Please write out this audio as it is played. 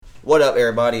What up,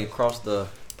 everybody across the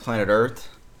planet Earth?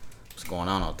 What's going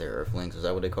on out there, Earthlings? Is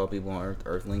that what they call people on Earth,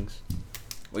 Earthlings?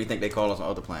 What do you think they call us on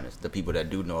other planets? The people that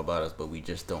do know about us, but we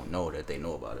just don't know that they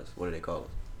know about us. What do they call us?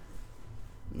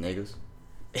 Niggas?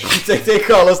 You think they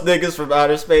call us niggas from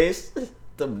outer space?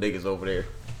 Them niggas over there.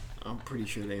 I'm pretty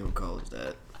sure they don't call us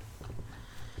that.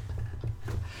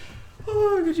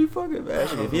 Oh, could you fucking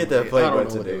imagine if you hit that play button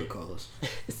today? What they would call us.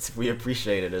 We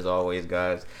appreciate it as always,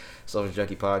 guys. Social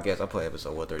Junkie Podcast. I play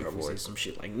episode 134. Probably say some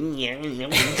shit like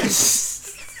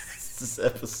This is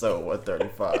episode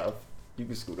 135. You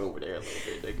can scoot over there a little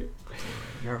bit, nigga.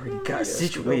 You already got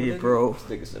situated, bro. This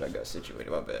nigga said I got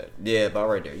situated. My bad. Yeah, about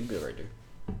right there. You good right there.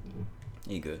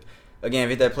 You good. Again,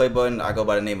 hit that play button. I go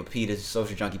by the name of Pete. This is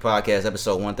Social Junkie Podcast,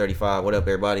 episode 135. What up,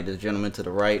 everybody? This gentleman to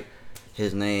the right,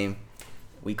 his name,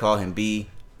 we call him B.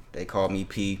 They call me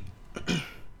P.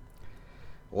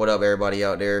 What up, everybody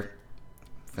out there?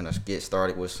 Finna get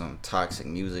started with some toxic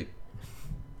music.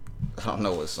 I don't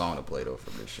know what song to play though for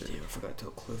this shit. Damn, I forgot to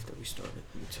tell Cliff that we started.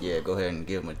 Yeah, go ahead and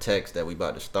give him a text that we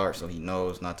about to start so he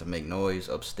knows not to make noise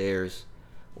upstairs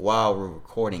while we're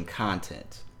recording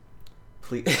content.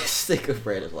 Please, stick of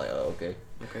bread is like, oh, okay.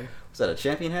 Okay. Was that a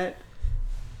champion hat?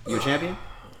 You a champion?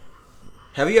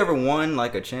 Have you ever won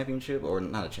like a championship or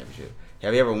not a championship?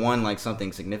 Have you ever won like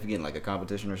something significant, like a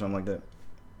competition or something like that?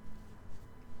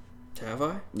 Have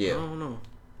I? Yeah. I don't know.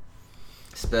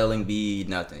 Spelling bee,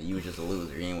 nothing. You was just a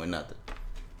loser. You ain't win nothing.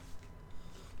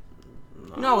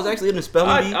 You know, I was actually in the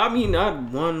spelling bee. I mean, I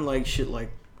won like shit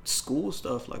like school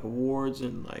stuff, like awards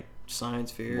and like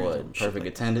science fairs. What? And shit Perfect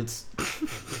like attendance?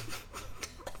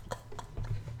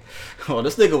 Oh,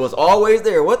 this nigga was always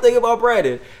there. One thing about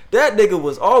Brandon, that nigga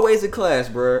was always in class,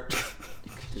 bruh.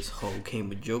 This hoe came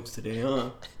with jokes today,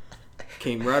 huh?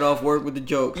 Came right off work with the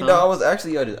jokes. You know, I was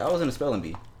actually I was in the spelling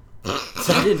bee.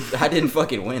 So I didn't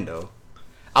fucking win though.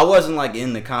 I wasn't like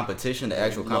in the competition, the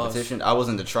actual competition. I was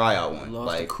in the tryout one, lost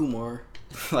like to Kumar.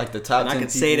 like the top 10. And I can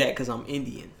say that because I'm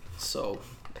Indian, so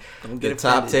don't get the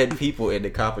top offended. 10 people in the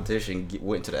competition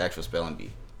went to the actual spelling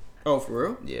bee. Oh, for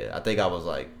real? Yeah, I think I was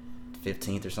like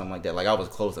 15th or something like that. Like I was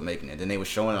close to making it. Then they were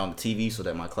showing it on the TV so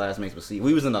that my classmates would see.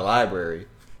 We was in the library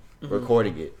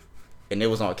recording it, and it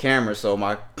was on camera. So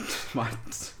my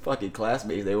fucking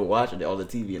classmates, they were watching it on the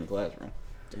TV in the classroom.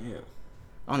 Damn.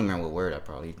 I don't even remember what word I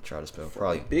probably tried to spell.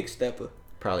 Probably Big stepper.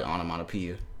 Probably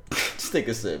onomatopoeia. This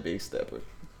nigga said big stepper.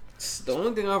 The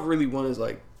only thing I've really won is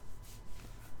like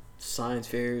science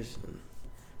fairs. And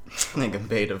Nigga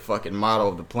made a fucking model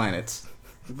of the planets.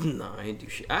 nah, I ain't do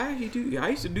shit. I actually do. I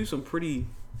used to do some pretty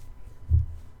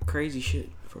crazy shit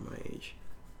for my age,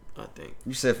 I think.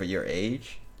 You said for your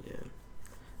age? Yeah.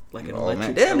 Like an Oh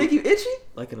man, electric. damn nigga, you itchy?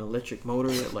 Like an electric motor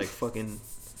that like fucking.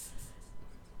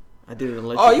 I did an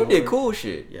electric. Oh, you motor. did cool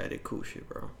shit. Yeah, I did cool shit,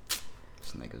 bro.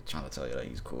 This nigga trying to tell you that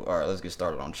he's cool. All right, let's get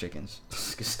started on chickens.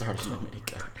 Let's get started on mini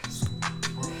cars.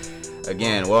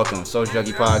 Again, welcome, Social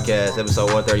Junkie Podcast,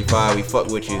 episode 135. We fuck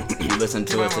with you. You listen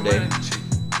to us today.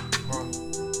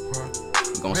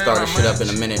 We're gonna start this shit up in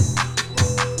a minute.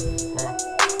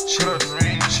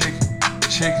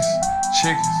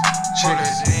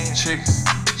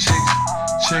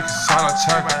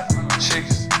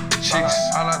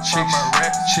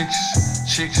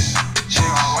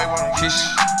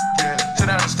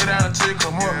 Stay down until you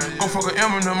come up. Go fuck a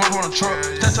Eminem up on the truck.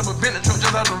 Snatch up a Bentley truck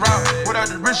just out the route. Without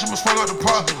the rich, I'ma swing up the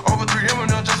park. Over 3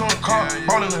 Eminem just on the car.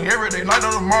 Ballin' like every day, night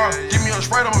on the mark. Give me a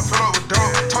Sprite, I'ma fill up with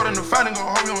dope. Told him to fight and gon'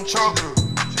 hold me on chalk.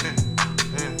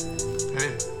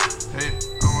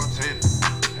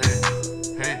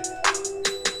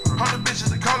 Hundred bitches,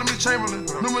 they calling me Chamberlain.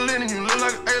 New millennium, you look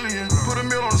like an alien. Put a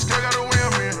meal on the scale, got a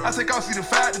wham in. I take off, see the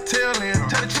fight, the tail end.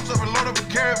 Tell the troops up and load up a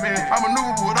caravan. I'm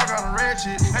maneuverable, I got a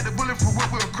ratchet. Had the bullet for whip,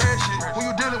 we'll crash it. When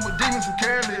you dealing with demons who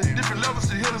careless, different levels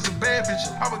to hitters and bad bitches.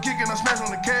 I was kicking and smashing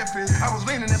on the catfish. I was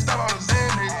leaning and stop out of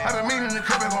Xanax. I been meaning to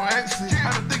come back on exit.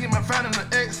 I been thinking about finding the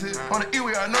exit. On the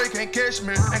E-way, I know you can't catch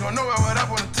me. Ain't gon' know what I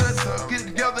wanna touch up. Get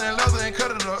it together and leather and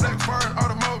cut it up. Black foreign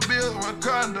automobiles,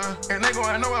 Wakanda. And they gon'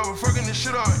 know I was fucking this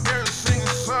shit up every single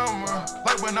summer.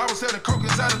 Like when I was selling coke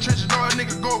inside the trenches, know a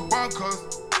nigga go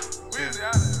bonkers.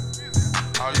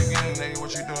 All you getting, nigga,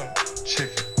 what you doing?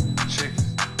 Chicken.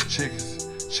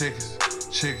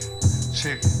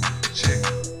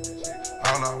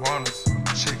 All I want is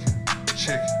chicken.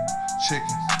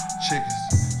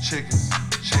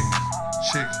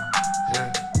 Yeah.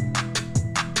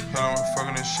 Hell, I'm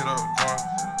fucking this shit up, going.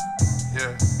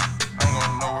 Yeah. I ain't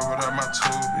going nowhere without my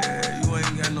tool. Yeah, you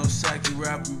ain't got no sack, you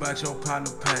rapping about your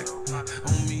partner pack.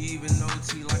 On me, even no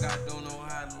tea, like I don't know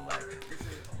how to like.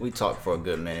 We talked for a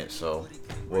good minute, so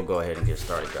we'll go ahead and get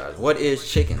started, guys. What is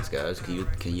chickens, guys?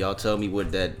 Can y'all tell me what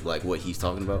he's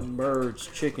talking about? Birds,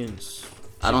 chickens.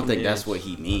 I don't think chicken that's eggs. what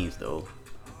he means though.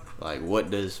 Like,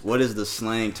 what is the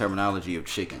slang terminology of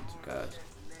chickens, guys?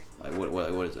 Like,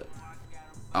 what is it?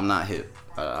 I'm not hip.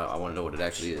 I want to know what it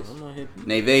actually is. I'm not hip.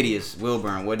 Navadius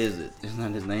Wilburn, what is it? Isn't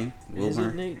that his name? Is it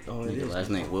Wilburn. Nate? Oh, it His is. last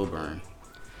name Wilburn.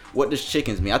 What does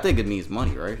chickens mean? I think it means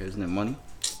money, right? Isn't it money?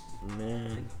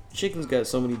 Man, chickens got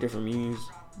so many different meanings.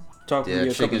 Talked to Yeah, me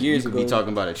a couple chickens. years You ago. could be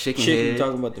talking about a chicken chicken, head.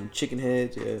 talking about them chicken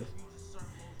heads. Yeah.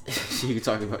 You could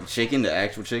talk about chicken, the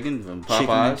actual chicken from Chicken.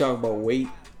 Popeyes. You talk about weight.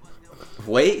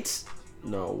 Weight?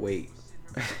 No, weight.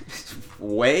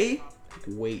 Weigh?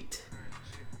 Weight.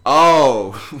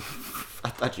 Oh, I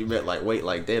thought you meant like weight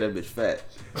like that. That bitch fat.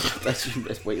 I thought you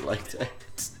meant weight like that.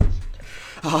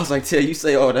 I was like, you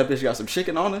say, oh, that bitch got some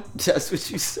chicken on her? That's what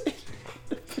you say.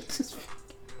 This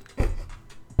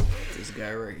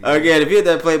guy right here. Again, if you hit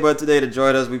that play button today to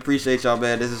join us, we appreciate y'all,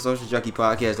 man. This is Social Junkie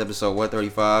Podcast, episode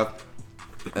 135.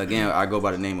 Again, I go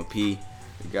by the name of P.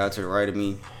 The guy to the right of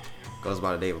me goes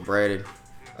by the name of Brandon.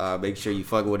 Make sure you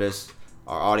fuck with us.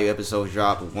 Our audio episodes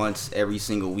drop once every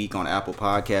single week on Apple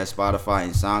Podcasts, Spotify,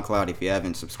 and SoundCloud. If you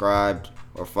haven't subscribed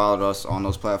or followed us on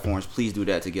those platforms, please do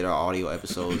that to get our audio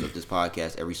episodes of this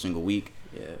podcast every single week.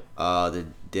 Yeah. The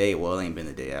day, well, it ain't been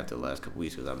the day after the last couple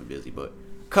weeks because I've been busy, but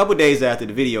a couple days after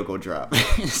the video go drop,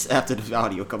 it's after the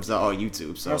audio comes out on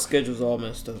YouTube. So Our schedule's all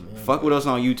messed up, man. fuck with us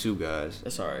on YouTube, guys.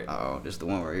 That's alright. Oh, just the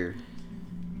one right here.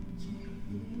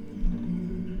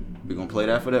 We gonna play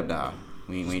that for them? Nah,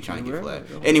 we ain't trying to get flagged.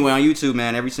 Anyway, on YouTube,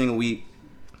 man, every single week,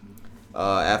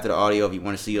 after the audio, if you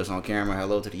want to see us on camera,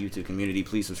 hello to the YouTube community.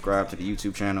 Please subscribe to the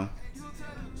YouTube channel.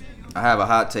 I have a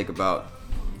hot take about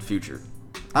Future.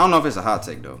 I don't know if it's a hot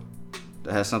take though.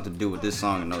 That has something to do with this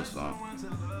song and those songs.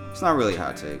 It's not really a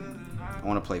hot take. I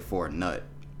want to play For a Nut.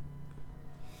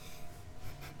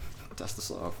 That's the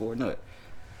song, For a Nut.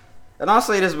 And I'll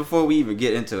say this before we even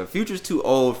get into it. Future's too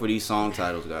old for these song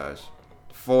titles, guys.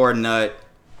 For a Nut,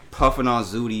 Puffin' on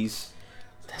Zooties,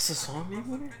 That's a song name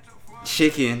with it?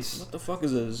 Chickens, What the fuck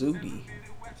is a zooty?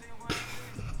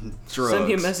 drugs. Send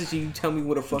me a message and you tell me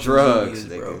what a fucking Drugs,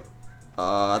 zooty is, bro. nigga.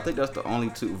 I think that's the only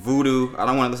two. Voodoo. I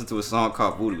don't want to listen to a song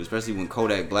called Voodoo, especially when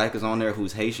Kodak Black is on there,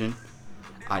 who's Haitian.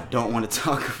 I don't want to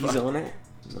talk about. He's on that?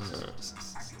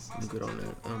 I'm good on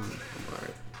that. I'm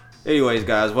alright. Anyways,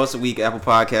 guys, once a week, Apple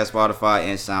Podcast, Spotify,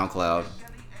 and SoundCloud.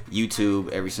 YouTube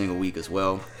every single week as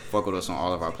well. Fuck with us on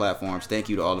all of our platforms. Thank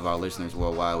you to all of our listeners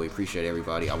worldwide. We appreciate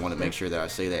everybody. I want to make sure that I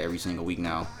say that every single week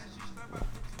now.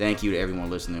 Thank you to everyone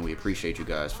listening. We appreciate you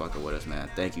guys fucking with us, man.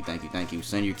 Thank you, thank you, thank you.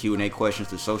 Send your Q&A questions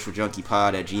to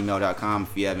socialjunkiepod@gmail.com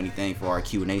if you have anything for our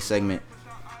Q&A segment.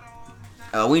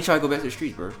 We ain't try to go back to the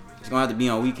streets, bro. It's going to have to be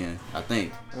on weekend, I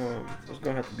think. It's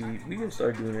gonna have to be. We can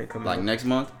start doing it coming Like up. next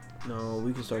month? No,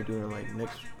 we can start doing it like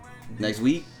Next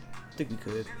week? I think we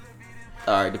could.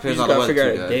 All right, We depends just on the gotta weather, figure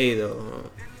out too, a guys. day though.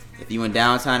 If you in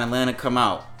downtown Atlanta, come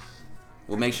out.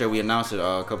 We'll make sure we announce it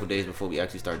a couple days before we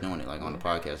actually start doing it, like on the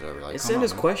podcast or whatever. Like, And come send out,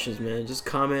 us man. questions, man. Just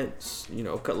comments. You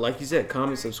know, like you said,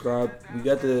 comment, subscribe. We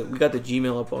got the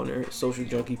Gmail up on there.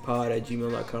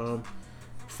 socialjunkiepod@gmail.com.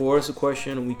 For us a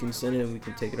question, and we can send it, and we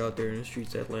can take it out there in the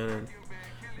streets of Atlanta. And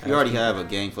We already have a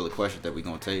gang full of questions that we're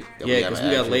gonna take. That Yeah, haven't because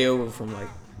we got answered. layover from like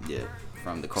Yeah,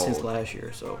 from the cold. since last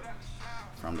year, so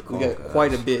From the we cold. got guys.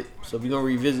 quite a bit. So we're gonna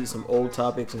revisit some old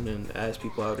topics and then ask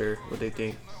people out there what they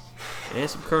think, and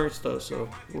some current stuff. So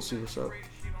we'll see what's up.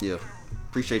 Yeah.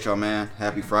 Appreciate y'all, man.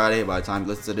 Happy Friday. By the time you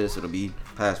listen to this, it'll be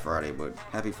past Friday, but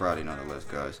happy Friday nonetheless,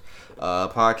 guys.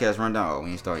 Podcast rundown. Oh,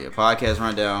 we ain't started yet. Podcast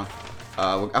rundown.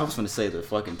 I was gonna say the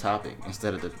fucking topic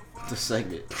instead of the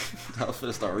segment. I was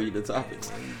gonna start reading the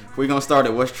topics. We're gonna start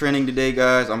at what's trending today,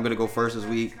 guys. I'm gonna go first this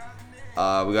week.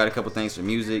 We got a couple things for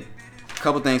music, a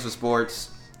couple things for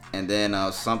sports, and then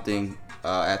something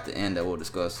at the end that we'll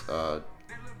discuss.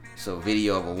 So,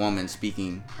 video of a woman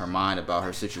speaking her mind about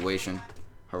her situation,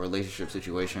 her relationship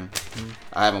situation.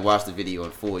 I haven't watched the video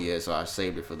in full yet, so I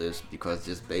saved it for this because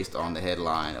just based on the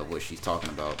headline of what she's talking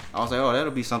about, I was like, oh,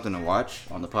 that'll be something to watch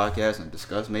on the podcast and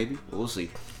discuss maybe. But we'll see.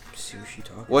 See what she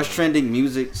talking. What's trending?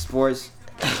 Music, sports.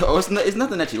 Oh, it's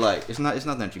nothing that you like. It's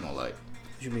nothing that you gonna like.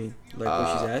 What you mean? Like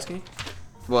what she's asking?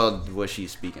 Well, what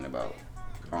she's speaking about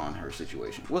on her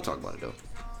situation. We'll talk about it though.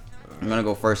 I'm gonna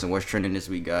go first on what's trending this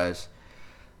week, guys.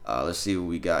 Let's see what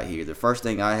we got here. The first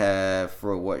thing I have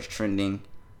for what's trending,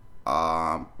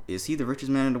 is he the richest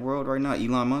man in the world right now?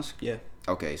 Elon Musk? Yeah.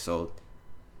 Okay, so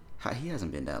he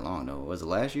hasn't been that long though. Was it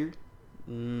last year?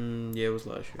 Yeah, it was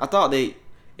last year. I thought he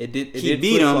It beat did him,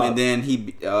 flip-flop. and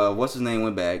then what's his name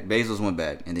went back. Bezos went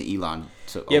back, and then Elon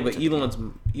took. Yeah, over but took the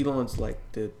game. Elon's like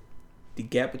the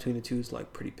gap between the two is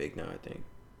like pretty big now. I think.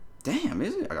 Damn,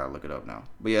 is it? I gotta look it up now.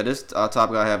 But yeah, this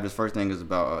topic I have, this first thing is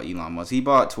about Elon Musk. He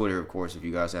bought Twitter, of course, if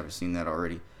you guys haven't seen that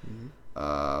already.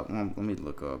 Let me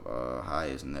look up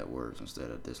highest net worth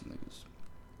instead of this nigga's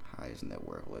highest net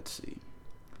worth. Let's see.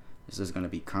 Is this gonna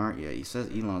be current? Yeah, he says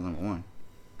Elon's number 1.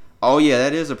 Oh yeah,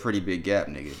 that is a pretty big gap,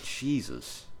 nigga.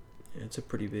 Jesus. Yeah, it's a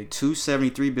pretty big.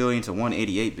 273 billion to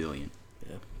 188 billion.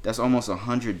 Yeah. That's almost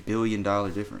 $100 billion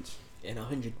difference. And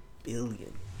 100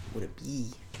 billion would it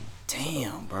be?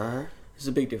 Damn, bruh. It's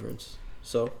a big difference.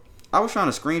 So I was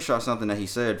trying to screenshot something that he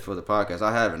said for the podcast.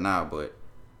 I have it now, but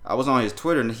I was on his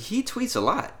Twitter and he tweets a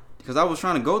lot. Because I was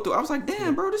trying to go through. I was like,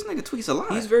 damn, bro, this nigga tweets a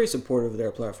lot. He's very supportive of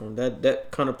their platform.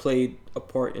 That kind of played a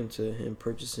part into him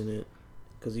purchasing it.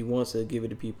 Because he wants to give it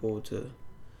to people to,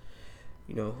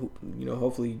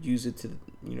 hopefully use it to,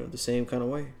 the same kind of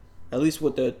way. At least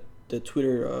what the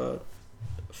Twitter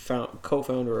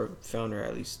co-founder or founder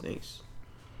at least thinks.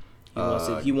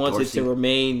 He wants it to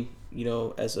remain,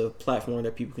 as a platform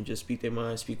that people can just speak their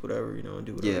mind, speak whatever, and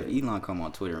do whatever. Yeah, if Elon come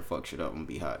on Twitter and fuck shit up, I'm gonna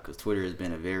be hot because Twitter has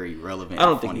been a very relevant. I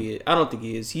don't think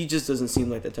he is. He just doesn't seem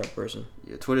like that type of person.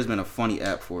 Yeah, Twitter's been a funny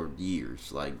app for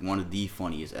years. Like one of the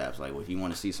funniest apps. Like if you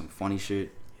want to see some funny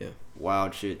shit,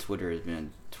 wild shit, Twitter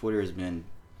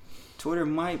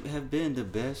might have been the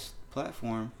best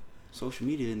platform, social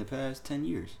media in the past 10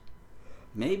 years.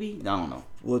 Maybe? I don't know.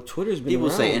 Well, Twitter's been People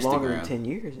around say longer Instagram. than 10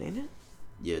 years, ain't it?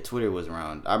 Yeah, Twitter was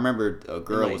around. I remember a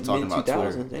girl was talking about Twitter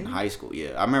in ain't it? high school.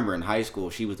 Yeah, I remember in high school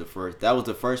she was the first. That was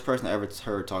the first person I ever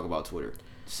heard talk about Twitter.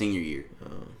 Senior year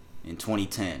in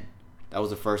 2010. That was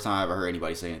the first time I ever heard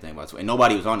anybody say anything about Twitter. And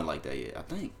nobody was on it like that yet, I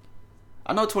think.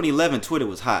 I know 2011 Twitter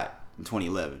was hot in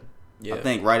 2011. Yeah. I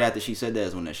think right after she said that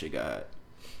is when that shit got hot.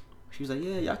 She was like,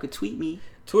 yeah, y'all could tweet me.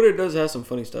 Twitter does have some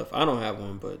funny stuff. I don't have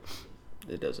one, but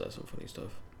it does have some funny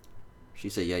stuff. She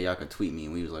said, yeah, y'all could tweet me.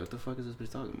 And we was like, what the fuck is this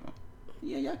bitch talking about?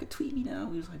 Yeah, y'all could tweet me now.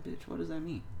 We was like, bitch, what does that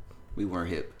mean? We weren't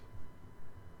hip.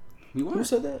 We weren't. Who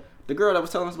said that? The girl that was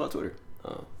telling us about Twitter.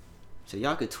 Oh. So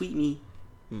y'all could tweet me.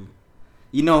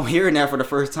 Hearing that for the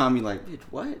first time, you're like, bitch,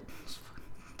 what?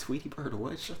 Tweety Bird or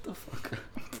what? Shut the fuck up.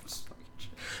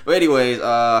 But anyways,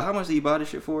 how much did you buy this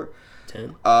shit for? 10.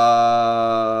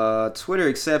 Twitter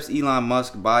accepts Elon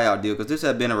Musk buyout deal because this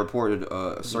had been a report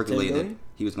circulating that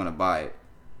he was going to buy it.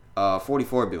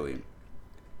 $44 billion.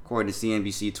 According to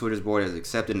CNBC, Twitter's board has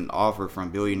accepted an offer from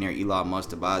billionaire Elon Musk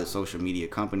to buy the social media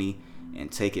company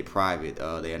and take it private.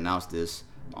 They announced this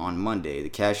on Monday. The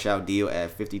cash out deal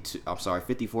at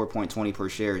 54.20 per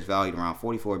share is valued around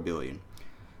 $44 billion.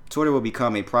 Twitter will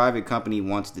become a private company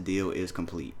once the deal is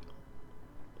complete.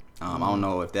 I don't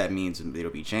know if that means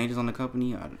there'll be changes on the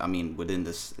company. I mean, within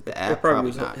the app, it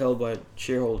probably was held by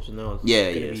shareholders now.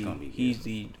 It's gonna be. He's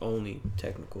the only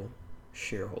technical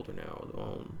shareholder now, the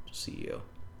own CEO.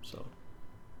 So.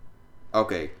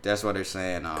 Okay, that's what they're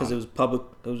saying. Because it was public.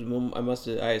 It was.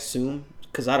 I assume.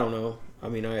 Because I don't know. I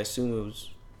mean, I assume it was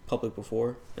public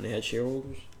before, and they had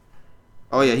shareholders.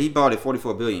 Oh yeah, he bought it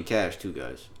 $44 billion cash too,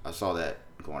 guys. I saw that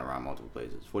going around multiple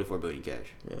places. $44 billion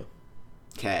cash. Yeah.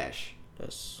 Cash.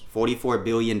 That's $44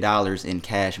 billion in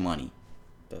cash money.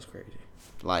 That's crazy.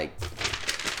 Like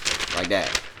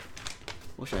that.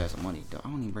 Wish I had some money. I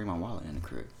don't even bring my wallet in the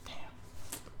crib. Damn.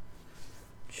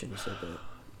 Shouldn't have said that.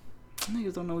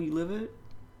 Niggas don't know where you live at.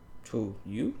 Who?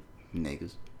 You?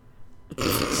 Niggas.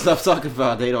 Stop talking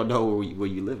about they don't know where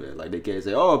you live at. Like they can't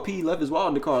say, oh, P left his wallet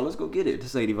in the car. Let's go get it.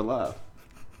 This ain't even live.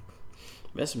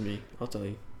 Message me. I'll tell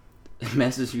you.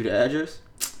 Message you the address?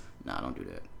 Nah, don't do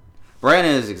that.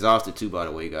 Brandon is exhausted too, by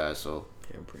the way, guys. So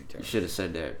yeah, I'm pretty tired. You should have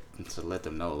said that to let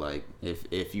them know. Like,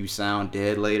 if you sound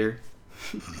dead later,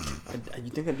 you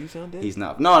think I do sound dead? He's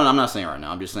not. No, I'm not saying right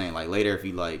now. I'm just saying like later if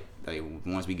you like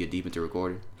once we get deep into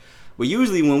recording. But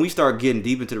usually when we start getting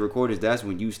deep into the recordings, that's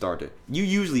when you start to. You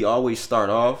usually always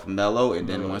start off mellow, and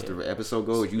then once the episode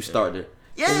goes, you start to.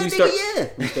 Yeah, You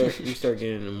start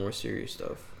getting into more serious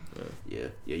stuff. Yeah.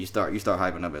 You start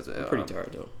hyping up as a. I'm pretty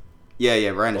tired though.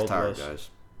 Yeah. Brandon's tired, guys.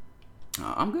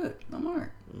 I'm good. I'm alright.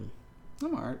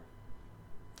 I'm alright.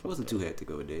 It wasn't too hectic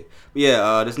of a day. But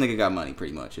yeah, this nigga got money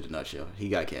pretty much in a nutshell. He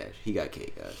got cash. He got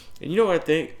cake, guys. And you know what I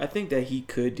think? I think that he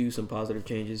could do some positive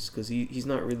changes because he's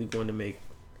not really going to make.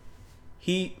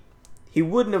 He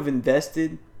wouldn't have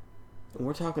invested. And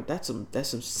we're talking that's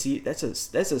a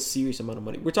serious amount of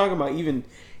money. We're talking about even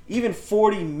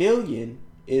 $40 million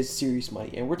is serious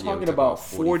money, and we're talking about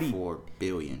 $44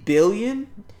 billion.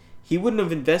 He wouldn't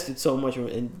have invested so much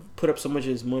and put up so much of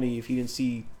his money if he didn't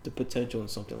see the potential in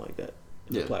something like that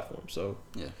in the platform. So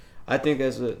I think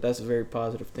that's a very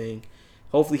positive thing.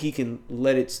 Hopefully he can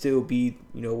let it still be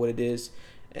what it is.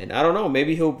 And I don't know,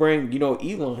 maybe he'll bring,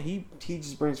 Elon. He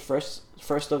just brings fresh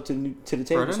stuff to the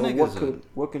table. Bro, So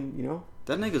what can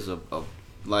That nigga's a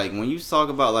like when you talk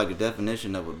about like the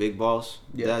definition of a big boss.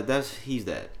 Yeah. He's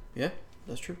that. Yeah,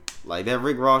 that's true. Like that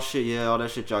Rick Ross shit, yeah, all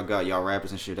that shit y'all got, y'all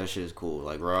rappers and shit, that shit is cool.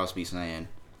 Like Ross be saying,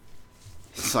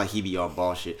 it's like he be on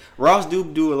ball shit. Ross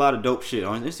do a lot of dope shit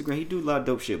on Instagram. He do a lot of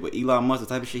dope shit, but Elon Musk, the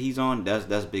type of shit he's on,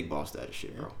 that's big boss status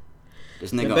shit, bro.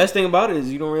 This nigga. The best thing about it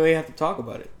is you don't really have to talk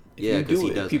about it. If Yeah, you 'cause do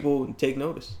he it, doesn't. people take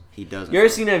notice. He doesn't. You ever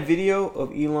seen that video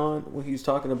of Elon when he was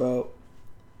talking about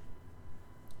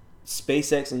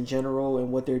SpaceX in general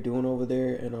and what they're doing over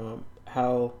there, and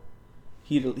how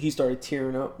he started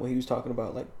tearing up when he was talking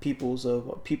about like people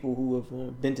who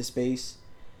have been to space,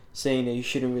 saying that you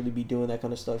shouldn't really be doing that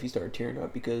kind of stuff. He started tearing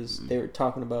up because they were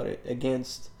talking about it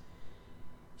against.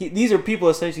 These are people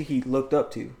essentially he looked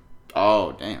up to.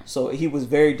 Oh damn. So he was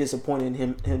very disappointed in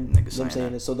him. Nigga I'm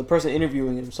saying it. So the person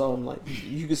interviewing him saw him like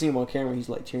you could see him on camera. He's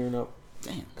like tearing up.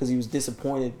 Damn. Because he was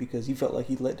disappointed because he felt like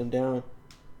he let them down,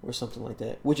 or something like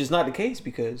that. Which is not the case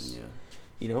because,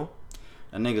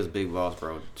 That nigga's big boss,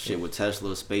 bro. Shit with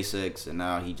Tesla, SpaceX, and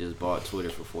now he just bought Twitter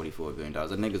for $44 billion. That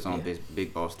nigga's on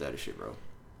big boss status shit, bro.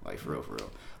 Like for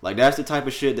real. Like that's the type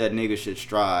of shit that niggas should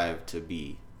strive to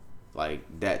be. Like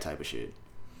that type of shit.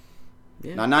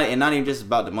 Yeah. Not even just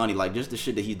about the money, like just the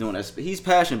shit that he's doing. He's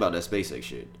passionate about that SpaceX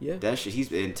shit. Yeah. That shit.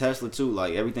 He's in Tesla too.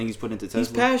 Like everything he's put into Tesla.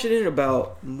 He's passionate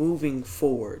about moving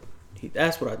forward.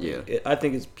 That's what I think. Yeah. I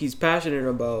think he's passionate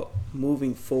about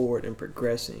moving forward and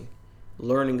progressing,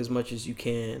 learning as much as you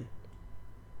can.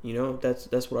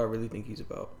 That's what I really think he's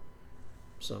about.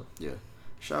 So yeah.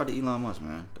 Shout out to Elon Musk,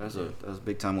 man. That's a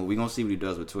big time move. We gonna see what he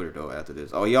does with Twitter though after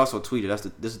this. Oh, he also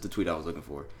tweeted. This is the tweet I was looking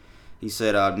for. He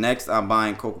said, "Next, I'm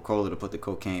buying Coca-Cola to put the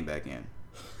cocaine back in."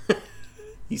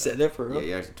 he said that for real. Yeah,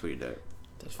 he actually tweeted that.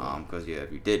 That's funny. Because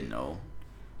if you didn't know,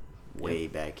 way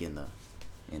back in the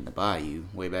bayou,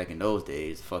 way back in those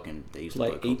days, fucking they used to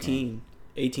like put cocaine.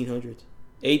 1800s,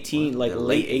 18 like The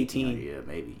late 18. Yeah,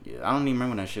 maybe. Yeah, I don't even remember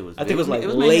when that shit was. I think it was like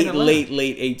made in Atlanta.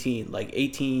 late 18, like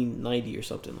 1890 or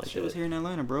something like Shit that. was here in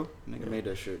Atlanta, bro. Nigga made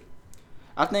that shit.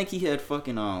 I think he had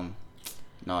fucking No,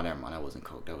 never mind. That wasn't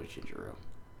coke. That was ginger ale.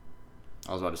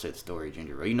 I was about to say the story of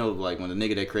ginger ale. You know, like when the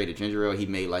nigga that created ginger ale, he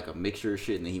made like a mixture of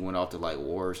shit, and then he went off to like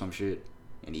war or some shit,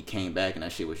 and he came back, and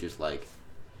that shit was just like,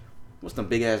 what's them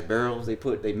big ass barrels they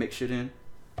mix shit in?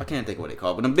 I can't think of what they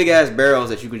call it, but them big ass barrels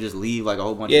that you can just leave like a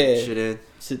whole bunch of shit in.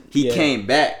 He came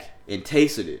back and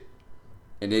tasted it,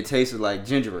 and it tasted like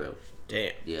ginger ale.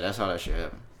 Damn. Yeah, that's how that shit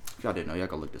happened. If y'all didn't know, y'all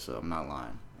can look this up. I'm not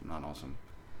lying. I'm not on some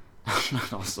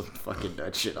fucking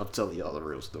nut shit. I'm telling y'all the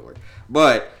real story.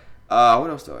 But what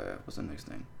else do I have? What's the next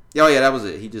thing? Oh yeah, that was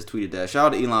it. He just tweeted that.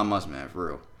 Shout out to Elon Musk, man, for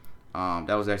real.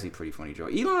 That was actually a pretty funny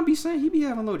joke. Elon be saying he be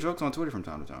having little jokes on Twitter from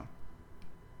time to time.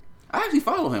 I actually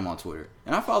follow him on Twitter,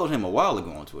 and I followed him a while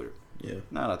ago on Twitter. Yeah.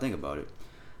 Now that I think about it.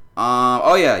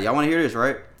 Oh yeah, y'all want to hear this,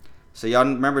 right? So y'all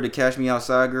remember the Cash Me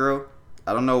Outside girl?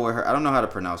 I don't know how to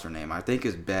pronounce her name. I think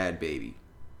it's Bad Baby.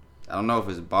 I don't know if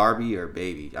it's Barbie or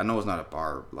Baby. I know it's not a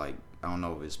Barb. Like I don't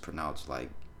know if it's pronounced like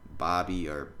Bobby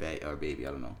or Baby.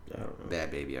 I don't know.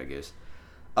 Bad Baby, I guess.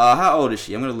 How old is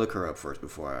she? I'm gonna look her up first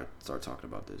before I start talking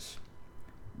about this.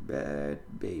 Bad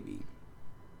Baby.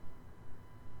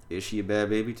 Is she a bad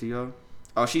baby to y'all?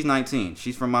 Oh, she's 19.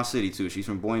 She's from my city too. She's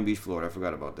from Boynton Beach, Florida. I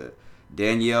forgot about that.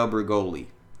 Danielle Bergoli.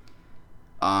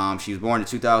 She was born in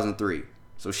 2003.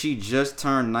 So she just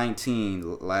turned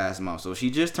 19 last month. So she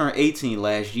just turned 18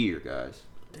 last year, guys.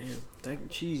 Damn,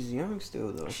 she's young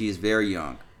still though. She is very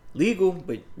young. Legal,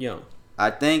 but young.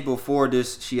 I think before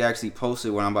this, she actually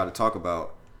posted what I'm about to talk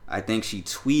about. I think she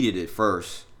tweeted it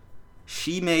first.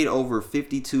 She made over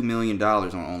 $52 million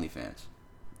on OnlyFans.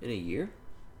 In a year?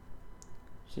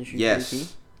 Since she was Yes, 18?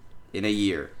 in a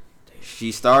year. Damn.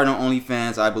 She started on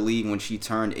OnlyFans, I believe, when she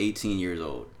turned 18 years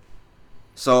old.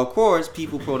 So, of course,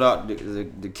 people pulled out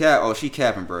the cap. Oh, she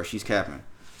capping, bro. She's capping.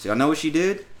 So, I know what she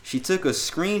did? She took a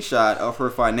screenshot of her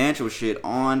financial shit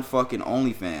on fucking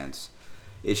OnlyFans.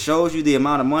 It shows you the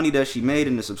amount of money that she made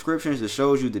in the subscriptions. It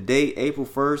shows you the date, April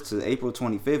 1st to April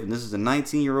 25th. And this is a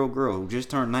 19-year-old girl who just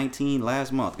turned 19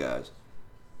 last month, guys.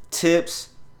 Tips.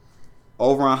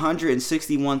 Over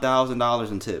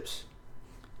 $161,000 in tips.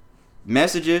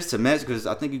 Messages to message, because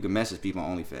I think you can message people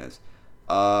on OnlyFans.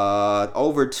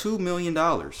 Over $2 million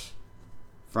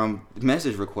from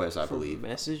message requests, I believe.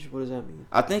 Message? What does that mean?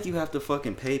 I think you have to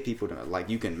fucking pay people to, like,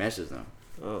 you can message them.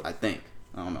 Oh. I think.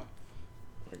 I don't know.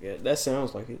 I guess. That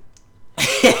sounds like it.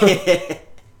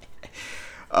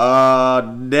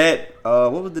 Net.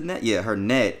 What was the net? Yeah, her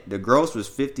net. The gross was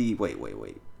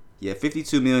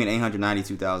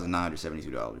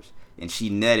 $52,892,972, and she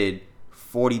netted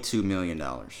 $42 million. Hey,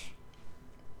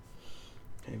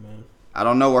 man. I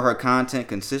don't know what her content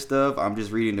consists of. I'm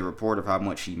just reading the report of how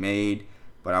much she made,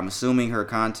 but I'm assuming her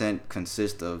content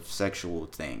consists of sexual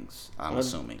things. I'm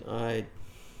assuming.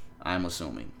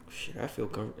 Shit, I feel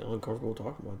uncomfortable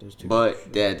talking about this too. But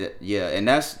and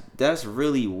that's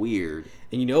really weird.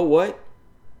 And you know what?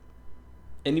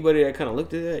 Anybody that kind of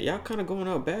looked at that, y'all kind of going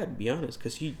out bad, to be honest.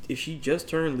 Because if she just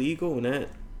turned legal and that...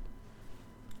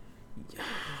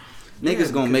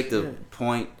 Niggas gonna make the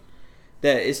point...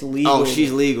 That it's legal. Oh,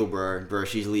 she's legal, bro.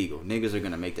 She's legal. Niggas are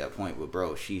gonna make that point, but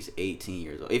bro, she's 18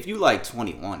 years old. If you like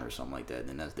 21 or something like that,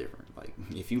 then that's different. Like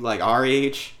if you like our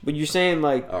age, but you're saying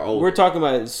like we're talking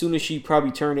about as soon as she probably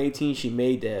turned 18, she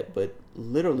made that. But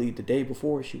literally the day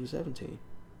before, she was 17.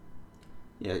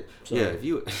 Yeah, If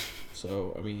you,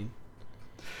 so I mean,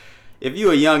 if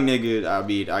you a young nigga, I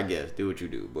mean, I guess do what you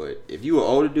do. But if you an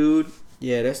older dude,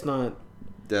 yeah, that's not.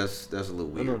 That's a little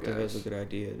weird. I don't think that's a good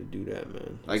idea to do that,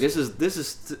 man. Like this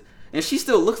is, and she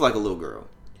still looks like a little girl.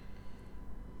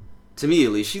 To me,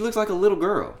 at least, she looks like a little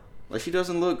girl. Like she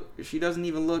doesn't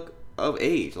even look of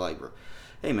age. Like, bro,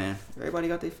 hey man, everybody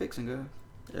got their fixing, girl.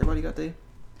 Everybody has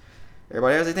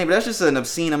their thing, but that's just an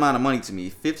obscene amount of money to me.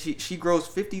 She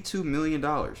grossed $52 million.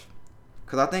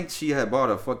 Cause I think she had bought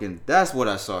a fucking. That's what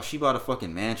I saw. She bought a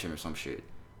fucking mansion or some shit.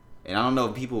 And I don't know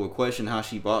if people would question how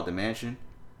she bought the mansion.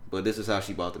 But this is how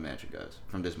she bought the mansion, guys,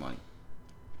 from this money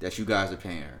that you guys are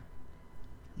paying her.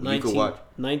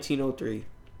 1903.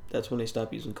 That's when they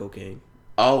stopped using cocaine.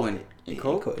 Oh, and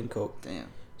coke? In coke. Damn.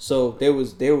 So they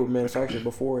were manufactured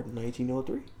before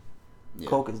 1903. Yeah.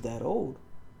 Coke is that old.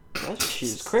 That shit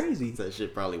is crazy. That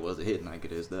shit probably wasn't hitting like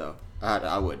it is now.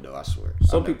 I wouldn't know, I swear.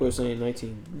 Some people are saying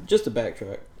 19. Just to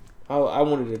backtrack. I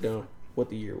wanted to know what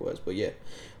the year was, but yeah,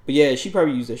 she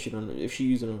probably used that shit on if she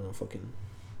used it on a fucking...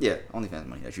 Yeah, OnlyFans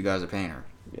money that you guys are paying her.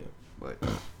 Yeah. But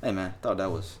hey man, I thought that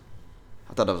was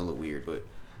a little weird, but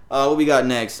what we got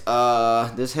next?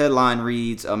 This headline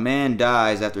reads: A man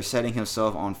dies after setting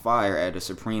himself on fire at the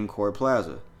Supreme Court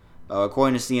Plaza.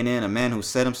 According to CNN, a man who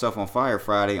set himself on fire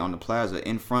Friday on the plaza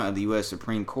in front of the U.S.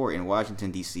 Supreme Court in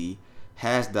Washington, D.C.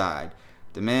 has died.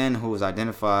 The man, who was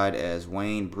identified as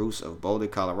Wayne Bruce of Boulder,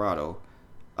 Colorado,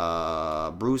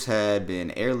 Bruce had been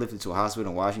airlifted to a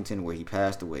hospital in Washington where he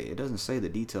passed away. It doesn't say the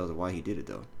details of why he did it,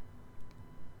 though,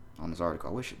 on this article.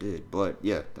 I wish it did. But,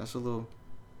 yeah, that's a little...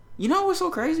 You know what's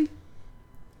so crazy?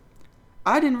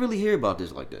 I didn't really hear about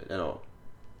this like that at all.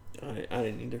 I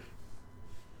didn't either.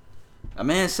 A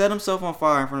man set himself on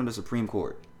fire in front of the Supreme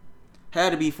Court.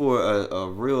 Had to be for a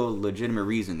real legitimate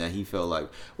reason that he felt like...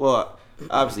 Well...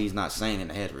 Obviously, he's not sane in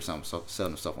the head for setting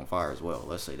himself on fire as well.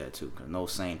 Let's say that too, because no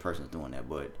sane person's doing that.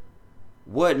 But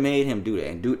what made him do that?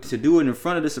 And to do it in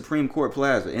front of the Supreme Court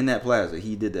plaza, in that plaza,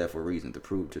 he did that for a reason,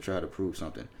 to try to prove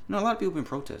something. You know, a lot of people been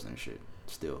protesting and shit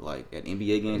still, like at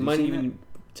NBA games. It might even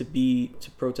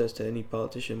to protest to any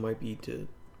politician might be to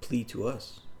plead to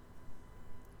us.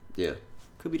 Yeah,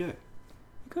 could be that. It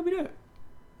could be that.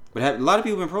 But a lot of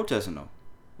people been protesting though.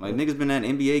 Like, niggas been at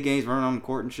NBA games running on the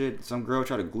court and shit. Some girl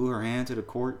tried to glue her hand to the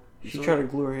court. She tried to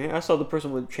glue her hand. I saw the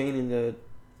person with chain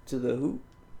to the hoop.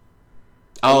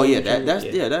 Oh yeah,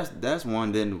 that's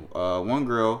one. Then one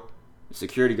girl, the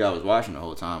security guy was watching the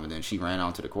whole time, and then she ran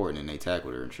onto the court and then they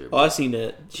tackled her and shit. Oh, I seen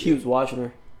that. She was watching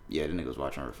her. Yeah, the nigga was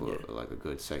watching her for like a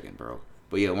good second, bro.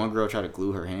 But yeah, one girl tried to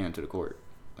glue her hand to the court.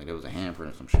 Like there was a handprint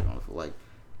or some shit on the floor. Like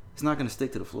it's not gonna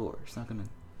stick to the floor. It's not gonna.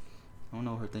 I don't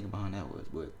know what her thinking behind that was,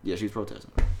 but yeah, she was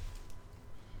protesting.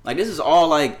 Like this is all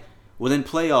like within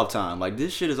playoff time. Like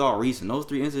this shit is all recent. Those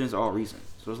 3 incidents are all recent.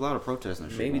 So there's a lot of protesting.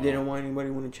 And shit Maybe they don't want anybody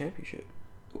to win a championship.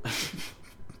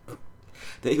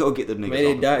 They go get them niggas.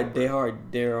 Maybe they're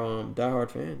diehard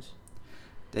fans.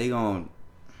 They gon'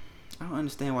 I don't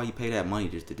understand why you pay that money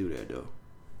just to do that though,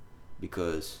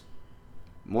 because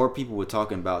more people were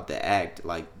talking about the act,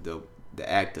 like the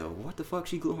act of what the fuck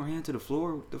she glued her hand to the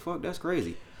floor. What the fuck, that's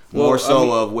crazy. More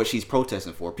of what she's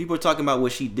protesting for. People are talking about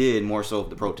what she did more so of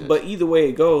the protest. But either way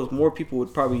it goes, more people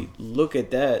would probably look at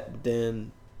that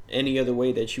than any other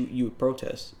way that you would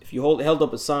protest. If you held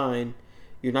up a sign,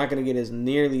 you're not going to get as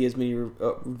nearly as many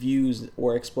views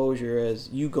or exposure as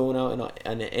you going out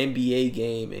in an NBA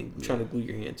game and trying to glue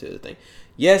your hand to the thing.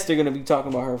 Yes, they're going to be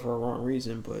talking about her for a wrong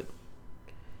reason, but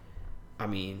I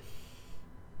mean,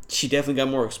 she definitely got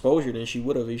more exposure than she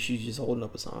would have if she's just holding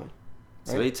up a sign. Right?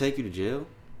 So they take you to jail?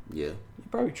 Yeah. They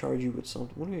probably charge you with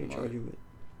something. What are they charge you with?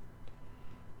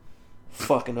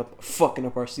 Fucking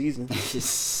up our season.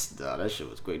 Nah, that shit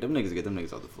was quick. Them niggas get them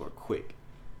niggas off the floor quick.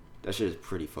 That shit is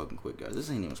pretty fucking quick, guys.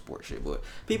 This ain't even sports shit, but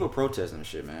people protesting and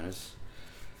shit, man.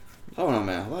 I don't know,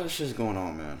 man. A lot of shit is going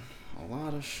on, man. A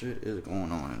lot of shit is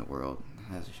going on in the world.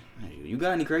 You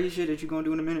got any crazy shit that you gonna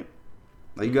do in a minute?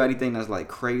 Like, you got anything that's like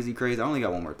crazy? I only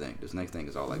got one more thing. This next thing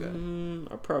is all I got.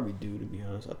 I probably do, to be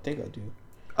honest. I think I do.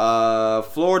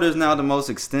 Florida is now the most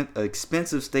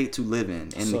expensive state to live in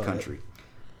the country.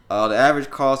 The average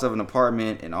cost of an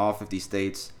apartment in all 50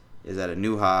 states is at a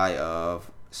new high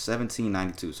of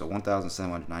 $1,792. So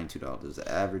 $1,792 is the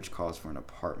average cost for an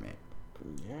apartment.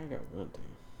 Yeah, I got one thing.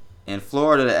 In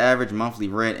Florida, the average monthly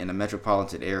rent in the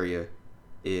metropolitan area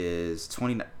is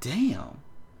 $29. Damn.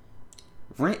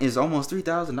 Rent is almost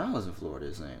 $3,000 in Florida,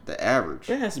 is saying. The average.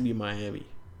 That has to be Miami.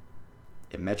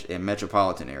 In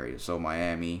metropolitan areas. So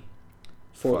Miami.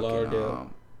 Fort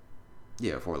Lauderdale.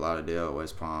 Fort Lauderdale,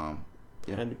 West Palm.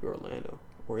 Yeah. And Orlando.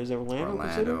 Or is it Orlando?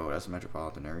 Orlando, that's a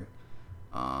metropolitan area.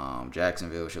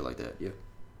 Jacksonville, shit like that. Yeah.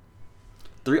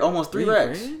 Almost three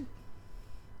racks. Grand?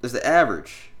 That's the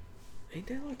average. Ain't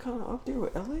that like kind of up there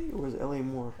with LA, or is LA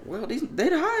more? Well, they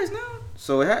the highest now,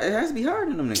 so it has to be higher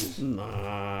than them niggas.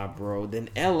 Nah, bro. Then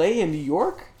LA and New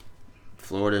York.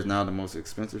 Florida is now the most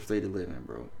expensive state to live in,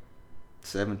 bro.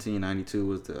 $1,792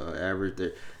 was the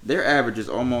average. Their average is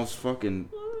almost fucking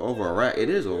over a rack. It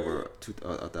is over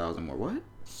 1,000 more. What?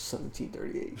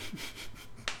 1738.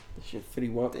 That shit 50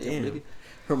 watt. Damn. Nigga.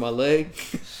 Hurt my leg.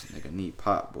 This nigga need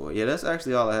pop, boy. Yeah, that's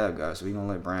actually all I have, guys. So we gonna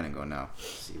let Brandon go now.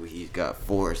 See what he's got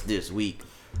for us this week.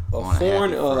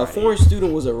 A foreign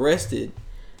student was arrested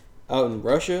out in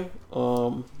Russia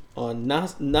on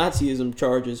Nazism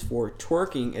charges for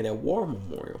twerking at a war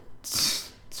memorial.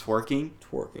 Twerking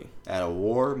at a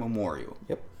war memorial.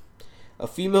 Yep. A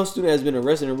female student has been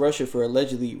arrested in Russia for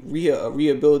allegedly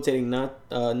rehabilitating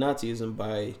Nazism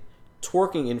by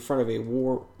twerking in front of a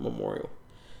war memorial.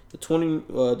 The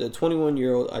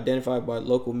 21-year-old, identified by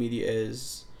local media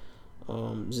as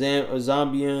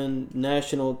Zambian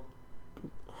national.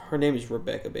 Her name is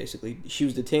Rebecca. Basically, she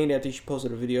was detained after she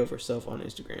posted a video of herself on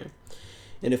Instagram.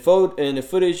 In the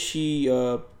footage, she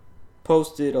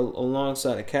posted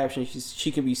alongside a caption.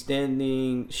 She can be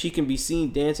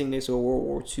seen dancing next to a World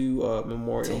War II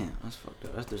memorial. Damn, that's fucked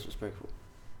up. That's disrespectful.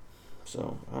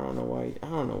 So I don't know why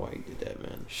he did that,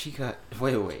 man. She got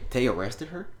wait. They arrested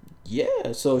her?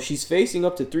 Yeah. So she's facing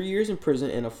up to 3 years in prison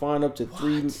and a fine up to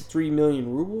 3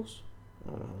 million rubles.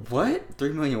 What?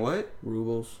 3 million what?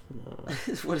 Rubles. No.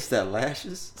 What is that?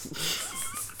 Lashes?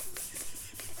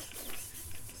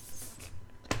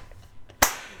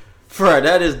 Bro,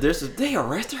 that is this. They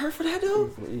arrested her for that,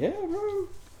 though? Yeah, bro.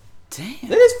 Damn.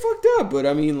 That is fucked up. But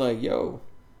I mean, like, yo,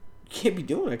 you can't be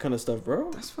doing that kind of stuff,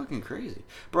 bro. That's fucking crazy,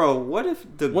 bro. What if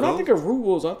when I think of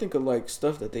rubles, I think of like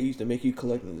stuff that they used to make you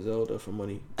collect in Zelda for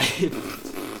money.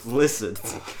 Listen,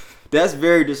 that's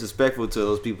very disrespectful to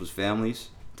those people's families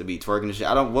to be twerking and shit.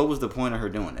 What was the point of her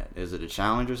doing that? Is it a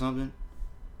challenge or something?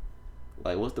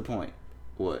 Like, what's the point?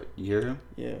 What, you hear him?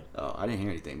 Yeah. Oh, I didn't hear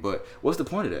anything. But what's the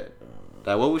point of that?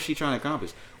 Like, what was she trying to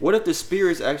accomplish? What if the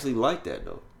spirits actually like that,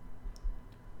 though?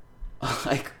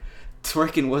 Like,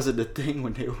 twerking wasn't the thing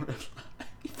when they were alive.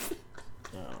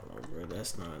 I don't know, bro.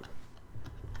 That's not.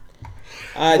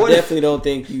 I definitely don't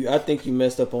think you. I think you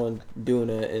messed up on doing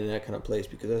that in that kind of place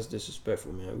because that's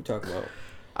disrespectful, man. We talk about.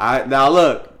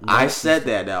 I said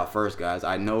that now first, guys.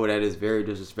 I know that is very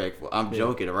disrespectful. I'm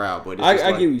joking around, but it's I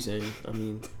get what you're saying. I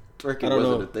mean, twerking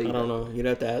wasn't a thing. I don't know. You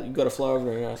got to fly over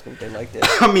there and ask them if they like that.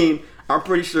 I mean, I'm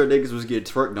pretty sure niggas was getting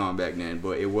twerked on back then,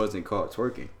 but it wasn't called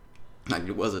twerking. Like,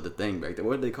 it wasn't the thing back then.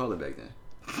 What did they call it back then?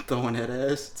 Throwing that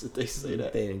ass? Did they say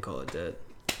that? They didn't call it that.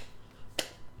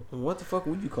 What the fuck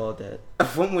would you call it that?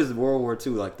 When was World War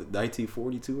II? Like the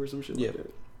 1942 or some shit? Yeah.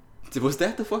 Like that? Was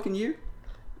that the fucking year?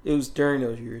 It was during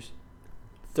those years.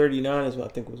 39 is what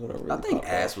I think was when I really. I think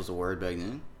ass was a word back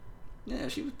then. Yeah,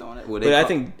 she was throwing it. But I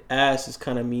think ass is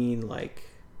kind of mean like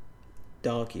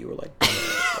donkey or like.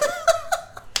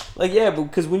 Like, yeah,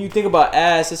 because when you think about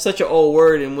ass, it's such an old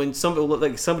word, and when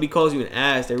somebody calls you an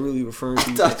ass, they're really referring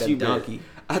to you like a donkey.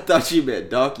 I thought you meant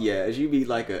donkey ass. You mean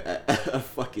like a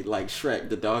fucking like Shrek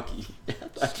the donkey. I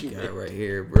thought you meant right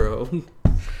here, bro.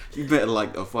 You meant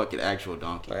like a fucking actual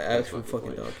donkey. Like actual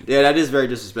fucking donkey. Yeah, that is very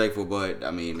disrespectful, but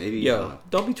I mean, maybe. Yo,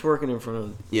 don't be twerking in front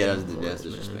of. Yeah, that's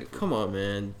disrespectful. Come on,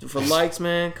 man. For likes,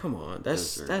 man. Come on.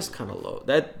 That's kind of low.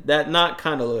 That not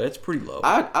kind of low. That's pretty low.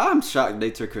 I'm shocked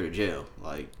they took her to jail.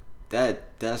 Like.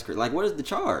 That's crazy. Like, what is the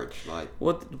charge? Like,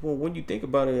 well, when you think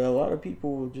about it, a lot of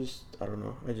people just, I don't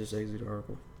know. I just exited the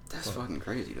article. That's fucking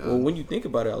crazy, though. Well, when you think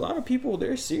about it, a lot of people,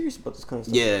 they're serious about this kind of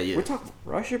stuff. Yeah. We're talking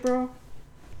Russia, bro.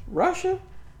 Russia?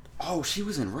 Oh, she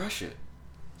was in Russia.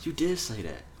 You did say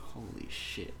that. Holy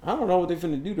shit. I don't know what they're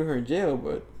finna do to her in jail,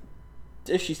 but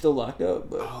if she's still locked up.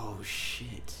 But oh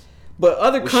shit. But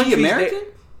other was countries. She American?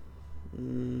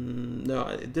 No,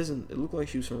 it doesn't. It looked like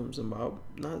she was from Zimbabwe.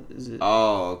 Not is it?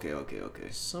 Oh, okay.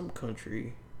 Some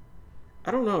country.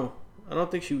 I don't know. I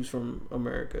don't think she was from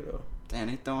America though. Damn,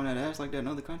 they throwing that ass like that in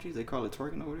other countries. They call it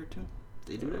twerking over there too.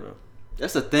 They do I don't that. know.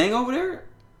 That's a thing over there.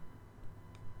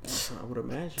 I would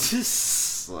imagine.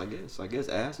 Well, I guess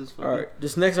ass is fucking. All right,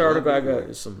 this next article I got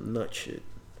is some nut shit.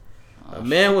 Oh, A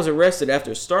man was arrested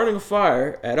after starting a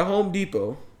fire at a Home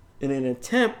Depot in an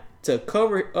attempt to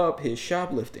cover up his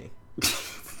shoplifting.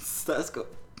 Let's go.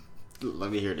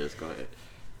 Let me hear this. Go ahead.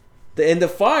 And the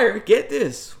fire, get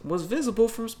this, was visible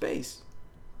from space.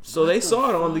 So they saw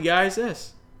it on the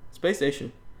ISS space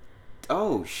station.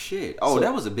 Oh shit! Oh, So-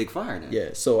 that was a big fire then. Yeah,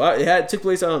 so it took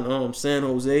place out in San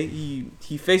Jose.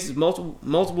 He faces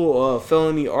multiple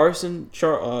felony arson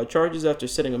charges after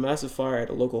setting a massive fire at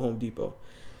a local Home Depot.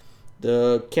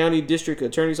 The county district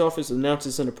attorney's office announced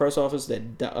this in the press office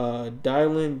that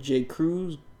Dylan J.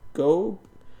 Cruz Gobe,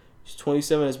 he's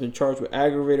 27, has been charged with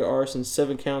aggravated arson,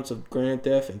 7 counts of grand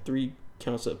theft, and 3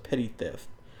 counts of petty theft.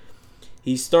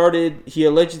 He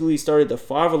allegedly started the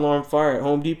 5-alarm fire at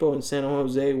Home Depot in San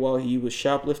Jose while he was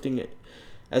shoplifting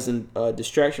as a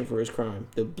distraction for his crime.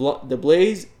 The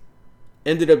blaze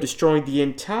ended up destroying the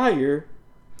entire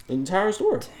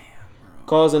store,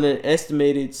 causing an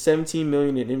estimated $17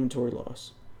 million in inventory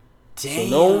loss. Damn.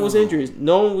 So no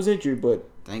one was injured, but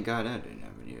Thank God that didn't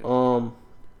happen.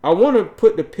 I want to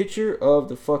put the picture of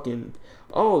the fucking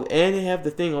and they have the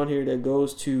thing on here that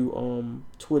goes to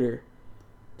Twitter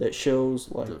that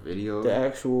shows like The video? the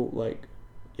actual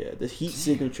the heat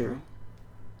signature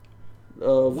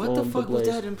of What the fuck was blaze.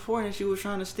 that important she was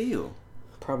trying to steal?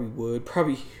 Probably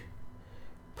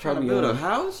Trying to build a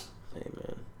house? Hey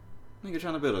man, Nigga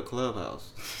trying to build a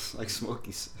clubhouse. Like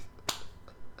Smokey said.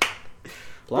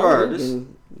 Plywood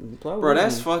Bro,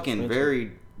 that's is fucking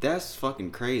expensive. that's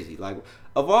fucking crazy. Like,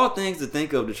 of all things to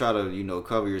think of to try to,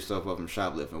 cover yourself up from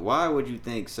shoplifting, why would you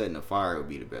think setting a fire would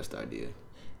be the best idea?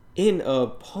 In a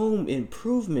home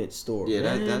improvement store. Yeah,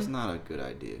 man. that's not a good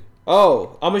idea.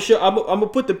 Oh, I'm gonna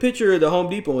put the picture of the Home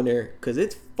Depot in there because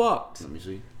it's fucked Let me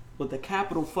see. with the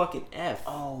capital fucking F.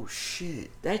 Oh,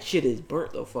 shit. That shit is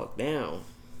burnt the fuck down.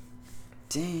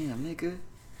 Damn, nigga.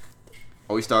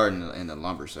 Oh, we started in the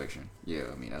lumber section. Yeah,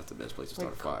 I mean, that's the best place to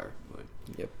start a fire. But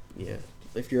Yep. Yeah.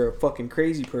 If you're a fucking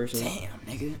crazy person. damn,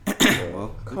 nigga.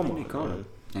 Well, good Come thing they on, caught man. him.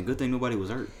 And good thing nobody was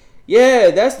hurt.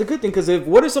 Yeah, that's the good thing. Because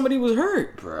what if somebody was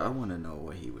hurt? Bro, I want to know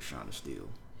what he was trying to steal.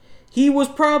 He was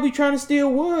probably trying to steal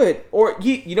wood, or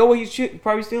you know what he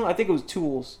probably stealing? I think it was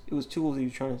tools. It was tools he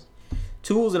was trying to.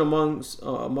 Tools and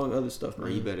among other stuff, man.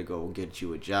 Bro, you better go get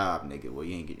you a job, nigga. Well,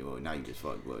 you ain't get. Well, now you just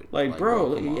fucked. But Like,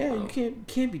 bro, come on, yeah, bro. you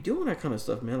can't be doing that kind of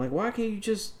stuff, man. Like, why can't you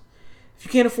just? If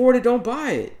you can't afford it, don't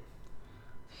buy it.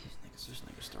 This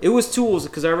nigga started- It was tools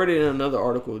because I read it in another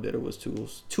article that it was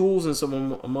tools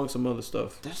and among some other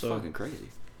stuff. That's so, fucking crazy.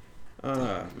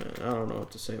 man, I don't know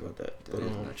what to say about that. That But,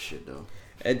 is nut shit though.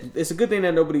 it's a good thing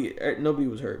that nobody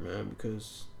was hurt, man,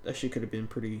 because that shit could have been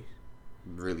pretty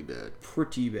Really bad.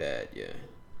 bad. Yeah.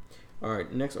 All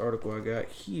right, next article I got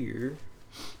here.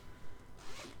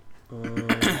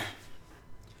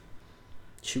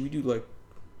 Should we do like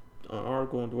an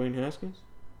article on Dwayne Haskins?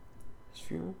 His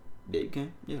funeral. Yeah, you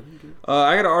can. Yeah, we can.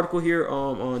 I got an article here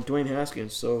on Dwayne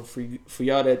Haskins. So for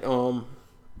y'all that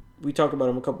we talked about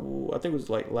him a couple. I think it was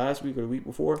like last week or the week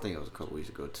before. I think it was a couple weeks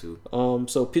ago too.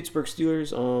 So Pittsburgh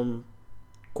Steelers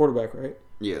quarterback, right?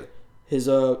 Yeah. His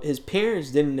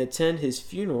parents didn't attend his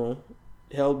funeral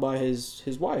held by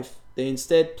his wife. They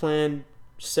instead planned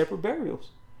separate burials.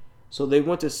 So they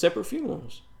went to separate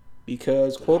funerals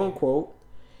because, quote unquote,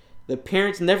 the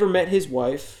parents never met his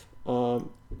wife and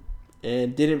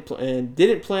didn't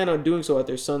plan on doing so at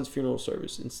their son's funeral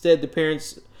service. Instead, the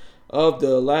parents of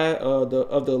the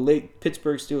late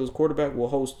Pittsburgh Steelers quarterback will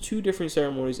host 2 different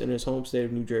ceremonies in his home state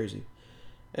of New Jersey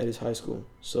at his high school.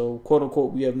 So, quote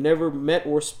unquote, we have never met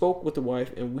or spoke with the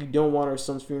wife, and we don't want our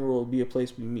son's funeral to be a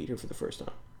place we meet her for the first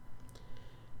time.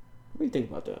 What do you think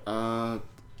about that?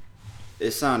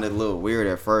 It sounded a little weird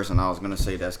at first, and I was gonna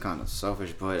say that's kind of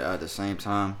selfish, but at the same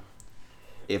time,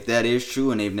 if that is true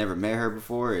and they've never met her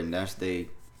before, and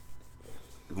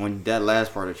when that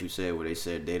last part that you said, where they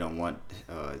said they don't want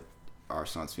our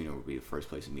son's funeral to be the first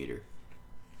place to meet her,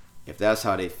 if that's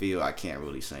how they feel, I can't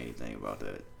really say anything about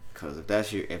that. Because if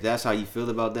that's how you feel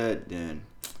about that, then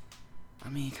I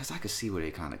mean, because I could see where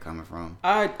they kind of coming from.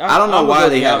 I don't know I'm gonna why go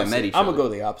they the haven't opposite. met each I'm other. gonna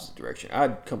go the opposite direction. I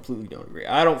completely don't agree.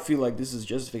 I don't feel like this is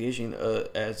justification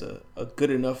as a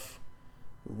good enough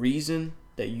reason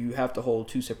that you have to hold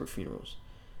 2 separate funerals.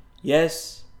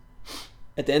 Yes,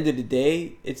 at the end of the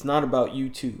day, it's not about you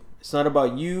two. It's not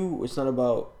about you. It's not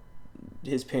about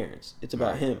his parents. It's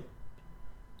about him.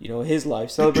 his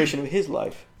life, celebration of his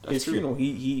life, That's his true. funeral.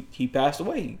 He passed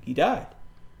away. He died.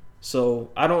 So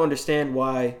I don't understand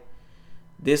why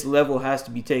this level has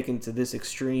to be taken to this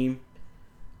extreme,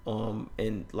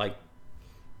 and like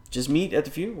just meet at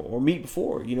the funeral or meet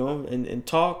before, and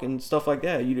talk and stuff like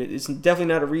that. It's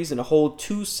definitely not a reason to hold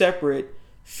two separate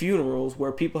funerals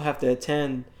where people have to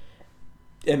attend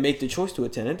and make the choice to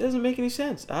attend. It doesn't make any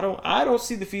sense. I don't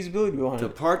see the feasibility behind The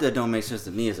it. part that don't make sense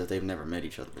to me is that they've never met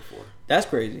each other before. That's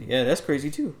crazy. Yeah, that's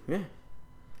crazy too. Yeah.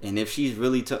 And if she's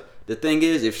really the thing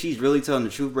is, if she's really telling the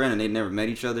truth, Brandon, they never met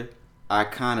each other, I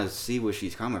kind of see where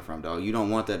she's coming from, dog. You don't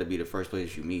want that to be the first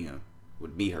place you meet him.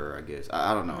 Would be her, I guess.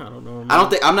 I don't know. I don't know,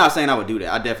 man. I'm not saying I would do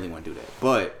that. I definitely wouldn't do that.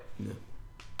 But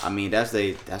I mean, that's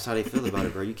how they feel about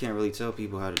it, bro. You can't really tell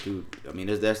people how to do. I mean,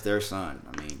 that's their son.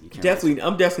 I mean, you can't. Definitely,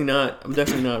 I'm definitely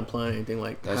not implying anything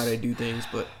like how they do things,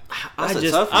 but I that's a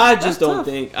just tough one. I That's just don't tough.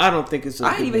 think I don't think it's.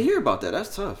 I didn't even hear about that.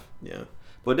 That's tough. Yeah.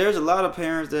 But there's a lot of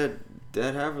parents that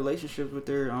have relationships with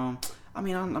their I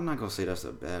mean, I'm not gonna say that's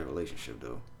a bad relationship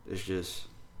though. That's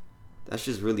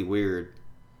just really weird.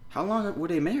 How long were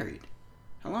they married?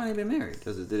 How long have they been married?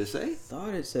 Did it say? I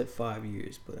thought it said 5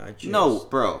 years, but I just No,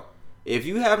 bro. If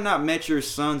you have not met your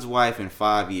son's wife in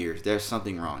 5 years, there's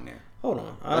something wrong there. Hold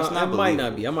on, That's not I might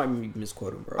not believable. be. I might be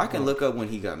misquoting, bro. I can look up when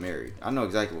he got married. I know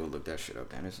exactly what look that shit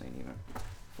up. Damn, this ain't even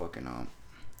fucking Let me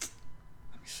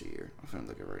see here. I'm finna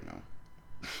look it right now.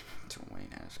 To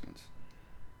Wayne Haskins.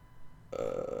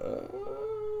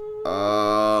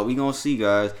 We gonna see,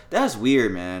 guys. That's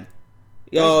weird, man.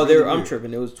 Yo, That's really I'm weird.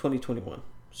 tripping. It was 2021.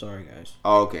 Sorry, guys.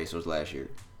 Oh, okay, so it's last year.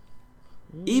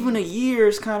 Even a year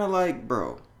is kind of like,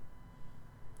 bro.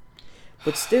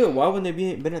 But still, why wouldn't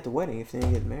they been at the wedding if they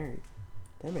didn't get married?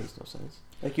 That makes no sense.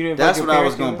 Like you didn't. That's invite what your I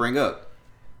was parents gonna together? bring up.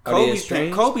 Are they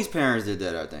estranged? Kobe's parents did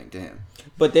that, I think, to him.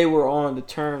 But they were on the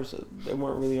terms. They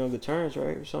weren't really on the terms,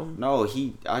 right, or something. No,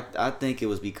 I think it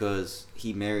was because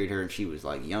he married her and she was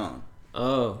like young.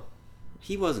 Oh,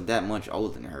 He wasn't that much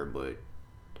older than her, but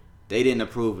they didn't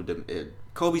approve of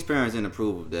Kobe's parents didn't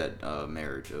approve of that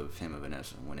marriage of him and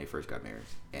Vanessa when they first got married,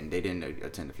 and they didn't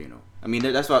attend the funeral. I mean,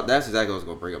 that's exactly what I was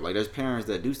gonna bring up. Like, there's parents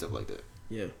that do stuff like that.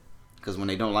 yeah. Because when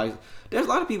they don't like, there's a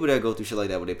lot of people that go through shit like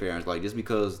that with their parents. Like, just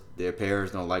because their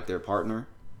parents don't like their partner,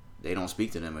 they don't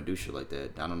speak to them or do shit like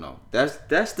that. I don't know.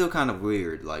 That's still kind of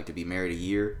weird. Like, to be married a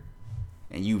year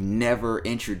and you never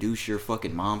introduce your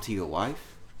fucking mom to your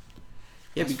wife.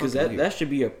 Yeah, That's because fucking that weird.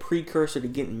 should be a precursor to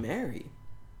getting married.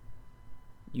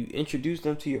 You introduce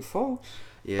them to your folks.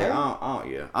 Yeah,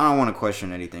 I don't want to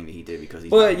question anything that he did because he's.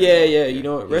 But not here yeah, anymore. you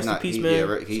know what? He's Rest in not- peace, he- man.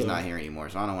 Yeah, he's So- not here anymore,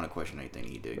 so I don't want to question anything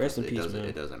he did. 'cause Rest in peace, man.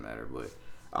 It doesn't matter, but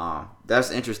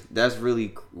that's interesting. That's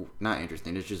really not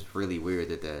interesting. It's just really weird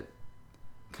that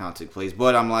kind of took place.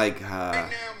 But I'm like, Right now,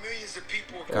 millions of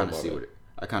people are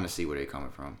kind of see where they're coming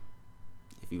from.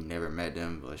 If you've never met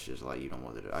them, but it's just like you don't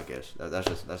want to. I guess that's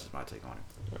just my take on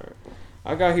it. All right.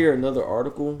 I got here another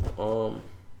article.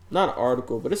 Not an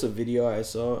article, but it's a video I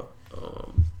saw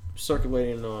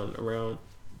circulating around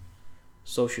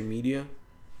social media.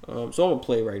 So I'm gonna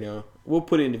play it right now. We'll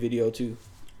put it in the video too.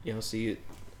 Y'all see it.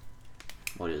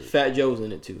 What is it? Fat Joe's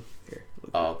in it too. Here,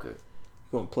 look. Oh, okay. You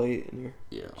wanna play it in here?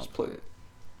 Yeah, I'll Just play play it.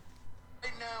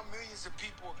 Right now, millions of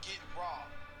people are getting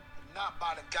robbed. Not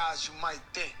by the guys you might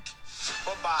think,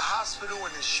 but by hospital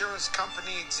and insurance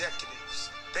company executives.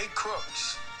 They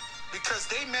crooks. Because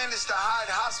they manage to hide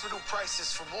hospital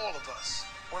prices from all of us.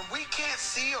 When we can't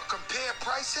see or compare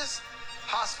prices,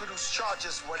 hospitals charge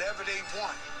us whatever they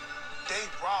want. They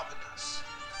robbing us.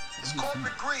 It's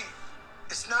corporate greed.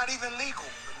 It's not even legal,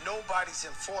 but nobody's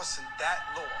enforcing that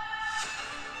law.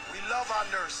 We love our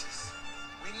nurses.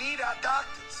 We need our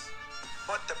doctors.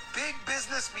 But the big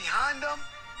business behind them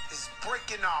is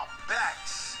breaking our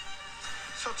backs.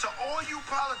 So to all you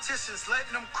politicians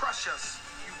letting them crush us,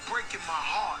 you breaking my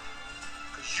heart.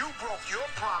 Because you broke your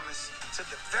promise to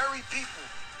the very people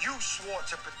you swore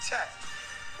to protect.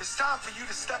 It's time for you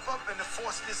to step up and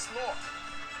enforce this law.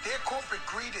 Their corporate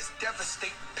greed is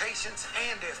devastating patients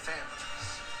and their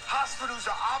families. Hospitals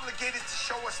are obligated to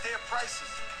show us their prices,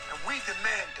 and we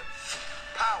demand them.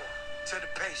 Power to the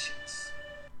patients.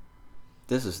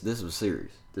 This was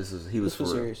serious. He was This was for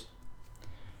real. serious.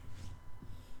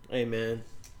 Hey man,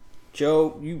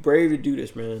 Joe, you brave to do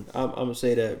this, man. I'm gonna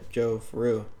say that, Joe, for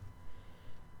real.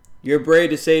 You're brave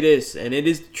to say this, and it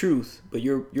is the truth. But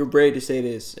you're brave to say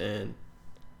this, and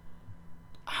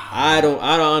I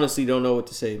honestly don't know what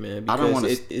to say, man. I don't want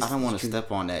because to. I don't want to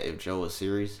step on that if Joe was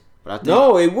serious, but I think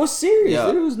No, it was serious.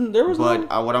 Yeah, There was But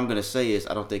no. what I'm gonna say is,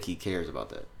 I don't think he cares about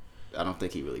that. I don't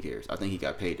think he really cares. I think he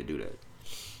got paid to do that.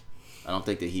 I don't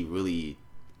think that he really.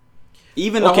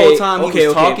 Even the whole time he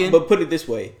was talking. But put it this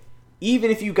way: even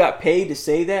if you got paid to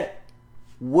say that,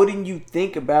 wouldn't you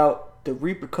think about the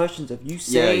repercussions of you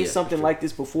saying something like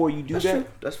this before you do That's that? true.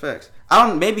 That's facts. I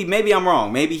don't. Maybe I'm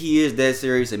wrong. Maybe he is dead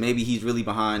serious, and maybe he's really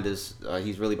behind this.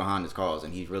 He's really behind this cause,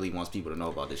 and he really wants people to know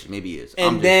about this shit. Maybe he is.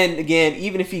 And then again,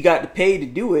 even if he got paid to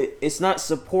do it, it's not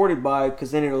supported by, because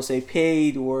then it'll say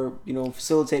paid or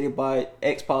facilitated by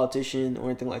X politician or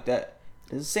anything like that.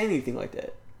 It doesn't say anything like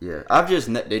that. Yeah,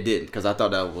 they didn't, because I thought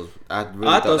that was. I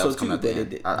thought that was coming at the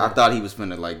end. I thought he was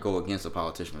finna like go against a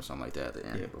politician or something like that at the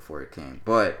end before it came,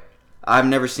 but. I've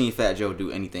never seen Fat Joe do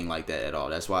anything like that at all.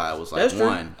 That's why I was like,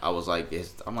 I was like,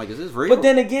 is this real? But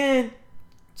then again,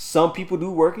 some people do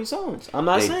working songs. I'm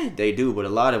not saying they do, but a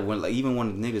lot of even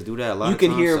when niggas do that, a lot you of can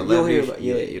times, hear, you'll hear about,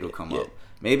 it'll come up.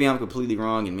 Maybe I'm completely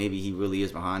wrong, and maybe he really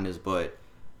is behind this, but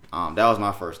that was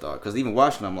my first thought. Because even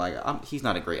watching him, like, he's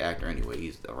not a great actor anyway.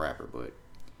 He's a rapper, but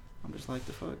I'm just like,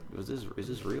 the fuck, is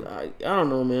this real? I don't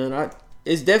know, man.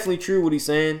 It's definitely true what he's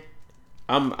saying.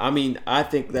 I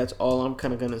think that's all I'm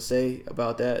kind of gonna say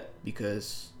about that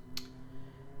because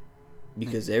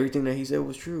everything that he said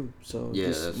was true. So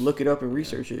just look it up and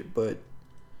research it. But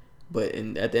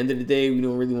at the end of the day, I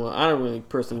don't really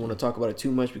personally want to talk about it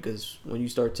too much, because when you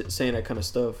start saying that kind of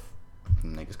stuff,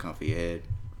 niggas come for your head.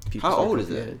 How old is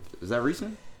that? Is that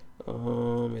recent?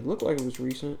 It looked like it was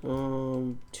recent.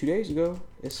 2 days ago.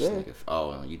 It said.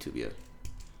 On YouTube, yeah.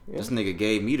 This nigga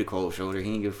gave me the cold shoulder. He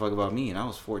didn't give a fuck about me, and I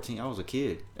was 14. I was a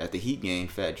kid at the Heat game.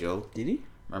 Fat Joe. Did he?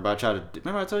 Remember I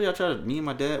told you I tried to. Me and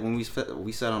my dad when we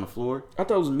sat on the floor. I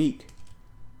thought it was Meek.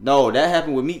 No, that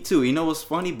happened with Meek too. You know what's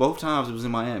funny? Both times it was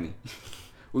in Miami.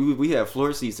 we had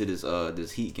floor seats to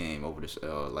this Heat game over this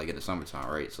like in the summertime,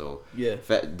 right? So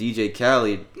Fat DJ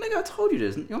Khaled. Nigga, I told you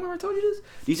this. You remember I told you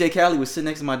this? DJ Khaled was sitting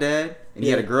next to my dad, and he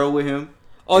had a girl with him.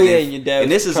 Oh, and and your dad.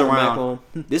 And this is around.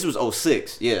 This was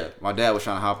 06. Yeah, my dad was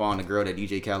trying to hop on the girl that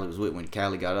DJ Khaled was with when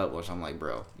Khaled got up. Which I'm like,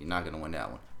 bro, you're not gonna win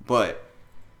that one. But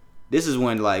this is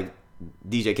when like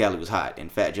DJ Khaled was hot,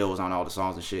 and Fat Joe was on all the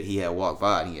songs and shit. He had walked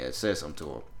by and he had said something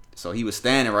to him. So he was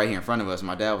standing right here in front of us, and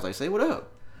my dad was like, "Say what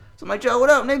up." So I'm like, "Joe, what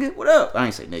up, nigga? What up?" I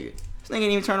ain't say nigga. This nigga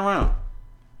didn't even turn around.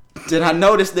 Then I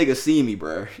know this nigga see me,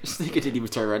 bro. This nigga didn't even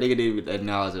turn around. Nigga didn't even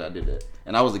acknowledge that I did that,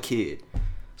 and I was a kid.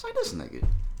 It's like, this nigga.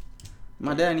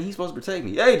 My dad, he's supposed to protect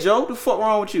me. Hey, Joe, what the fuck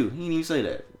wrong with you? He didn't even say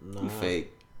that. Nah. You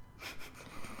fake.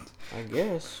 I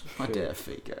guess. My dad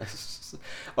fake, guys.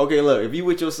 Okay, look, if you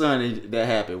with your son and that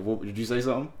happened, did you say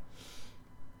something?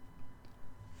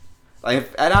 Like,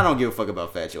 and I don't give a fuck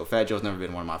about Fat Joe. Fat Joe's never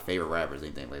been one of my favorite rappers,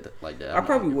 anything like that. I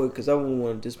probably would, because I wouldn't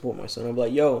want to disappoint my son. I'd be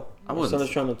like, yo, my son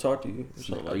is trying to talk to you.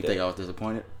 You think I was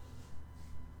disappointed?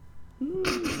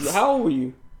 How old were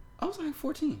you? I was like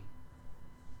 14.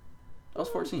 I was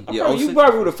 14. You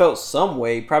probably would have felt some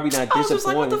way. Probably not disappointed. I was just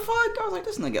like, what the fuck? I was like,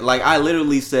 this nigga. Like, I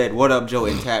literally said, what up, Joe,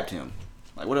 and tapped him.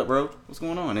 Like, what up, bro? What's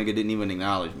going on? Nigga didn't even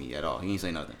acknowledge me at all. He didn't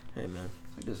say nothing. Hey, man.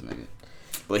 Like, this nigga.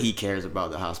 But he cares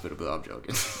about the hospital bill. I'm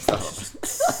joking.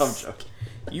 I'm joking.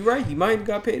 You right. He might have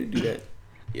got paid to do that.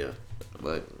 Yeah.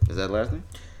 But is that the last thing?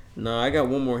 No, I got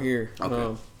one more here.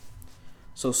 Okay.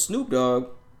 So Snoop Dogg.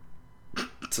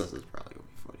 This is probably gonna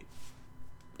be funny.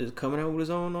 Is coming out with his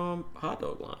own hot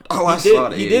dog line. Oh, I saw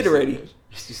that. He did already.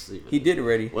 He did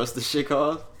already. What's the shit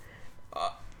called?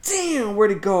 Damn,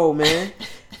 where'd it go, man?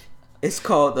 It's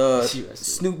called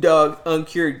Snoop Dogg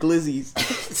Uncured Glizzies.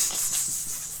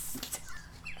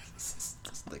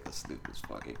 This nigga Snoop is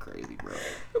fucking crazy, bro.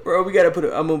 Bro, we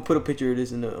gotta I'm gonna put a picture of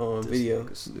this in the video.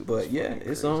 But yeah,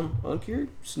 it's uncured.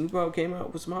 Snoop Dogg came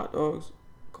out with some hot dogs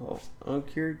called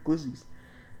Uncured Glizzies.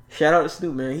 Shout out to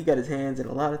Snoop, man. He got his hands in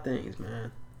a lot of things,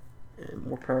 man. And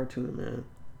more power to him, man.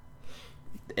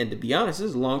 And to be honest, this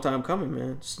is a long time coming,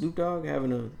 man. Snoop Dogg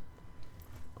having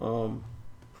a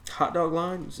hot dog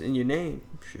line is in your name.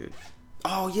 Shit.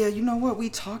 Oh yeah, you know what? We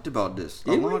talked about this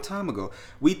a long time ago.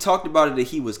 We talked about it that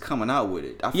he was coming out with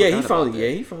it. He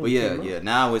finally. But yeah.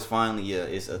 Now it's finally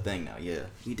it's a thing now. Yeah,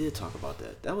 we did talk about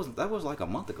that. That was like a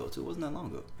month ago too. It wasn't that long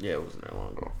ago. Yeah, it wasn't that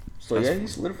long ago. So that's he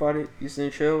solidified it. It's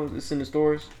in shows. It's in the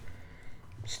stores.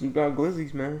 Snoop Dogg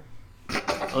Glizzies, man.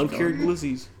 Uncured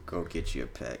Glizzies. Go get you a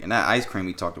pack. And that ice cream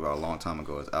we talked about a long time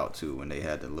ago is out too. When they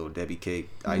had the little Debbie cake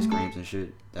ice creams and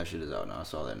shit. That shit is out now. I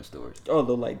saw that in the stores. Oh,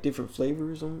 the like different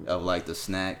flavors of like the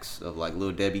snacks of like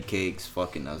little Debbie cakes,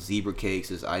 fucking zebra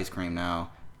cakes is ice cream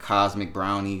now. Cosmic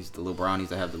brownies, the little brownies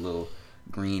that have the little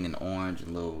green and orange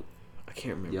and little I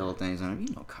can't remember yellow things on them.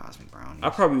 You know, cosmic brownies. I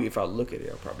probably, if I look at it,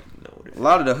 I'll probably know what it is. A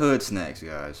lot of the hood snacks,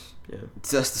 guys. Yeah,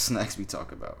 that's the snacks we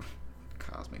talk about.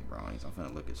 Cosmic brownies. I'm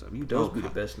finna look this up. Those be the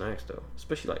best snacks though,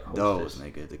 especially like Hostess. Those,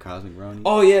 nigga, the cosmic brownies.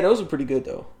 Oh yeah, those are pretty good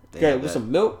though. Yeah, with some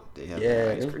milk. They have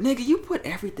ice cream. Nigga, you put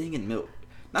everything in milk.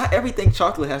 Not everything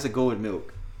chocolate has to go in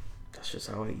milk. That's just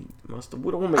how I eat my stuff.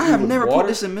 What do I I have never put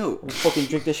this in milk. I'm fucking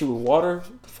drink that shit with water.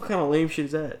 What kind of lame shit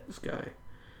is that? This guy.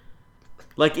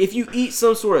 Like if you eat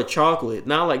some sort of chocolate,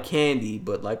 not like candy,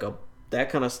 but like that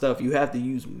kind of stuff, you have to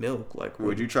use milk. Like,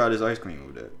 would you try this ice cream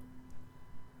with that?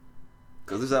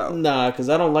 Cause it's out. Nah, cause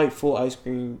I don't like full ice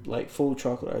cream, like full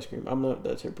chocolate ice cream. I'm not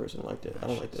that type of person like that. I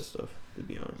don't like that stuff, to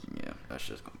be honest. Yeah, that's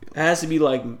just gonna be. It has to be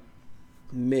like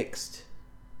mixed.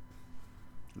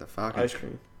 The Falcons. Ice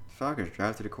cream. Falcons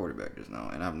drafted a quarterback just now,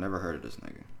 and I've never heard of this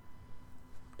nigga.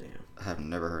 Damn. I have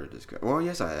never heard of this guy. Well,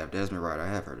 yes, I have. Desmond Rider. I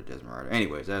have heard of Desmond Rider.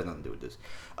 Anyways, that has nothing to do with this.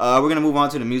 We're gonna move on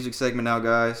to the music segment now,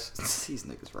 guys. These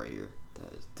niggas right here.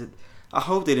 I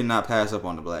hope they did not pass up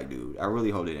on the black dude. I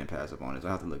really hope they didn't pass up on this. I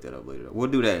have to look that up later. We'll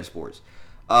do that in sports.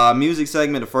 Music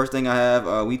segment. The first thing I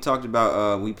have, we talked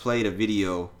about. We played a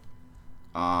video.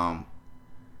 No,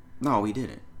 we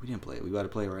didn't. We didn't play it. We got to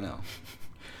play it right now.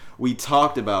 We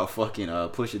talked about fucking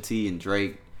Pusha T and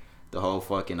Drake. The whole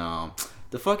fucking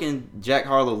the fucking Jack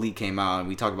Harlow leak came out, and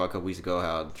we talked about a couple weeks ago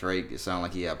how Drake, it sounded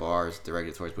like he had bars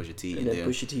directed towards Pusha T. And then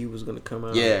Pusha T was gonna come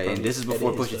out. Yeah, and this is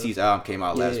before Pusha T's album came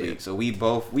out last week. So we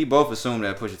both assumed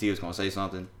that Pusha T was gonna say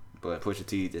something, but Pusha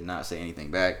T did not say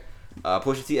anything back.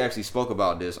 Pusha T actually spoke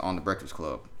about this on the Breakfast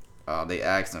Club. They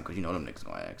asked him, because you know them niggas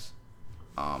gonna ask.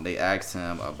 They asked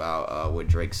him about what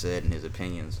Drake said and his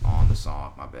opinions on the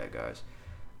song. My bad, guys.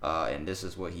 And this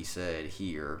is what he said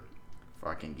here. If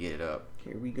I can get it up.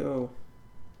 Here we go.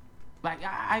 Like,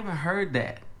 I even heard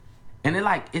that. And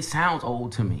it sounds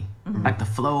old to me. Mm-hmm. Like, the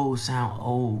flows sound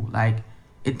old. Like,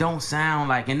 it don't sound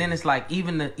like... And then it's like,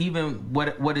 even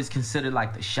what is considered,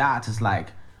 like, the shots is like,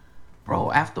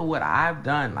 bro, after what I've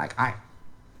done, like,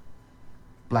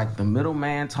 the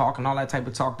middleman talk and all that type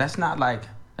of talk, that's not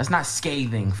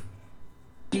scathing.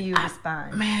 You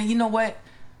respond. Man, you know what?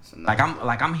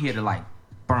 I'm here to, like,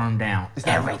 burn down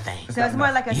everything. So it's more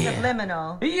like a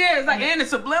subliminal. Yeah, it's like, and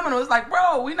it's subliminal. It's like,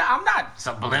 bro, I'm not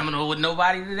subliminal with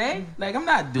nobody today. Like, I'm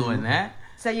not doing that.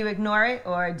 So you ignore it,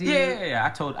 or do you?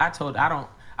 Yeah.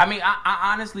 I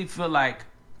honestly feel like,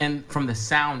 and from the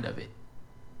sound of it,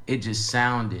 it just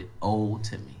sounded old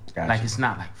to me. Gotcha. Like, it's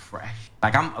not like fresh.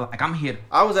 I'm here.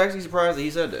 I was actually surprised that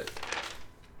he said that.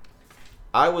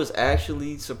 I was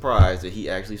actually surprised that he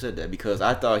actually said that, because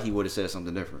I thought he would have said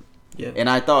something different. Yeah. And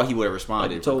I thought he would have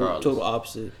responded regardless. Total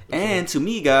opposite. And to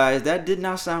me, guys, that did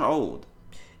not sound old.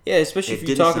 Yeah, especially if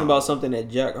you're talking about something that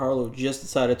Jack Harlow just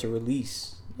decided to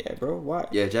release. Yeah, bro, why?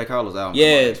 Yeah, Jack Harlow's album.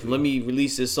 Yeah, let me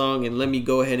release this song and let me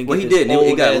go ahead and get he didn't.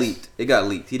 It got leaked. It got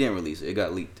leaked. He didn't release it. It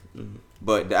got leaked. Mm-hmm.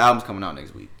 But the album's coming out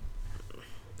next week.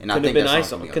 And couldn't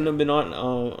have been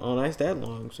on ice that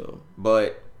long, so.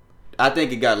 But I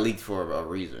think it got leaked for a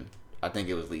reason. I think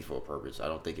it was leaked for a purpose. I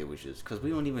don't think it was just because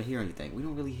we don't even hear anything. We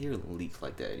don't really hear leaks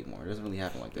like that anymore. It doesn't really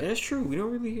happen like that. That's true. We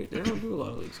don't really hear. They don't do a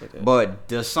lot of leaks like that. But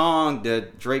the song,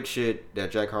 that Drake shit,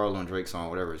 that Jack Harlow and Drake song,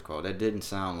 whatever it's called, that didn't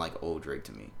sound like old Drake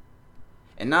to me.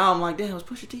 And now I'm like, damn, was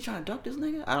Pusha T trying to duck this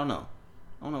nigga? I don't know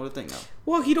what to think now.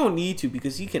 Well, he don't need to,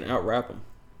 because he can out rap him.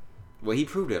 Well, he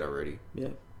proved that already. Yeah.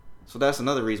 So that's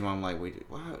another reason why I'm like, wait,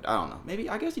 why? I don't know. Maybe,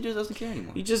 I guess he just doesn't care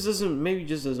anymore. He just doesn't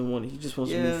want it. He just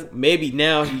wants to move. Maybe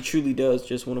now he truly does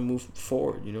just want to move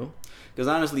forward, you know? Because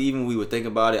honestly, even when we would think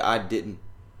about it,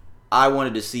 I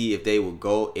wanted to see if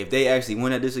they actually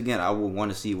went at this again, I would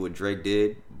want to see what Drake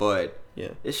did. But yeah,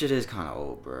 this shit is kind of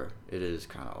old, bro. It is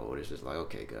kind of old. It's just like,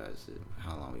 okay, guys,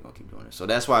 how long are we going to keep doing this? So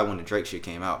that's why when the Drake shit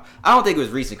came out, I don't think it was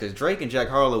recent, because Drake and Jack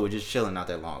Harlow were just chilling not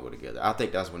that long ago together. I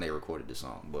think that's when they recorded the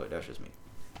song, but that's just me.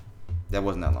 That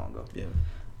wasn't that long ago.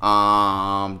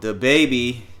 Yeah. The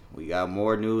Baby. We got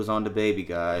more news on the Baby,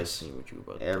 guys.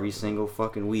 Every single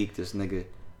fucking week, this nigga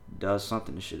does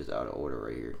something. This shit is out of order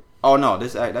right here. Oh no,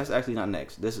 that's actually not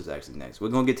next. This is actually next. We're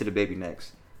gonna get to the Baby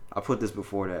next. I'll put this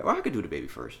before that. Or I could do the Baby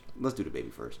first. Let's do the Baby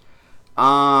first.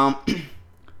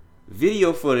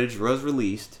 Video footage was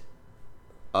released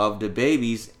of the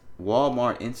Baby's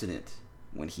Walmart incident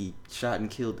when he shot and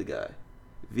killed the guy.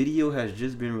 Video has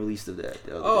just been released of that.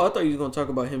 I thought you were going to talk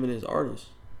about him and his artist.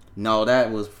 No,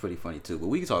 that was pretty funny too, but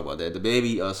we can talk about that. The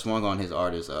Baby swung on his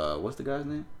artist. What's the guy's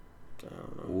name? I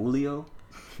don't know. Julio?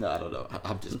 No, I don't know.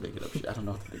 I'm just making up shit. I don't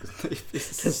know what the nigga's name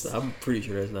is. I'm pretty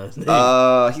sure that's not his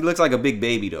name. He looks like a big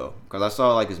baby though, because I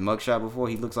saw like his mugshot before.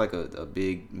 He looks like a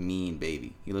big mean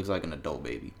baby. He looks like an adult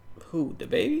baby. Who? The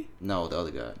Baby? No, the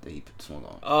other guy that he swung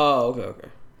on. Oh, okay.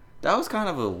 That was kind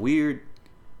of a weird.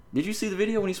 Did you see the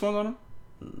video when he swung on him?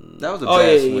 That was a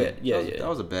bad swing. Yeah. That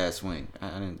was a bad swing.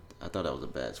 I thought that was a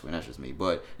bad swing. That's just me.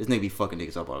 But this nigga be fucking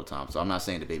niggas up all the time. So I'm not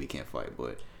saying the Baby can't fight,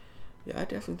 but yeah, I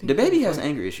definitely think the Baby has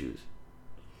anger issues.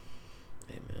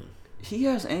 Hey man, he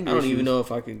has anger. I don't issues. even know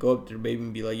if I could go up to the Baby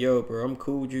and be like, "Yo, bro, I'm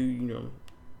cool with you. You know,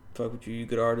 Fuck with you, you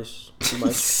good artist. He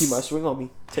might swing on me.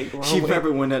 Take it the wrong She way.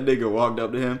 remember when that nigga walked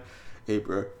up to him, hey,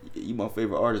 bro, you my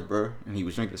favorite artist, bro. And he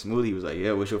was drinking a smoothie. He was like,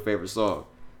 yeah, what's your favorite song?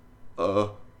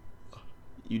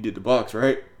 You did the box,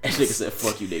 right? And nigga said,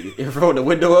 fuck you, nigga. And rolled the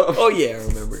window up. Oh, yeah, I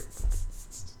remember.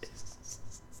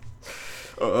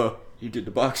 You did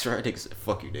the box, right? Nigga said,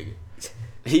 fuck you, nigga.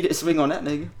 He didn't swing on that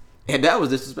nigga. And that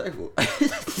was disrespectful.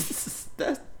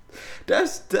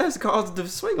 That's caused to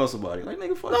swing on somebody. Like,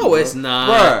 nigga, fuck you, No, bro. it's not.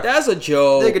 Bruh. That's a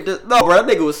joke. Nigga, no, bro, that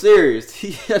nigga was serious.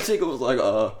 That nigga was like,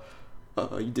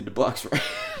 you did the box, right?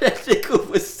 That nigga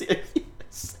was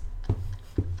serious.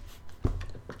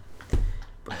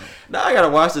 Now I gotta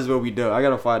watch this when we done. I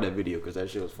gotta find that video because that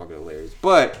shit was fucking hilarious.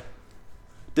 But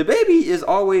the baby is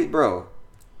always, bro.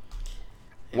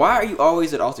 Why are you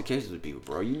always at altercations with people,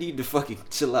 bro? You need to fucking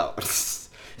chill out.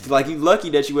 Like, you lucky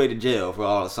that you went to jail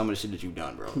for some of the shit that you've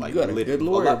done, bro. Like, You got a literally. good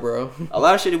lawyer, bro. A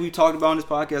lot of shit that we talked about on this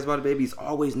podcast about the baby is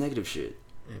always negative shit.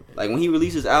 Like, when he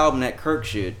released his album, that Kirk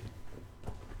shit,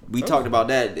 we talked about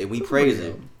that and we praised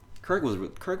it. Kirk was a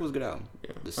good album.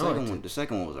 Yeah. The I liked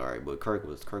second one was alright, but Kirk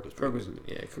was pretty good. Kirk was.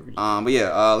 But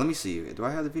yeah, let me see. Do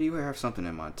I have the video here? I have something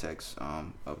in my text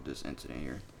of this incident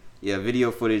here. Yeah, video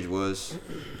footage was.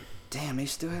 Damn, they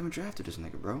still haven't drafted this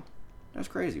nigga, bro. That's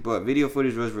crazy. But video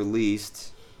footage was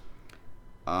released.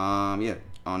 Yeah,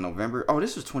 on November. Oh,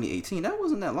 this was 2018. That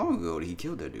wasn't that long ago that he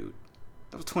killed that dude.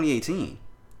 That was 2018,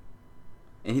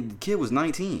 and the kid was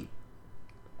 19.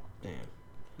 Damn.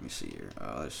 Let me see here.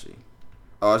 Let's see.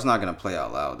 Oh, it's not gonna play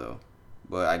out loud though.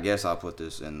 But I guess I'll put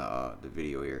this in the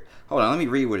video here. Hold on, let me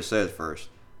read what it says first.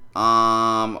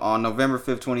 On November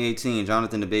 5th, 2018,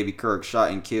 Jonathan the Baby Kirk shot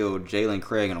and killed Jalen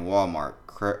Craig in a Walmart.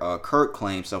 Kirk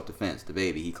claimed self-defense. The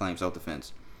baby, he claimed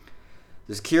self-defense.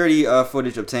 The security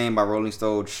footage obtained by Rolling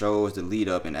Stone shows the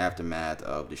lead-up and aftermath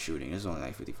of the shooting. It's only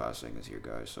like 55 seconds here,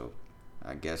 guys. So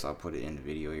I guess I'll put it in the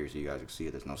video here so you guys can see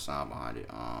it. There's no sound behind it.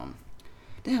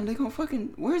 Damn, they gonna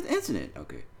fucking... Where's the incident?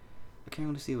 Okay. I can't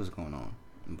really see what's going on.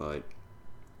 But...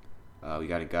 we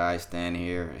got a guy standing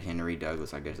here, Henry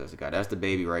Douglas. I guess that's the guy. That's the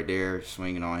baby right there,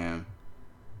 swinging on him.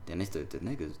 Then it's the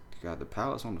niggas got the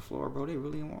pallets on the floor, bro. They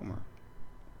really in Walmart.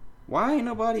 Why ain't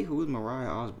nobody? Who's Mariah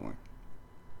Osborne?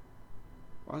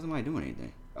 Why isn't nobody doing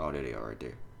anything? Oh, there they are right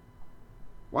there.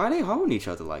 Why are they holding each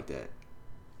other like that?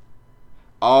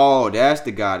 Oh, that's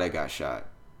the guy that got shot.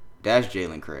 That's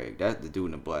Jalen Craig. That's the dude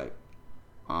in the black.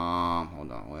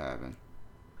 Hold on. What happened?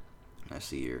 Let's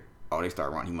see here. Oh, they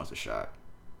start running. He must have shot.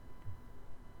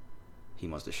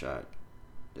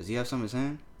 Does he have some in his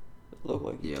hand? Look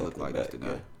like Yeah, look like that's the guy.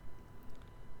 Yeah.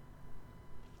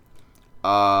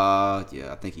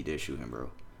 Yeah, I think he did shoot him, bro.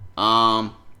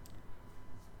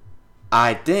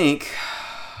 I think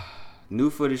new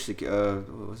footage.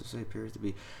 What's it say? Appears to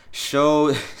be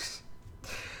show.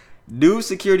 New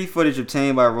security footage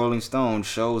obtained by Rolling Stone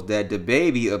shows that the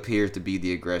baby appears to be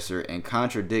the aggressor and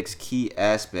contradicts key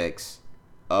aspects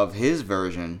of his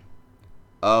version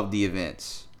of the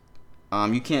events.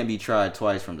 You can't be tried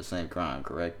twice from the same crime,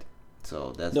 correct?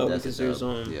 So that's because a there's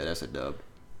dub. Yeah, that's a dub.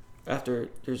 after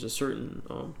there's a certain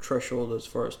threshold as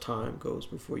far as time goes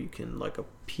before you can like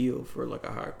appeal for like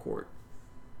a higher court.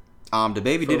 The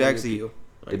baby did actually.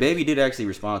 The baby did actually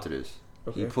respond to this.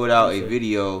 Okay. He put out a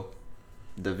video.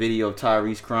 The video of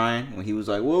Tyrese crying when he was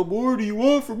like, "What more do you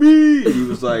want from me?" And he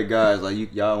was like, "Guys,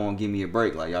 like y'all won't give me a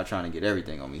break. Like y'all trying to get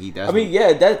everything on me."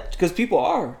 That because people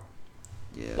are.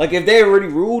 Yeah. Like if they already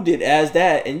ruled it as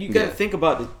that, and you gotta think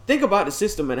about the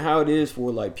system and how it is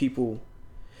for like people.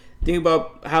 Think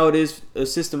about how it is a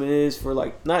system is for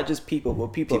like not just people but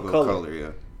people of color.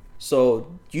 Yeah.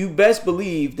 So you best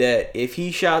believe that if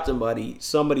he shot somebody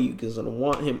is gonna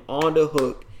want him on the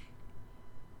hook.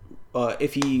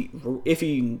 If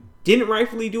he didn't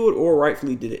rightfully do it or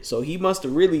rightfully did it, so he must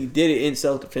have really did it in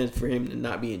self-defense for him to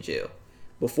not be in jail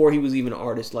before he was even an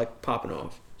artist like popping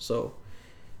off. So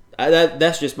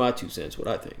that's just my 2 cents. What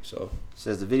I think. So it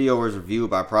says the video was reviewed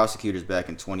by prosecutors back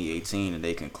in 2018, and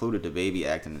they concluded the baby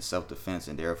acted in self-defense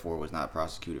and therefore was not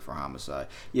prosecuted for homicide.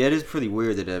 Yeah, it is pretty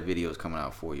weird that video is coming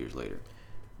out 4 years later.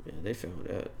 Yeah, they found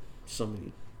that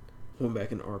somebody went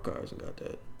back in the archives and got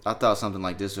that. I thought something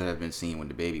like this would have been seen when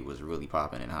the baby was really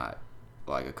popping and hot,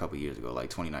 like a couple years ago,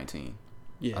 like 2019.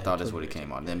 Yeah, I thought that's what it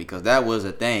came out then because that was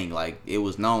a thing. Like it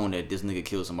was known that this nigga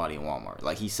killed somebody in Walmart.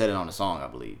 Like he said it on the song, I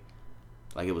believe.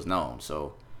 Like it was known.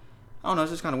 So I don't know.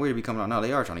 It's just kind of weird to be coming out now.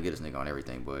 They are trying to get this nigga on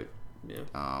everything, but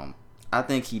I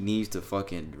think he needs to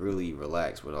fucking really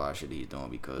relax with all that shit he's doing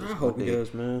because I hope he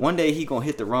does, man. One day he gonna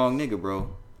hit the wrong nigga,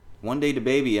 bro. One day the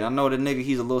baby, and I know the nigga,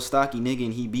 he's a little stocky nigga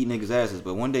and he beat niggas' asses,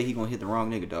 but one day he gonna hit the wrong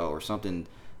nigga, dog, or something.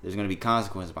 There's gonna be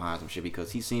consequences behind some shit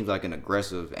because he seems like an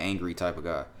aggressive, angry type of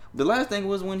guy. The last thing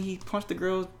was when he punched the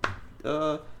girl,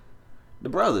 the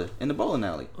brother in the bowling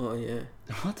alley. Oh yeah.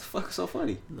 What the fuck is so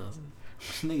funny? Nothing.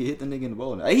 Nigga hit the nigga in the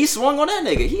bowling alley. He swung on that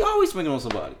nigga. He always swinging on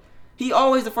somebody. He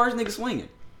always the first nigga swinging.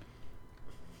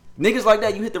 Niggas like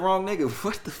that, you hit the wrong nigga.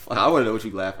 What the fuck? I wanna know what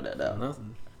you laughing at now.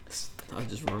 Nothing. I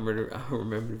just remember. I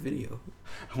remember the video.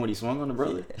 When he swung on the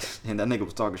brother, and that nigga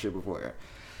was talking shit before.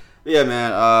 Yeah,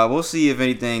 man. We'll see if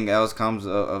anything else comes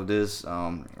of this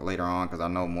later on, because I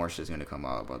know more shit's gonna come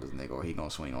out about this nigga, or he gonna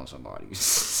swing on somebody.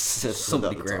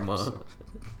 Somebody grandma.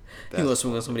 He gonna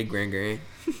swing on somebody grand.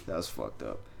 That's fucked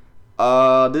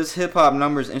up. This hip hop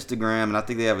numbers Instagram, and I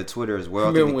think they have a Twitter as well.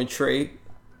 Remember when Trey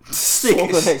swung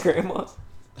on that grandma?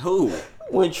 Who?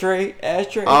 When Trey, ass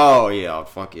Trey. Oh yeah,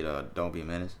 fuck it. Don't be a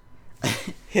menace.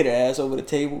 Hit her ass over the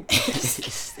table.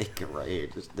 This nigga right here,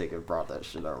 this nigga brought that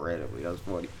shit up randomly. That's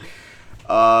funny.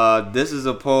 This is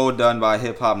a poll done by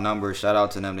Hip Hop Numbers. Shout out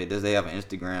to them. They have an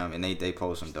Instagram and they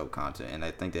post some dope content, and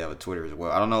I think they have a Twitter as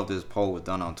well. I don't know if this poll was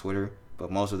done on Twitter, but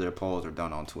most of their polls are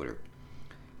done on Twitter.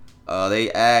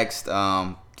 They asked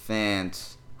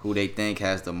fans who they think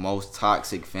has the most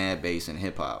toxic fan base in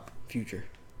hip hop. Future.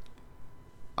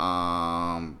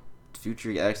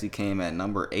 Future actually came at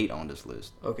number 8 on this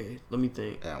list. Okay, let me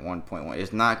think. At 1.1,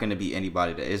 it's not going to be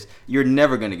anybody that is. You're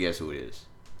never going to guess who it is.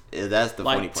 That's the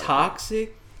funny part.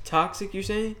 Toxic. You're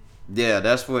saying? Yeah,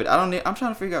 that's what I don't. I'm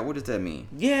trying to figure out what does that mean.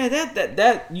 Yeah,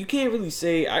 that you can't really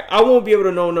say. I won't be able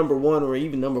to know number 1 or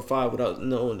even number 5 without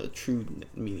knowing the true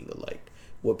meaning of like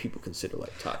what people consider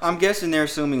like toxic. I'm guessing they're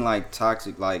assuming like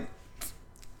toxic, like.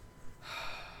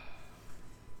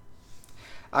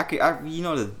 You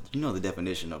know the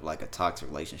definition of like a toxic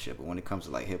relationship, but when it comes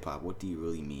to like hip hop, what do you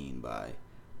really mean by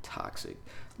toxic?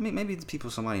 I mean, maybe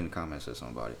somebody in the comments said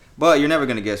something about it, but you're never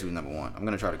gonna guess who's number 1. I'm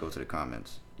gonna try to go to the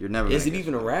comments. You're never. Is it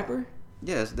even a rapper?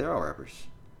 Yes, they're all rappers.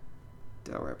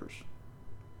 They're all rappers.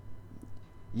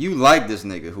 You like this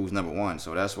nigga who's number 1,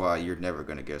 so that's why you're never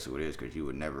gonna guess who it is, because you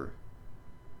would never.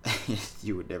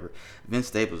 You would never. Vince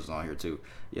Staples is on here too.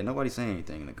 Yeah, nobody's saying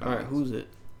anything in the comments. All right, who's it?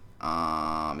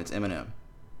 It's Eminem.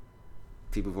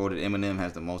 People voted Eminem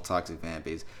has the most toxic fan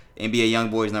base. NBA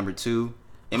YoungBoy is number 2.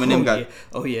 Eminem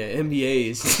NBA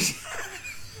is.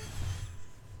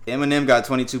 Eminem got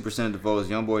 22% of the votes.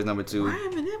 YoungBoy is number 2. Why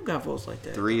Eminem got votes like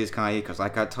that? 3 is Kanye, because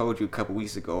like I told you a couple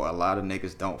weeks ago, a lot of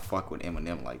niggas don't fuck with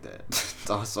Eminem like that. It's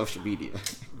on social media.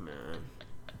 Man,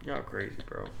 y'all crazy,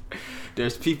 bro.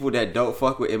 There's people that don't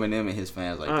fuck with Eminem and his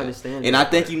fans like that. I understand and that, I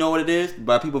think you know what it is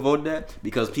why people voted that?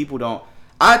 Because people don't.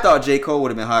 I thought J. Cole would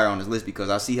have been higher on this list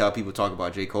because I see how people talk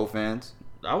about J. Cole fans.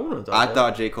 I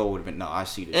thought J. Cole would have been. No, I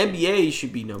see this. NBA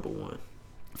should be number 1.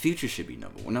 Future should be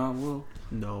number 1.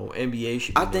 No, NBA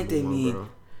should be number 1. I think they mean. Bro.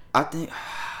 I think.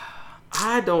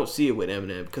 I don't see it with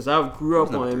Eminem because I grew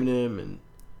up on Eminem and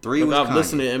 3 was I've Kanye.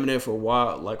 listened to Eminem for a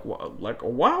while, like a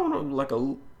while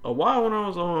when I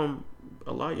was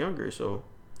a lot younger. So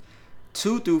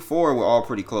 2 through 4 were all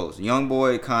pretty close.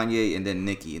 YoungBoy, Kanye, and then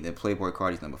Nicki, and then Playboy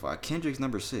Cardi's number 5. Kendrick's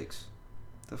number 6.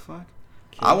 The fuck?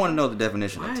 I want to know the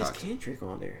definition why of is toxic. Kendrick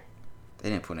on there? They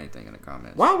didn't put anything in the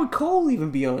comments. Why would Cole even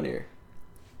be on there?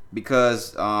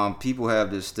 Because people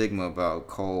have this stigma about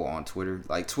Cole on Twitter.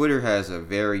 Like Twitter has a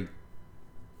very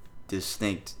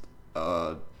distinct.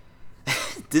 Them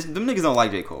niggas don't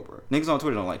like J. Cole, bro. Niggas on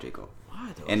Twitter don't like J. Cole.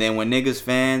 Why though? And then when niggas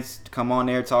fans come on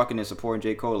there talking and supporting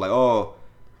J. Cole, like, oh,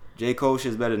 J. Cole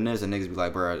shit's better than this, and niggas be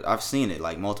like, bro, I've seen it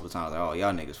like multiple times. Like, oh,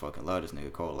 y'all niggas fucking love this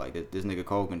nigga Cole. Like, this nigga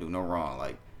Cole can do no wrong.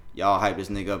 Like, y'all hype this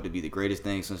nigga up to be the greatest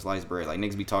thing since sliced bread. Like,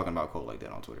 niggas be talking about Cole like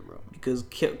that on Twitter, bro. Because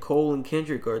Cole and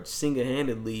Kendrick are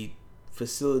single-handedly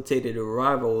facilitated a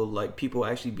rival, like people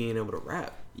actually being able to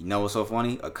rap. You know what's so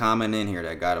funny? A comment in here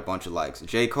that got a bunch of likes.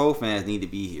 J. Cole fans need to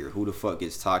be here. Who the fuck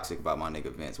gets toxic about my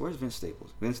nigga Vince? Where's Vince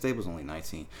Staples? Vince Staples only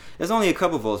 19. There's only a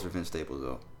couple votes for Vince Staples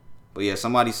though. But yeah,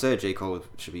 somebody said J. Cole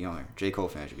should be on here. J. Cole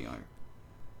fans should be on here.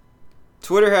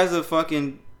 Twitter has a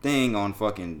fucking thing on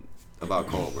fucking about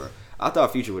Cole, bro. I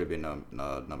thought Future would have been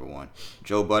number 1.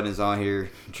 Joe Budden's on here.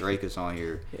 Drake is on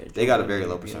here. Yeah, they got a very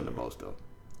low percent of the votes though.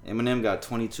 Eminem got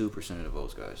 22% of the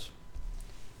votes, guys.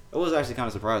 It was actually kind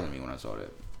of surprising to me when I saw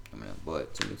that.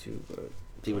 But 22, but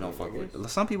people don't fuck with it.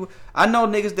 Some people, I know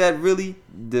niggas that really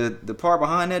the part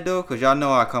behind that though, cause y'all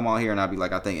know I come on here and I be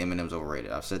like, I think Eminem's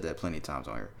overrated. I've said that plenty of times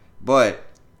on here. But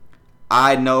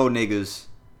I know niggas.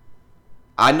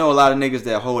 I know a lot of niggas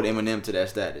that hold Eminem to that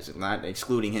status, not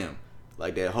excluding him.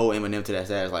 Like that hold Eminem to that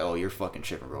status, like, oh, you're fucking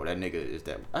tripping, bro. That nigga is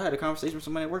that. I had a conversation with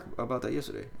somebody at work about that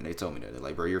yesterday, and they told me that. They're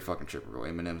like, bro, you're fucking tripping, bro.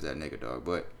 Eminem's that nigga, dog.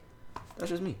 But that's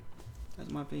just me.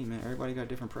 That's my opinion, man. Everybody got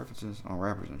different preferences on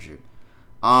rappers and shit.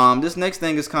 This next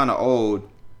thing is kind of old,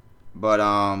 but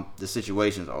the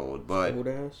situation's old. But old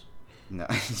ass. No,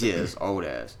 yeah, it's old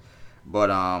ass. But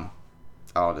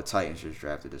the Titans just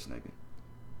drafted this nigga.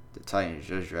 The Titans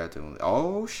just drafted him.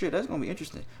 Oh shit, that's gonna be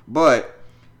interesting. But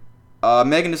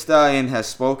Megan Thee Stallion has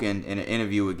spoken in an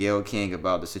interview with Gayle King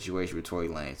about the situation with Tory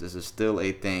Lanez. This is still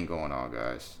a thing going on,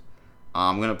 guys.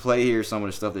 I'm gonna play here some of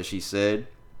the stuff that she said.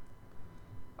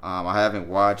 I haven't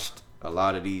watched a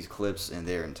lot of these clips in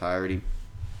their entirety.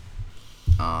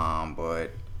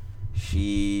 But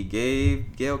she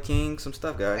gave Gayle King some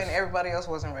stuff, guys. And everybody else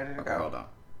wasn't ready to go. Hold on.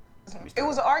 It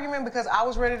was an argument because I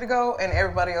was ready to go and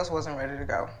everybody else wasn't ready to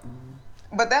go.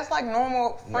 But that's like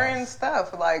normal friend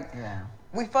stuff. Like,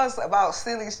 we fuss about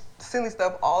silly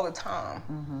stuff all the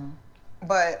time.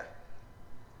 But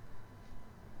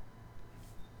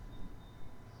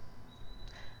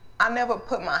I never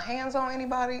put my hands on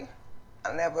anybody.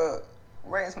 I never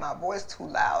raised my voice too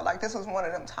loud. Like, this was one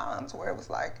of them times where it was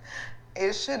like,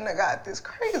 it shouldn't have got this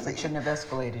crazy. It shouldn't have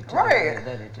escalated to right. the way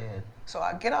that it did. So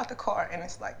I get out the car and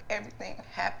it's like everything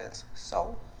happens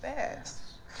so fast.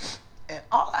 And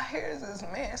all I hear is this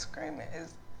man screaming.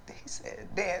 He said,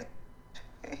 "Dance."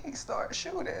 And he started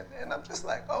shooting. And I'm just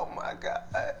like, oh my God.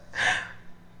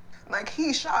 Like,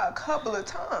 he shot a couple of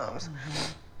times.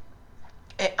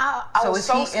 And I so was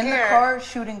so is he scared. in the car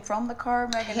shooting from the car,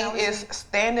 Megan? He is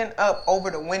standing up over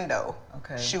the window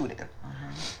shooting.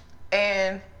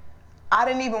 And I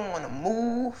didn't even want to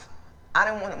move. I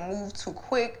didn't want to move too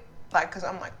quick. Like, because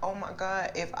I'm like, oh my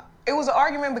God. It was an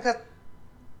argument because...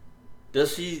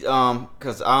 Does she,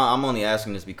 because I'm only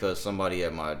asking this because somebody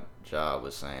at my job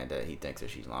was saying that he thinks that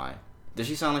she's lying. Does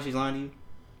she sound like she's lying to you?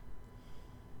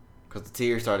 Because the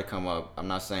tears started to come up. I'm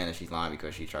not saying that she's lying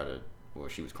because she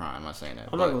was crying. I'm not saying that.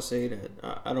 I'm not gonna say that.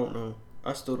 I don't know.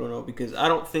 I still don't know because I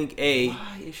don't think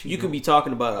you could be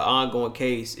talking about an ongoing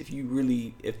case if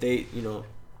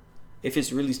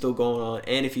it's really still going on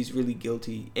and if he's really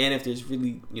guilty and if there's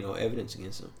really evidence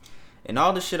against him. And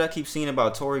all the shit I keep seeing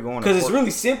about Tory going to because court. it's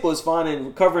really simple. It's finding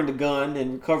recovering the gun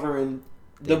and recovering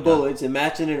the bullets and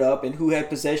matching it up and who had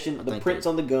possession, the prints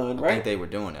on the gun. Right? I think they were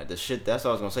doing that. The shit. That's what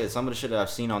I was gonna say. Some of the shit that I've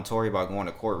seen on Tory about going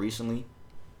to court recently.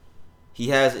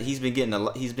 He's been getting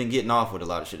off with a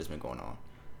lot of shit that's been going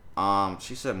on.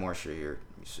 She said more shit here.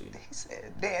 Let me see. He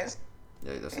said, "Dance."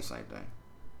 Yeah, that's the same thing.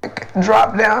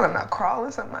 Drop down and I crawl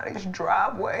in somebody's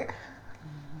driveway.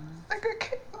 Like, I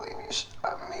can't believe you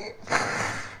shot me.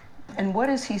 And what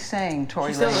is he saying,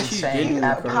 Tory She sounds like Lanez she's saying genuinely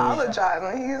after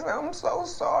apologizing. He said, "I'm so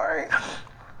sorry.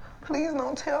 Please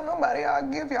don't tell nobody. I'll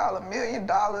give y'all $1 million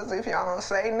if y'all don't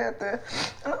say nothing."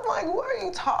 And I'm like, what are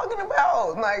you talking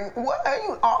about? Like, what are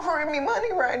you offering me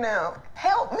money right now?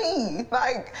 Help me.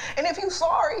 Like, and if you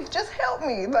sorry, just help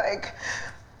me. Like,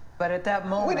 But at that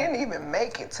moment, we didn't even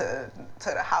make it to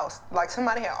the house. Like,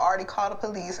 somebody had already called the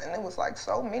police, and it was like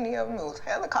so many of them. It was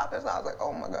helicopters. I was like,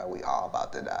 oh my God, we all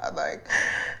about to die. Like,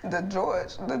 the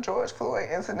George Floyd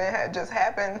incident had just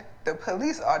happened. The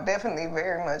police are definitely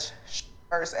very much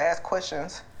first ask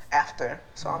questions after.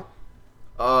 So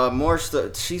I'm more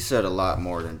stuff. She said a lot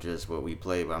more than just what we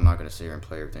played, but I'm not gonna sit here and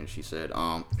play everything she said.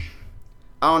 I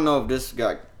don't know if this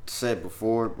got said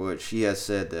before, but she has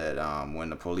said that when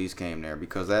the police came there,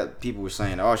 because that people were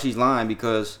saying, oh, she's lying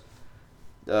because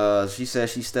she said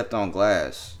she stepped on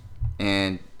glass,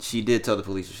 and she did tell the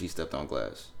police that she stepped on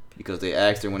glass because they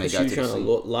asked her when they got to the scene. She was trying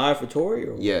to lie for Tory,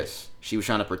 or yes, she was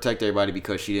trying to protect everybody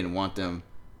because she didn't want them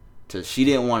to. She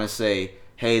didn't want to say,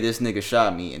 hey, this nigga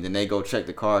shot me, and then they go check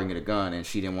the car and get a gun, and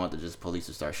she didn't want the police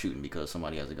to start shooting because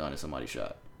somebody has a gun and somebody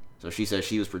shot. So she said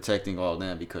she was protecting all of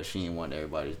them because she didn't want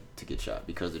everybody to get shot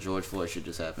because the George Floyd shit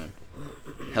just happened.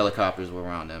 Helicopters were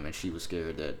around them, and she was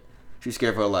scared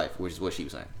for her life, which is what she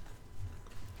was saying.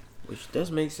 Which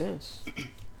does make sense.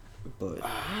 But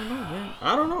I don't know, man.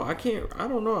 I don't know. I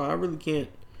don't know. I really can't.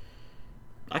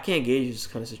 I can't gauge this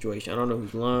kind of situation. I don't know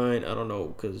who's lying. I don't know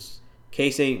because we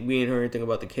ain't heard anything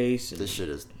about the case. This shit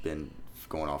has been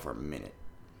going on for a minute.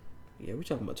 Yeah, we're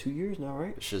talking about 2 years now,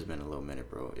 right? This shit's been a little minute,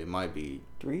 bro. It might be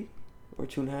 3 or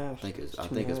 2.5. I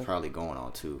think it's probably going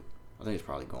on 2.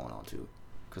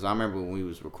 Because I remember when we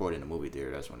was recording the movie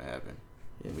theater, that's when it happened.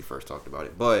 Yeah. When we first talked about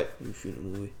it. But you shooting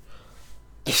a movie.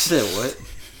 You said what?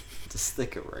 The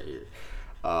sticker right here.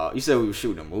 You said we were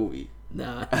shooting a movie.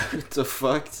 Nah. What the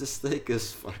fuck? The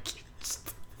sticker's fucking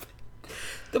stupid.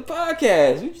 The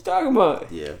podcast. What you talking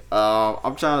about? Yeah.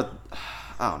 I'm trying to.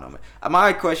 I don't know, man.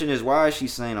 My question is, why is she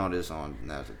saying all this on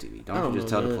national TV? Don't you just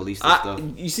tell the police this stuff?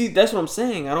 You see, that's what I'm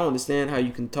saying. I don't understand how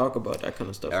you can talk about that kind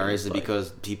of stuff. Or is it because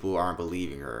people aren't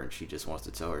believing her and she just wants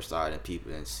to tell her side and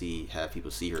have people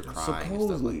see her crying and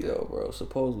stuff like that? Though, bro.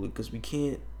 Supposedly, because we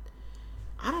can't.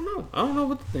 I don't know. I don't know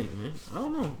what to think, man. I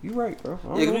don't know. You're right, bro.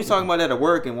 Yeah, because we talking about that at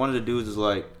work, and one of the dudes is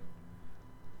like,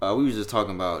 we was just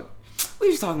talking about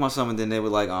something. Then they were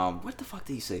like, what the fuck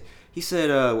did he say? He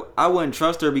said, I wouldn't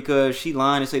trust her because she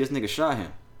lying and say this nigga shot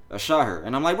her.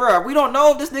 And I'm like, bro, we don't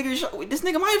know if this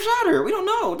nigga might have shot her. We don't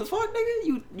know. What the fuck,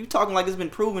 nigga? You talking like it's been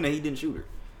proven that he didn't shoot her.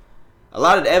 A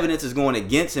lot of the evidence is going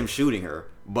against him shooting her,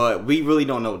 but we really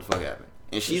don't know what the fuck happened.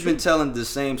 And she's been telling the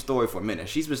same story for a minute.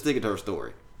 She's been sticking to her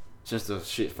story since the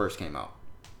shit first came out.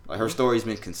 Like, her story's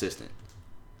been consistent.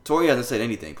 Tory hasn't said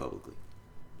anything publicly.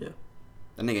 Yeah.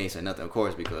 That nigga ain't said nothing, of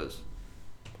course, because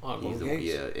he's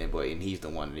he's the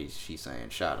one that she's saying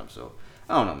shot him. So,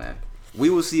 I don't know, man. We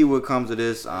will see what comes of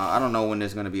this. I don't know when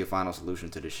there's going to be a final solution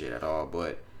to this shit at all,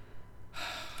 but...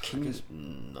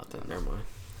 Nothing. Never mind.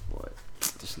 What?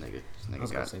 This nigga I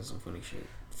was gonna say some funny shit.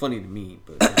 Funny to me,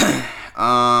 but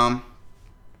I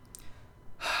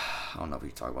don't know if we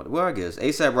can talk about it. Well, I guess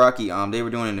ASAP Rocky. They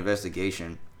were doing an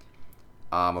investigation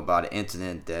about an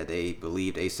incident that they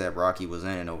believed ASAP Rocky was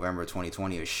in November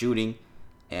 2020, a shooting,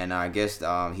 and I guess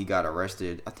he got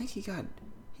arrested. I think he got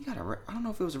I don't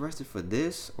know if it was arrested for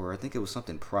this or I think it was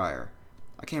something prior.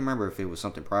 I can't remember if it was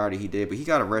something prior that he did, but he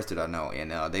got arrested, I know. And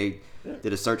they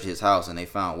did a search of his house, and they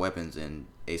found weapons in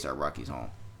A$AP Rocky's home.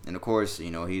 And, of course,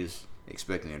 you know, he's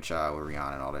expecting a child with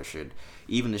Rihanna and all that shit.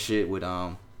 Even the shit with,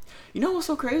 you know what's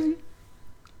so crazy?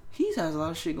 He has a lot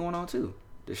of shit going on, too.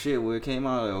 The shit where it came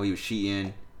out, he was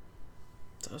cheating.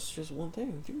 That's just one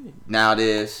thing. What you mean? Now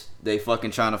they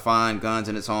fucking trying to find guns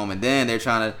in his home, and then they're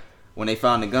trying to, when they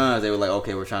found the guns, they were like,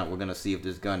 okay, we're going to see if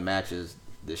this gun matches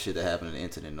the shit that happened in the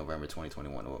incident in November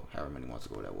 2021, or however many months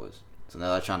ago that was. So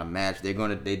now they're trying to match. They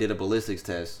did a ballistics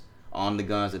test on the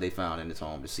guns that they found in his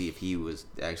home to see if he was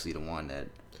actually the one that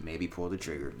maybe pulled the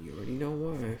trigger. You already know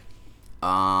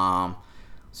why.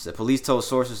 So police told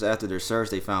sources after their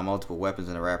search they found multiple weapons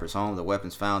in the rapper's home. The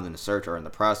weapons found in the search are in the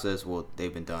process. Well,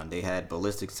 they've been done. They had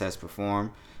ballistics tests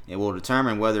performed and will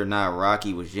determine whether or not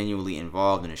Rocky was genuinely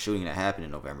involved in the shooting that happened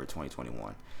in November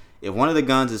 2021. If one of the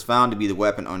guns is found to be the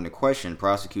weapon under question,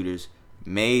 prosecutors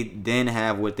may then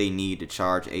have what they need to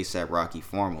charge A$AP Rocky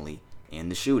formally in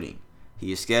the shooting.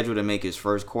 He is scheduled to make his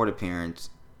first court appearance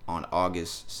on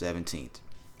August 17th.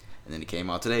 And then it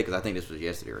came out today, because I think this was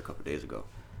yesterday or a couple days ago.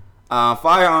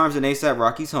 Firearms in A$AP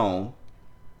Rocky's home.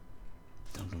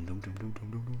 You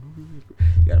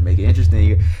gotta make it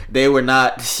interesting. They were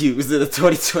not used in the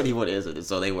 2021 incident,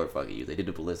 so they weren't fucking used. They did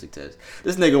the ballistic test.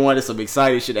 This nigga wanted some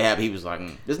exciting shit to happen. He was like,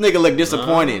 this nigga looked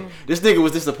disappointed. This nigga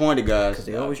was disappointed, guys. Because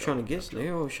they always trying to pin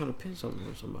something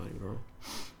on somebody, bro.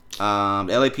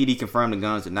 The LAPD confirmed the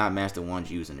guns did not match the ones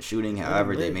used in the shooting.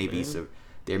 However, there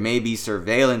may be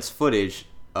surveillance footage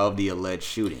of the alleged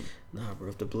shooting. Nah, bro.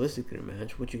 If the ballistic didn't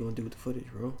match, what you gonna do with the footage,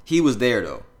 bro? He was there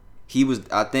though. He was.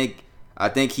 I think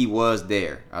he was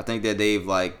there. I think that they've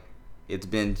it's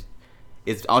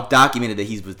documented that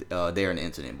he was there in the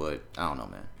incident, but I don't know,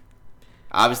 man.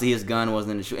 Obviously, his gun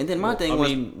wasn't in the shoot. And then my thing was,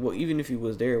 even if he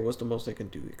was there, what's the most they can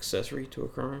do? Accessory to a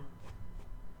crime?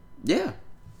 Yeah,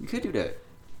 you could do that.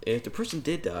 If the person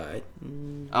did die,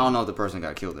 I don't know if the person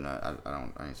got killed or not. I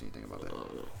didn't see anything about that.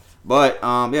 But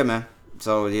yeah, man.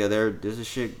 So yeah, there's a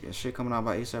shit coming out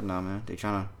about A$AP now, man. They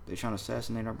trying to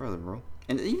assassinate our brother, bro.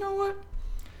 And you know what?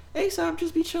 A$AP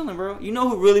just be chilling, bro. You know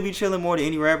who really be chilling more than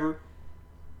any rapper?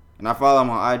 And I follow him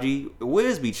on IG.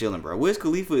 Wiz be chilling, bro. Wiz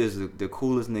Khalifa is the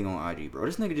coolest nigga on IG, bro.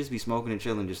 This nigga just be smoking and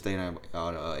chilling, just staying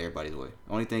out of everybody's way.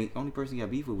 Only person he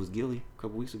got beef with was Gilly a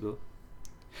couple weeks ago.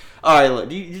 All right, look.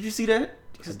 Did you see that?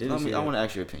 I want to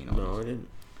ask your opinion on this. No, I didn't.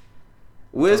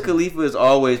 Wiz Khalifa is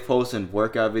always posting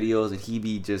workout videos, and he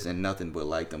be just in nothing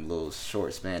but them little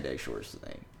short spandex shorts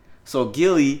thing. So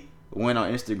Gilly went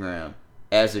on Instagram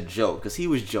as a joke, because he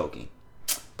was joking.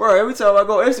 Bro, every time I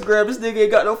go Instagram, this nigga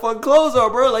ain't got no fucking clothes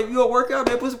on, bro. Like, you go work out,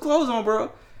 man, put some clothes on,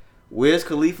 bro. Wiz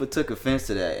Khalifa took offense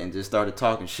to that and just started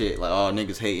talking shit. Like, oh,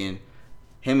 niggas hating.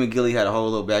 Him and Gilly had a whole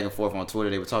little back and forth on Twitter.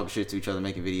 They were talking shit to each other,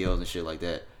 making videos and shit like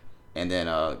that. And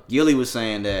then Gilly was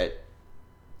saying that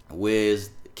Wiz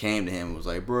came to him and was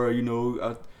like, bro, you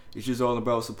know, it's just all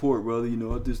about support, brother. You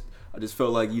know, I just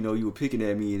felt like, you know, you were picking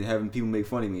at me and having people make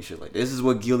fun of me and shit like that. This is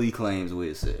what Gilly claims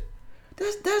Wiz said.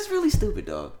 That's really stupid,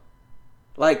 dog.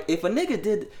 Like, if a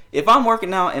nigga if I'm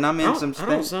working out and I'm in some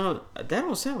space, that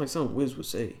don't sound like something Wiz would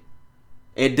say.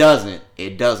 It doesn't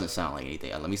sound like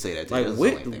anything. Let me say that.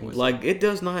 It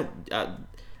does not.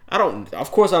 I don't.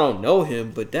 Of course, I don't know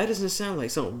him, but that doesn't sound like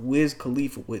something Wiz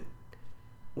Khalifa would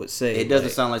say. It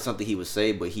doesn't sound like something he would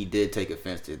say, but he did take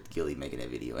offense to Gilly making that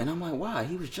video, and I'm like, why?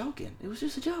 He was joking. It was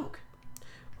just a joke.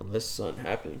 Unless something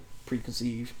happened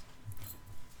preconceived.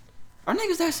 Are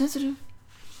niggas that sensitive?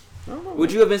 I don't know.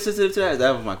 Would you have been sensitive to that?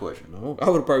 That was my question. No, I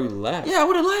would have probably laughed. Yeah, I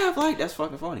would have laughed. Like, that's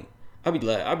fucking funny. I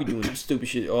be doing stupid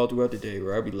shit all throughout the day,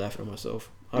 where I be laughing at myself.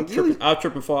 I'll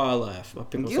trip before I laugh. I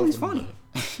pick And myself Gilly's up and funny.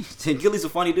 laugh. And Gilly's a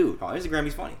funny dude. On Instagram,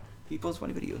 he's funny. He posts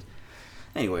funny videos.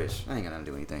 Anyways, I ain't gonna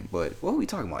do anything. But what are we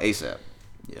talking about? ASAP.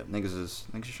 Yeah, niggas is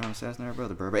trying to assassinate our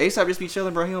brother, bro. But ASAP just be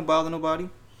chilling, bro. He don't bother nobody.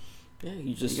 Yeah,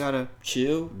 you just gotta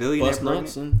chill, billionaire bust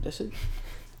nuts, and that's it.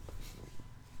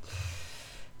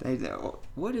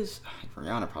 What is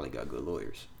Rihanna probably got good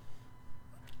lawyers.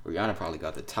 Rihanna probably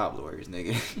got the top lawyers,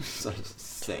 nigga. So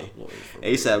say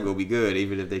ASAP gonna be good,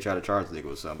 even if they try to charge the nigga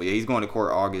with something. But yeah, he's going to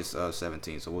court August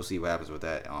 17th, so we'll see what happens with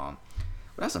that. But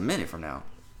that's a minute from now.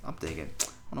 I'm thinking.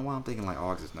 I don't know why I'm thinking like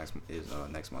August next month.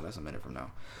 That's a minute from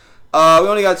now. We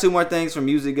only got 2 more things for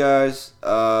music, guys.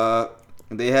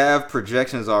 They have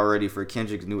projections already for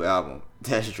Kendrick's new album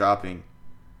that's dropping,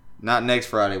 not next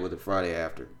Friday, but the Friday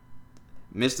after.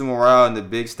 Mr. Morale and the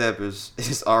Big Steppers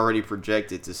is already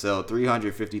projected to sell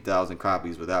 350,000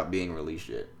 copies without being released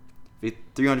yet.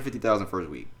 350,000 first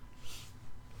week.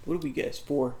 What did we guess?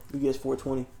 4. We guessed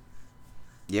 420.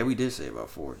 Yeah, we did say about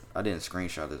 4. I didn't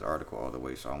screenshot this article all the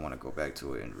way, so I want to go back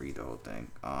to it and read the whole thing.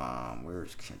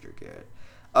 Where's Kendrick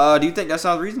at? Do you think that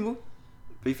sounds reasonable?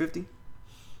 350?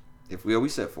 If we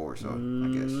said 4, so I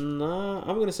guess. Nah,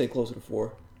 I'm gonna say closer to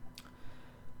 4.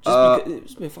 Just because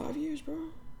it's been 5 years, bro.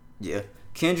 Yeah.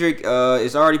 Kendrick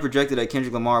is already projected that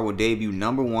Kendrick Lamar will debut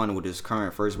 #1 with his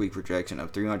current first week projection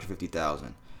of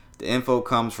 350,000. The info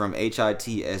comes from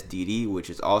HITSDD, which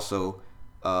is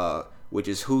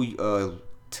who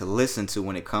to listen to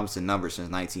when it comes to numbers since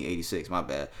 1986. My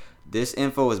bad. This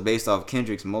info is based off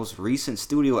Kendrick's most recent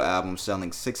studio album,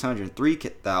 selling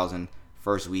 603,000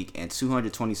 first week and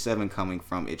 227 coming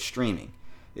from its streaming.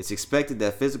 It's expected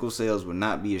that physical sales will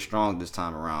not be as strong this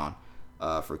time around.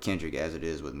 For Kendrick as it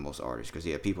is with most artists,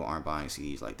 because people aren't buying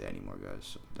CDs like that anymore, guys.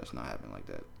 So that's not happening like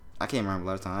that. I can't remember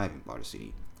the last time I even bought a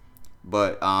CD.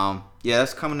 But yeah,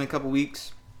 that's coming in a couple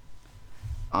weeks.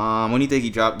 When do you think he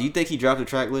dropped? Do you think he dropped the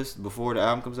track list before the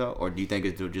album comes out, or do you think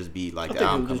it'll just be like the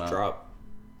album comes out? Drop.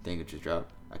 Think it just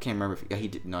dropped. I can't remember if he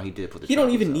did. No, he did put the. He don't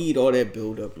even need all that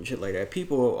build up and shit like that.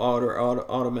 People are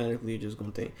automatically just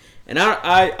gonna think. And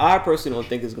I personally don't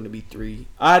think it's gonna be 3.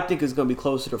 I think it's gonna be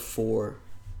closer to 4.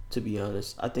 To be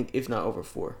honest, I think if not over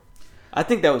 4, I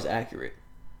think that was accurate.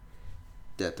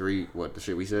 That 3, what the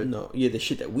shit we said? No, yeah, the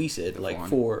shit that we said, like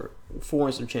 4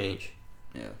 and some change.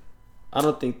 Yeah, I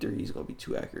don't think 3 is gonna be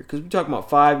too accurate because we talking about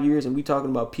 5 years and we talking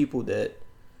about people that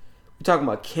we talking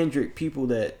about Kendrick, people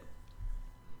that,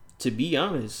 to be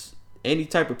honest, any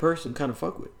type of person kind of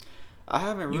fuck with. I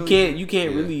haven't really. You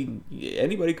can't really.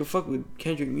 Anybody can fuck with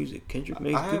Kendrick music. Kendrick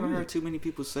makes. I haven't heard too many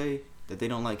people say that they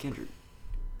don't like Kendrick.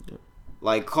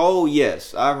 Like Cole,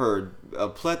 yes, I've heard a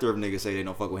plethora of niggas say they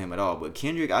don't fuck with him at all. But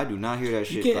Kendrick, I do not hear that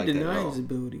shit like that. You can't deny his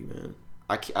ability, man.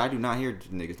 I do not hear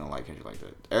niggas don't like Kendrick like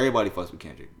that. Everybody fucks with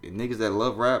Kendrick. And niggas that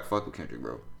love rap fuck with Kendrick,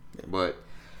 bro. Yeah. But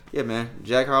yeah, man,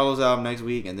 Jack Harlow's album next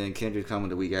week, and then Kendrick coming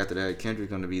the week after that.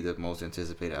 Kendrick's gonna be the most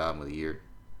anticipated album of the year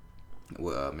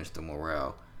with Mr.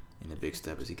 Morale and the Big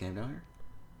Steppers. He came down here.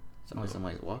 Sounds like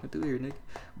somebody's walking through here, nigga.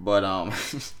 But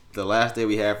the last day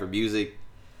we have for music.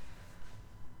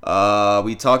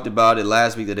 We talked about it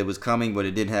last week that it was coming, but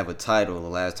it didn't have a title the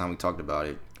last time we talked about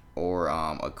it, or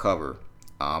a cover.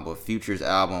 But Future's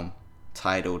album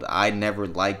titled "I Never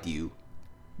Liked You"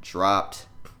 dropped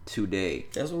today.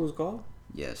 That's what it was called?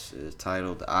 Yes, it's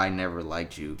titled "I Never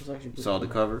Liked You." Saw the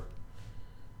cover?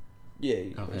 Yeah.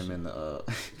 Him in the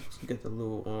you got the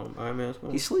little Iron Man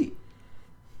on. He sleep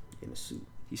in a suit.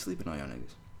 He's sleeping on y'all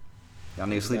niggas. Y'all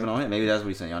niggas sleeping on him? Maybe that's what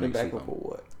he's saying. Y'all niggas sleeping on him.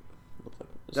 What?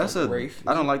 That's like Rafe.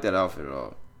 I don't like that outfit at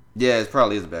all. Yeah, it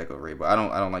probably is a backup Ray, but I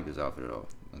don't like this outfit at all.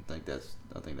 I think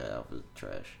that outfit's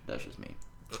trash. That's just me.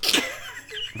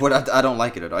 But I don't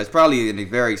like it at all. It's probably a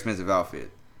very expensive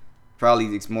outfit. Probably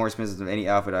it's more expensive than any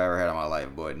outfit I ever had in my life.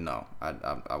 But no,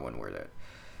 I wouldn't wear that.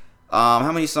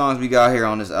 How many songs we got here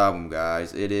on this album,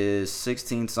 guys? It is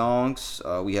 16 songs.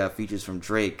 We have features from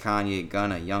Drake, Kanye,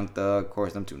 Gunna, Young Thug. Of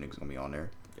course, them 2 niggas gonna be on there.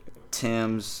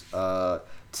 Tim's.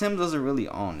 Tim doesn't really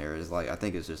on there. It's like I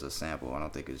think it's just a sample. I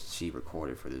don't think she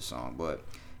recorded for this song. But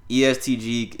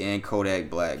ESTG and Kodak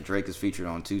Black. Drake is featured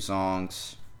on 2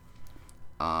 songs.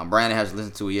 Brandon hasn't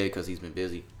listened to it yet because he's been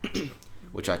busy,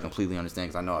 which I completely understand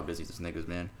because I know how busy this nigga's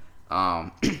been.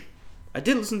 I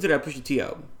did listen to that Pusha T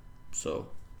album, so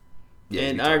yeah,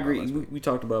 and I agree. We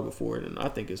talked about it before, and I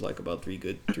think it's like about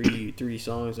 3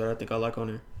 songs that I think I like on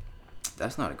there.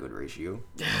 That's not a good ratio.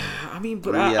 I mean,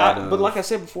 but but like I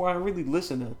said before, I didn't really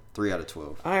listen to 3 out of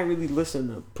 12. I didn't really listen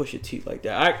to Pusha T like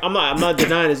that. I'm not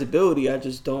denying his ability. I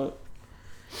just don't.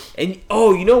 And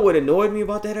you know what annoyed me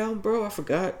about that album, bro? I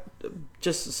forgot.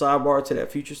 Just a sidebar to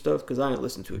that Future stuff because I ain't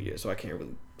listened to it yet, so I can't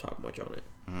really talk much on it.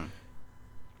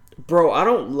 Bro, I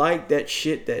don't like that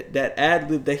shit that ad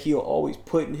lib that he'll always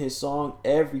put in his song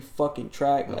every fucking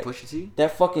track. Like Pusha T?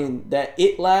 that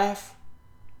it laugh.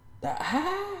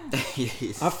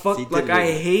 Yes. I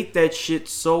hate that shit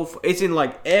so. It's in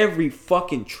like every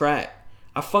fucking track.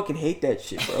 I fucking hate that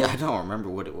shit, bro. I don't remember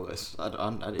what it was. I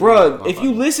Bro, if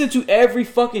you listen to every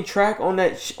fucking track on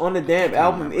that on the damn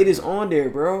album, it is on there,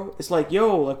 bro. It's like,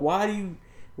 yo, like why do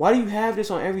you have this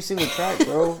on every single track,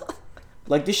 bro?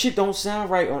 Like this shit don't sound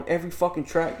right on every fucking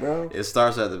track, bro. It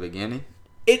starts at the beginning.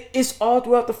 It's all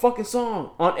throughout the fucking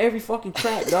song on every fucking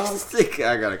track, dog.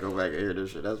 I gotta go back and hear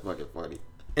this shit. That's fucking funny.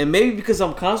 And maybe because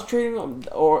I'm concentrating on,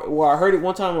 or I heard it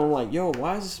one time, and I'm like, yo,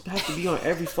 why does this have to be on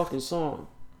every fucking song?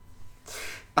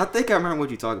 I think I remember what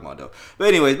you're talking about though. But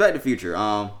anyways, back to Future.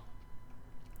 How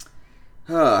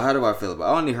do I feel about it?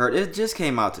 I only heard it just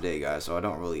came out today, guys, so I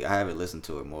haven't listened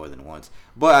to it more than once.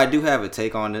 But I do have a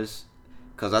take on this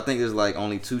because I think there's like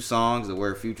only 2 songs that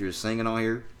where Future is singing on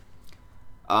here.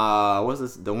 What's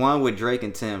this? The one with Drake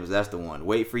and Tim's, that's the one.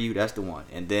 Wait For You, that's the one.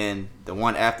 And then the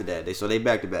one after that, they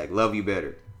back to back. Love You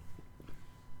Better.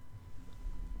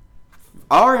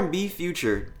 R&B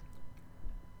Future.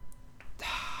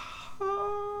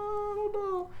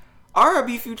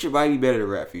 R&B Future might be better than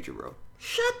rap Future, bro.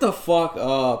 Shut the fuck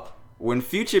up. When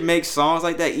Future makes songs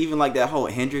like that, even like that whole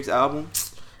Hendrix album,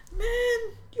 man,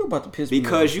 you about to piss me off.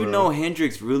 Because you know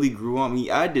Hendrix really grew on me.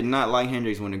 I did not like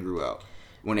Hendrix when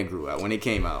it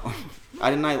came out. I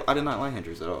did not like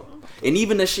Hendrix at all. And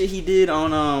even the shit he did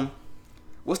on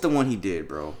what's the one he did,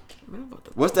 bro?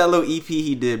 What's that little EP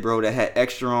he did, bro, that had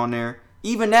Extra on there?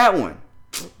 Even that one.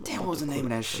 Damn, what was the name of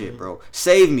that shit, bro?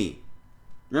 Save Me.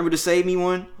 Remember the Save Me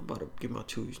one? I'm about to get my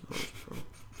two's nose, bro.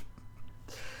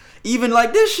 Even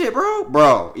like this shit, bro.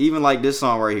 Bro, even like this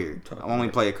song right here. I only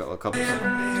play a couple songs.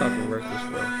 Talking reckless,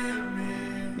 bro.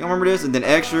 You don't remember this? And then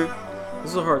Extra?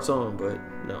 This is a hard song, but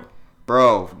no.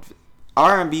 Bro,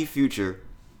 R&B Future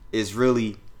is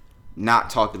really not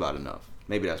talked about enough.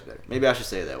 Maybe that's better. Maybe I should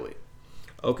say it that way.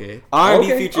 Okay. R&B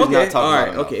Future is not talked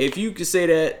about enough. Okay, if you could say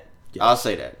that, yeah. I'll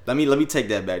say that. Let me take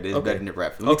that back. It's better than the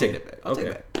rap. Let me take that back. I'll take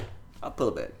it back. I'll pull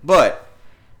it back. But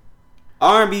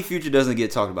R&B Future doesn't get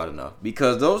talked about enough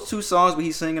because those 2 songs where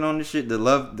he's singing on this shit, the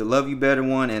Love You Better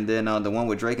one, and then the one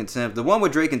with Drake and Tim's. The one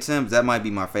with Drake and Tim's, that might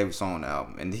be my favorite song on the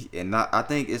album, I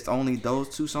think it's only those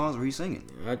 2 songs where he's singing.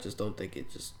 I just don't think it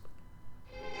just.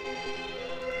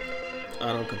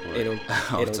 I don't compare. It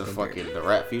don't to fucking the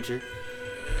rap Future.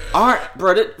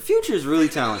 Bro, Future is really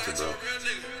talented, bro.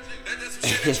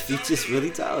 Future's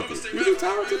really talented. He's a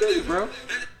talented nigga, bro.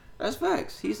 That's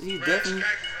facts. He's definitely.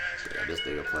 Yeah, this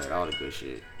nigga playing all the good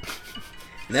shit.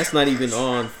 And that's not even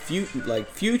on Future. Like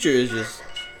Future is just.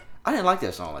 I didn't like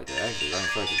that song like that. Actually, I didn't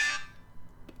fuck it.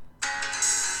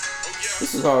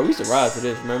 This is hard. We used to ride to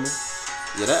this. Remember?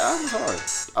 Yeah, that album's hard.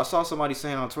 I saw somebody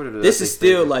saying on Twitter that this is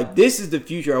still like this is the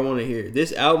Future I want to hear.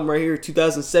 This album right here,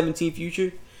 2017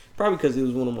 Future. Probably because it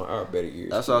was one of our better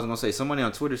years. That's what I was gonna say. Somebody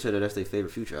on Twitter said that that's their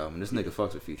favorite Future album. This nigga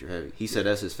fucks with Future heavy. He said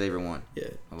that's his favorite one. Yeah,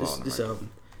 this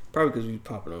album. Probably because we was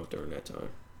popping off during that time.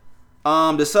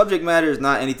 The subject matter is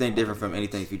not anything different from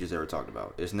anything Future's ever talked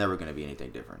about. It's never gonna be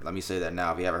anything different. Let me say that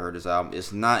now. If you haven't heard this album,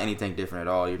 it's not anything different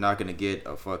at all. You're not gonna get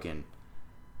a fucking.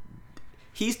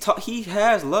 He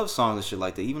has love songs and shit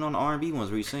like that. Even on the R&B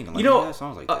ones where he's singing, like, he has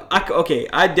songs like that.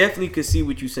 I definitely could see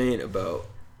what you're saying about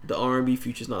the R&B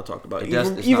Future's not talked about.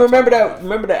 You remember that?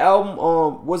 Remember the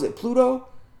album? Was it Pluto?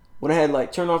 When I had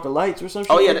like Turn Off the Lights or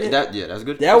something. Oh yeah, that's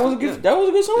good. That was a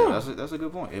good song. Yeah, that's a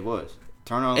good point. It was.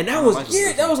 Turn On. And that was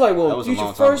like when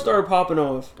Future first started popping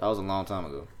off. That was a long time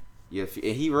ago. Yeah,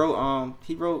 and he wrote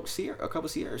a couple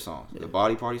Sierra songs. The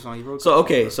Body Party song he wrote. So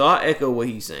okay, so I echo what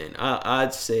he's saying.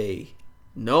 I'd say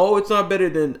no, it's not better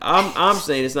than I'm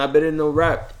saying it's not better than no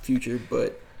rap Future,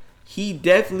 but he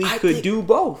definitely could do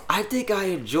both. I think I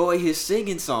enjoy his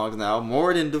singing songs now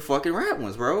more than the fucking rap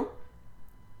ones, bro.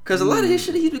 Cause a lot of his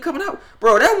shit he's been coming out,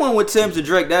 bro. That one with Tim's and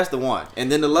Drake, that's the one.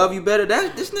 And then the Love You Better,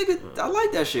 this nigga, I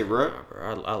like that shit, bro. Nah,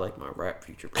 bro, I like my rap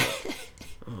Future, bro.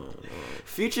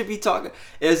 Future be talking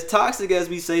as toxic as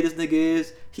we say this nigga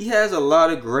is. He has a lot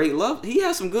of great love. He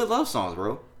has some good love songs,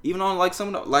 bro. Even on like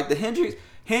some of the, like the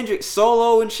Hendrix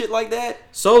Solo and shit like that.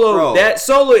 Solo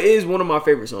is one of my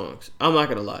favorite songs. I'm not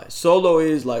gonna lie. Solo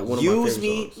is like one of my favorite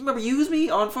songs. Remember Use Me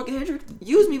on fucking Hendrix?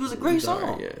 Use Me was a great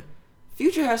song. Yeah.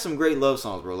 Future has some great love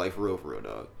songs, bro. Like for real,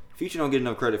 dog. Future don't get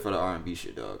enough credit for the R&B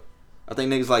shit, dog. I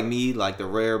think niggas like me, like the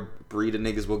rare breed of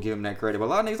niggas, will give him that credit. But a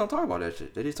lot of niggas don't talk about that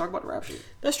shit. They just talk about the rap shit.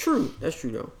 That's true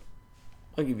though.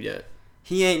 I'll give you that.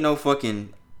 He ain't no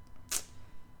fucking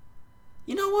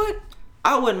know what?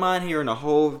 I wouldn't mind hearing a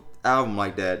whole album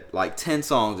like that, like 10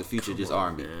 songs of Future just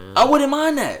R&B. I wouldn't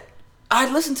mind that.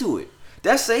 I'd listen to it.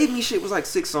 That Save Me shit was like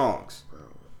 6 songs.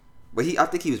 But I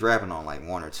think he was rapping on like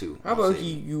 1 or 2. How about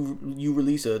you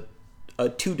release a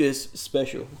 2-disc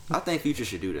special? I think Future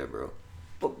should do that, bro.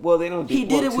 But, well, they don't do He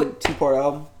did it with 2-part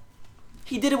album.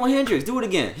 He did it with Hendrix. Do it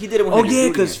again. He did it with Oh Hendrix. yeah,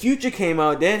 because Future came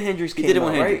out, then Hendrix he came did it with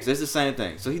out, Hendrix. right? It's the same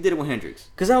thing. So he did it with Hendrix.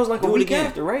 Because that was like Do a it week again.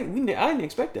 after, right? I didn't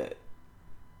expect that.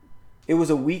 It was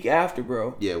a week after,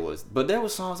 bro. Yeah, it was. But there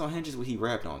was songs on Hendrix where he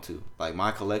rapped on too. Like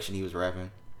My Collection, he was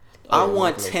rapping. Oh, I yeah,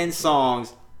 want My 10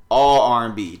 songs, all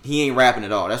R&B. He ain't rapping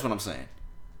at all. That's what I'm saying.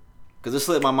 Because it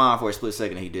slipped my mind for a split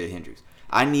second that he did Hendrix.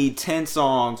 I need 10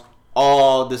 songs,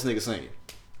 all this nigga singing.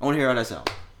 I want to hear how that sounds.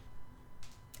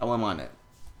 I wouldn't mind that.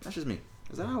 That's just me.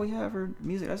 Is that how we have for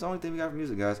music? That's the only thing we got for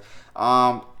music, guys.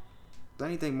 Is there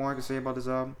anything more I can say about this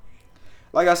album?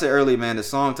 Like I said earlier, man, the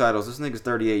song titles. This nigga's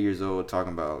 38 years old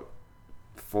talking about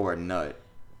For a Nut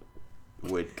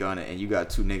with Gunna, and you got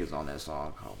 2 niggas on that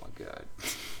song. Oh my god.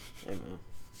 Hey man,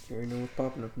 you already know what's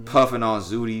popping up in there. Puffing on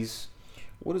Zooties.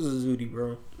 What is a Zooty,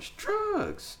 bro? It's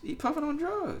drugs. He puffing on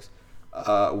drugs.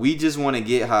 We Just Want to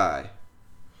Get High.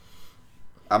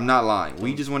 I'm not lying.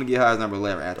 We Just Want to Get High is number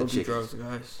 11 after Don't do Chickens. drugs,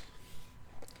 guys.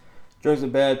 Drugs are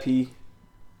bad, P.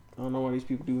 I don't know why these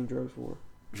people doing drugs for.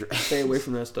 Stay away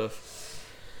from that stuff.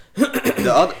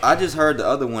 I just heard the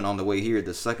other one on the way here,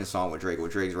 the second song with Drake, where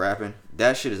Drake's rapping.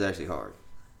 That shit is actually hard.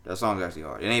 That song's actually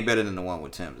hard. It ain't better than the one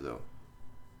with Tim's, though.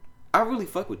 I really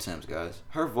fuck with Tim's, guys.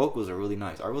 Her vocals are really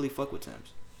nice. I really fuck with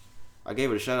Tim's. I gave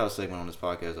her a shout-out segment on this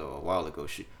podcast a while ago.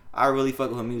 I really fuck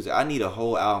with her music. I need a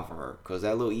whole album from her, because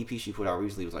that little EP she put out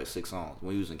recently was like 6 songs.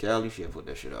 When we was in Cali, she had put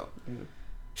that shit out. Mm-hmm.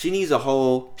 She needs a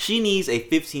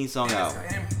 15-song album.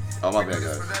 Oh, my bad,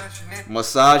 guys.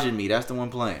 Massaging Me, that's the one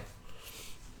playing.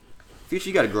 Future,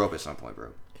 you gotta grow up at some point, bro.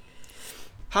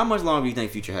 How much longer do you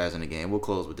think Future has in the game? We'll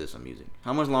close with this on music.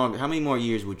 How many more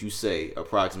years would you say,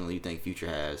 approximately, you think Future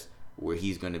has where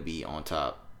he's gonna be on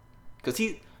top? Because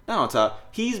he's not on top.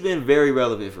 He's been very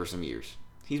relevant for some years.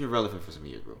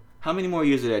 Bro. How many more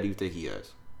years of that do you think he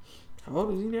has? How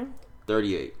old is he now?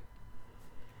 38.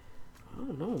 I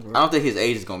don't know, bro. I don't think his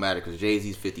age is gonna matter because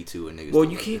Jay-Z's 52 and niggas. Well,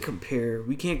 you can't compare.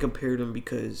 We can't compare them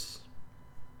because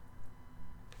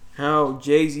how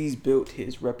Jay-Z's built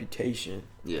his reputation.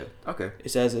 Yeah. Okay.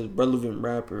 It's as a relevant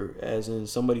rapper, as in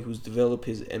somebody who's developed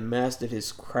and mastered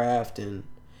his craft. And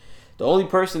the only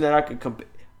person that I could compare,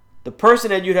 the person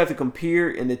that you'd have to compare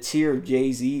in the tier of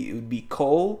Jay-Z, it would be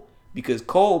Cole, because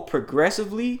Cole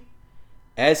progressively,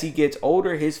 as he gets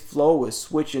older, his flow is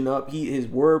switching up. His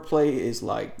wordplay is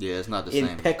like it's not the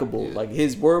impeccable. same. Yeah. Like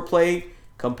his wordplay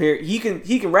compared, he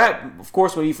can rap. Of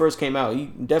course, when he first came out, he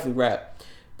can definitely rap.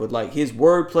 But like his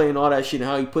wordplay and all that shit, and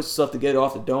how he puts stuff together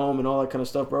off the dome and all that kind of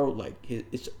stuff, bro. Like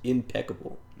it's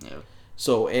impeccable. Yeah.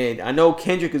 So, and I know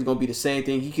Kendrick is gonna be the same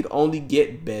thing. He could only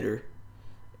get better,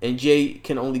 and Jay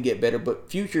can only get better.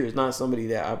 But Future is not somebody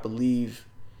that I believe.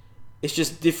 It's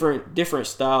just different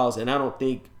styles, and I don't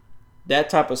think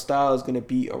that type of style is gonna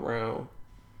be around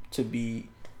to be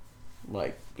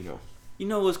like, you know. You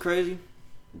know what's crazy?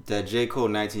 That J. Cole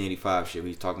 1985 shit.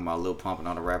 He's talking about Lil Pump and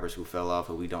all the rappers who fell off,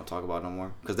 who we don't talk about no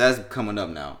more. Because that's coming up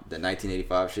now. The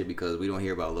 1985 shit, because we don't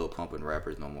hear about Lil Pump and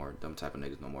rappers no more. Them type of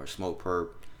niggas no more. Smoke Perp.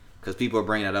 Because people are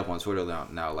bringing that up on Twitter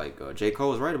now. Like J.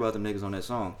 Cole was right about them niggas on that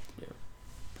song. Yeah.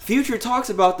 Future talks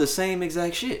about the same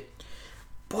exact shit.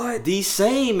 But the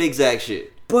same exact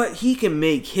shit. But he can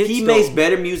make hits. He makes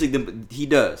better music than he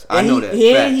does. And I know that.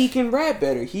 And he can rap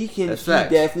better. He That's facts.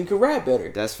 definitely can rap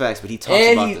better. That's facts. But he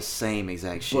talks about the same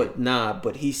exact shit.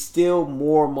 But he's still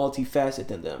more multifaceted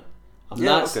than them. I'm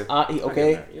not okay.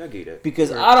 Okay. Yeah, I get that. Because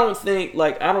sure. I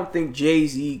don't think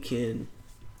Jay-Z can.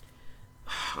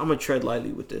 I'm gonna tread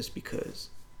lightly with this because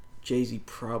Jay-Z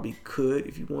probably could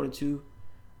if he wanted to.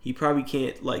 He probably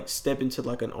can't like step into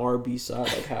like an R&B side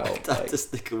like how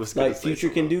like Future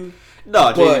can do.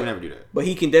 No, Jay-Z would never do that. But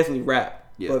he can definitely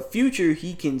rap. Yeah. But Future,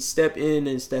 he can step in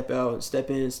and step out and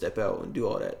step in and step out and do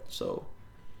all that. So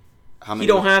he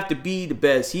don't have to be the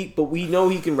best. But we know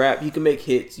he can rap. He can make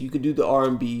hits. You can do the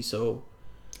R&B. So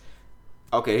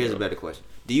okay, here's a better question: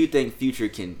 do you think Future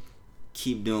can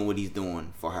keep doing what he's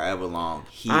doing for however long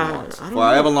he wants?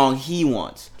 Long he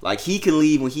wants. Like he can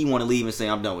leave when he want to leave and say,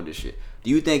 "I'm done with this shit." Do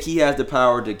you think he has the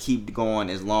power to keep going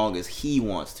as long as he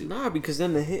wants to? Nah, because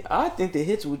then I think the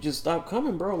hits would just stop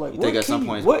coming, bro. Like, you think at some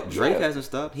point Drake hasn't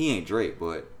stopped? He ain't Drake,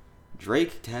 but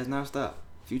Drake has not stopped.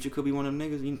 Future could be one of them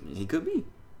niggas. He could be.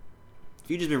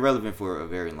 Future's been relevant for a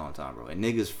very long time, bro. And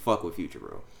niggas fuck with Future,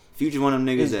 bro. Future's one of them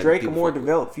niggas. Is Drake a more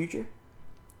developed Future?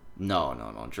 No.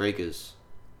 Drake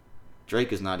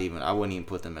Drake is not even. I wouldn't even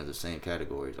put them as the same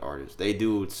category as artists. They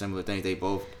do similar things. They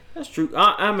both. That's true.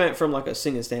 I meant from like a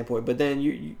singing standpoint, but then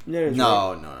you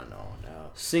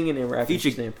No. Singing and rapping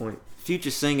Future standpoint.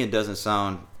 Future singing doesn't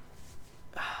sound.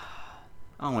 I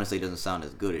don't want to say it doesn't sound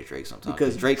as good as Drake sometimes.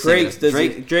 Because Drake's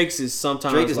is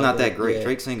sometimes Drake is like not that great. yeah.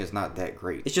 Drake's singing is not that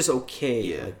great. It's just okay.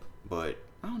 Yeah, Like, but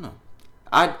I don't know.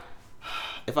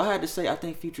 If I had to say, I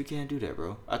think Future can't do that,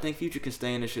 bro. I think Future can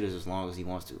stay in this shit as long as he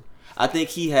wants to. I think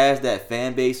he has that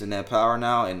fan base and that power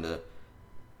now,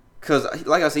 cause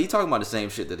like I said, he talking about the same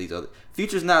shit that these other.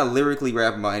 Future's not lyrically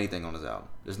rapping about anything on his album.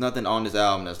 There's nothing on this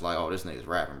album that's like, oh, this nigga's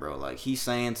rapping, bro. Like he's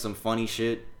saying some funny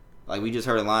shit. Like we just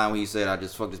heard a line where he said, "I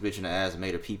just fucked this bitch in the ass and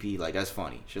made her pee." Like that's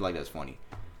funny. Shit like that's funny.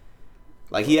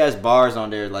 Like he has bars on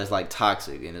there that's like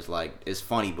toxic and it's like it's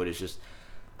funny, but it's just.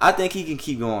 I think he can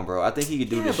keep going, bro. I think he can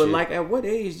do this shit. Yeah, but like, at what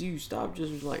age do you stop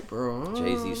just like, bro?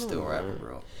 Jay-Z's still rapping,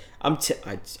 bro.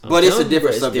 But it's a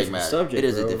different subject matter. It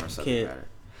is a different subject matter.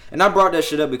 And I brought that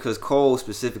shit up because Cole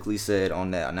specifically said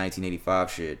on that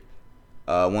 1985 shit,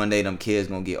 one day them kids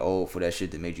gonna get old for that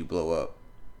shit that made you blow up.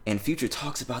 And Future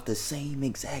talks about the same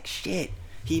exact shit.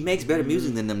 He makes better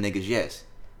music than them niggas, yes.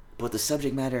 But the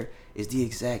subject matter is the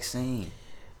exact same.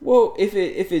 Well, if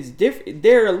it's different,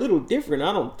 they're a little different.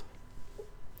 I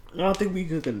don't think we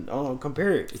can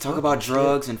compare it. They talk about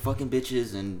drugs and fucking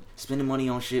bitches and spending money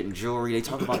on shit and jewelry. They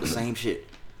talk about the same shit.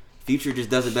 Future just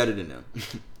does it better than them.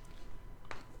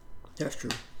 That's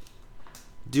true.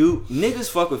 Dude, niggas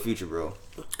fuck with Future, bro.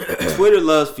 Twitter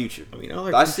loves Future. I mean,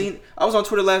 I was on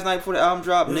Twitter last night before the album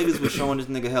dropped. Niggas was showing this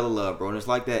nigga hella love, bro. And it's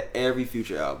like that every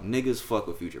Future album. Niggas fuck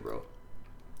with Future, bro.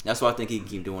 That's why I think he can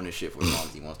keep doing this shit for as long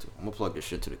as he wants to. I'm gonna plug this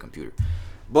shit to the computer.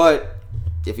 But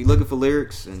if you're looking for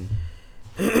lyrics and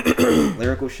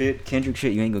lyrical shit, Kendrick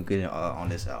shit, you ain't gonna get it on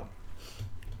this album.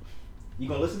 You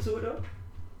gonna listen to it though?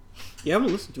 Yeah, I'm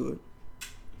gonna listen to it.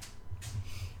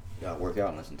 You gotta work out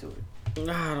and listen to it.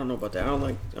 Nah, I don't know about that. I don't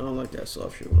like that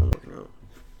soft shit when I'm working out.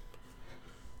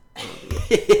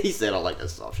 He said I like that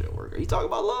soft shit worker. He talking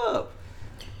about love.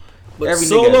 But Every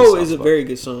Solo is a very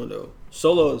good song though.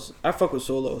 I fuck with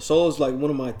Solo. Solo's like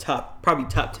one of my probably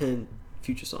top 10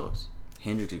 Future songs.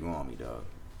 Hendrix is going on me, dog.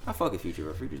 I fuck with Future,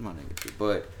 bro. Future's my nigga too.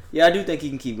 But yeah, I do think he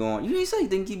can keep going. You didn't say you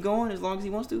think he can keep going as long as he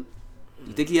wants to?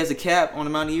 You think he has a cap on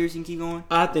the amount of years he can keep going?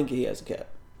 I think he has a cap.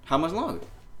 How much longer?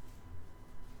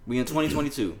 We in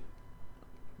 2022.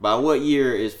 By what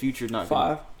year is Future not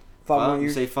Five more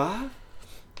years. You say 5?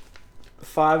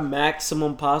 5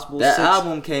 maximum possible. That 6.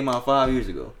 album came out 5 years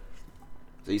ago.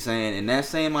 So you saying in that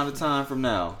same amount of time from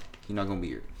now, he's not gonna be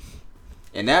here.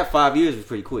 And that 5 years was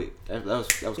pretty quick. That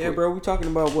was yeah, quick. bro. We talking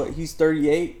about what? He's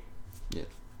 38. Yeah.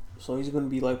 So he's gonna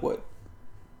be like what?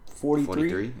 43.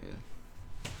 43.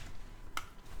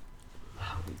 Yeah.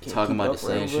 Talking about the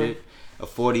same shit. A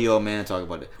 40-year-old man talking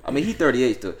about it. I mean, he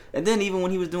 38 still. And then even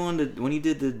when he was doing when he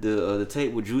did the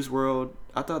tape with Juice WRLD,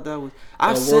 I thought that was.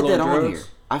 I've said that on here.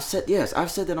 I've said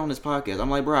that on this podcast. I'm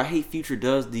like, bro, I hate Future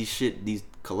does these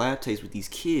collab tapes with these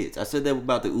kids. I said that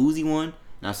about the Uzi one,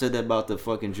 and I said that about the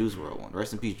fucking Juice WRLD one.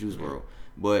 Rest in peace, Juice WRLD.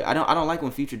 But I don't like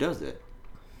when Future does that.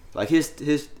 Like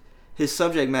his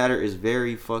subject matter is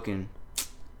very fucking.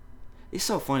 It's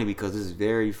so funny because it's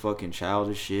very fucking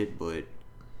childish shit, but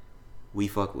we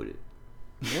fuck with it.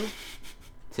 Yeah.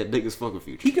 That niggas fuck with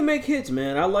Future. He can make hits,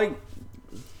 man. I like.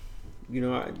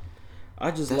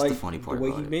 I just That's like the funny part way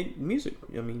about he it. made music.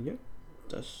 I mean,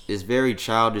 yeah, it's very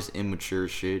childish, immature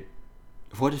shit.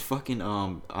 What did fucking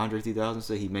Andre 3000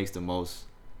 say? He makes the most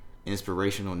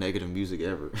inspirational negative music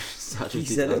ever. He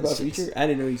said that about Future? I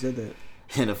didn't know he said that.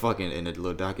 In a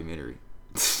little documentary.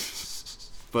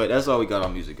 But that's all we got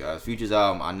on music, guys. Future's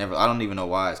album, I don't even know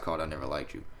why it's called I Never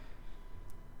Liked You.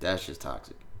 That's just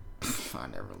toxic. I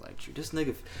never liked you. This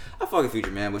nigga, I fucking Future,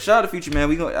 man. But shout out to Future,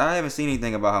 man. I haven't seen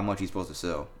anything about how much he's supposed to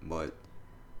sell, but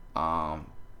I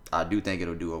do think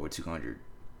it'll do over 200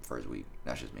 first week.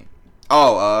 That's just me.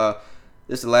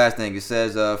 This is the last thing. It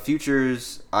says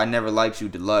Future's I Never Liked You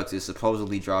Deluxe is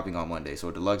supposedly dropping on Monday. So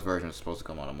a deluxe version is supposed to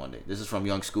come out on Monday. This is from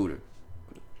Young Scooter.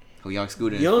 Young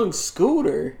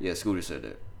Scooter? Yeah, Scooter said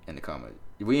that in the comment.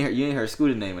 You ain't heard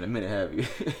Scooter's name in a minute, have you?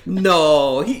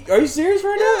 No. Are you serious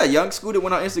right now? Yeah, Young Scooter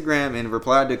went on Instagram and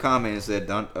replied to the comment and said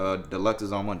deluxe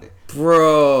is on Monday.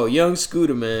 Bro, Young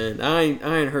Scooter, man. I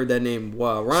ain't heard that name.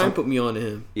 Wow. Ryan put me on to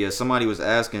him. Yeah, somebody was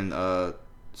asking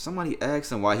somebody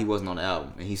asked him why he wasn't on the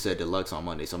album, and he said deluxe on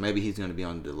Monday. So maybe he's gonna be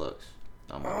on the deluxe.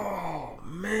 Oh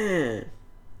man.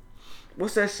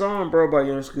 What's that song, bro, by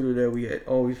Young Scooter that we had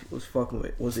always was fucking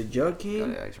with? Was it Jug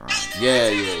King? Yeah.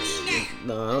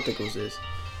 No, I don't think it was this.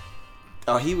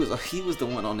 Oh, he was the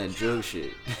one on that drug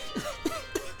shit.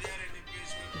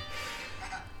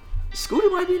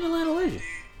 Scooter might be an Atlanta legend.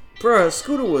 Bruh,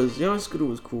 Scooter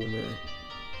was cool, man.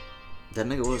 That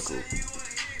nigga was cool.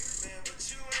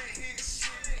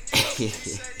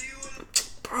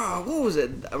 Bro, what was it?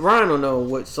 Ryan don't know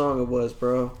what song it was,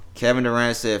 bro. Kevin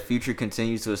Durant said Future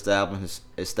continues to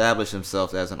establish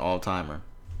himself as an all-timer.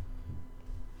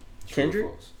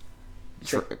 Kendrick?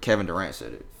 Kevin Durant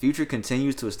said it. Future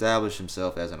continues to establish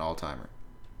himself as an all-timer.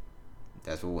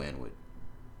 That's what we'll end with.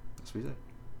 That's what he said.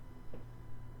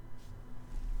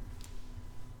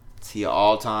 Is he an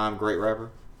all-time great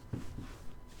rapper?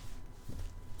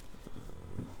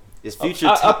 Is Future?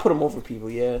 I put him over people,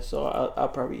 yeah. So I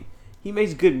probably he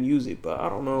makes good music, but I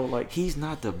don't know, like he's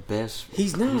not the best.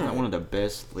 He's not one of the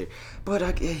best.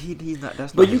 But he's not.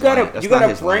 That's but not you his gotta lane. That's you not gotta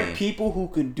his rank lane. people who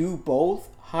can do both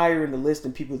higher in the list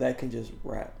than people that can just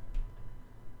rap.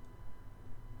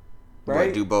 Right?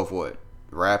 But do both what?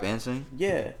 Rap and sing?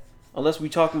 Yeah. Unless we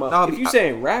talking about if you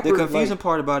saying rapper, the confusing like,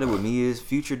 part about it with me is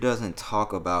Future doesn't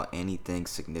talk about anything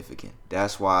significant.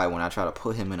 That's why when I try to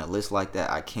put him in a list like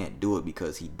that, I can't do it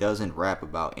because he doesn't rap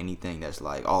about anything that's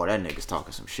like, oh, that nigga's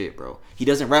talking some shit, bro. He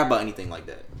doesn't rap about anything like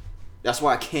that. That's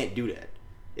why I can't do that.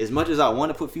 As much as I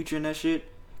want to put Future in that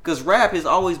shit, because rap has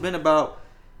always been about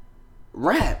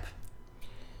rap.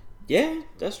 Yeah,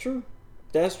 that's true.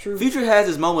 That's true. Future has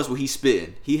his moments where he's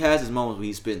spitting. He has his moments where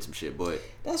he's spitting some shit, but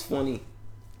that's funny.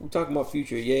 We talking about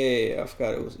Future, yeah. I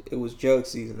forgot it was Jug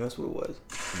Season. That's what it was.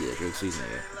 Yeah, Jug Season.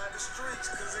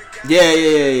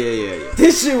 Yeah.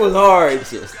 This shit was hard.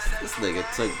 This nigga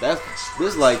took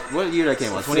this like what year that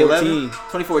came out? 2011,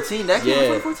 2014. That came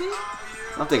out 2014.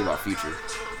 I'm thinking about Future.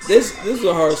 This is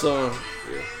a hard song.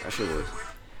 Yeah, that shit was.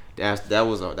 That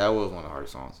was one of the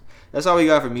hardest songs. That's all we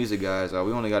got for music, guys. We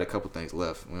only got a couple things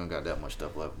left. We don't got that much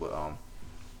stuff left, but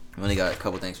we only got a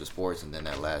couple things for sports, and then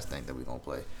that last thing that we gonna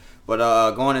play.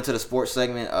 But going into the sports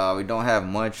segment, we don't have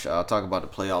much. I'll talk about the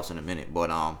playoffs in a minute. But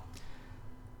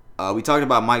we talked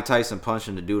about Mike Tyson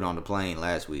punching the dude on the plane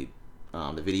last week.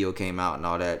 The video came out and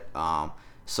all that.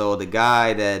 So the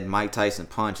guy that Mike Tyson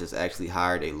punched has actually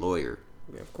hired a lawyer.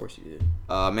 Yeah, of course he did.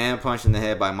 A man punched in the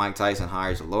head by Mike Tyson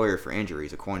hires a lawyer for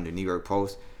injuries, according to the New York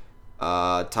Post.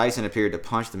 Tyson appeared to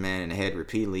punch the man in the head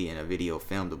repeatedly in a video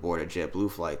filmed aboard a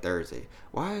JetBlue flight Thursday.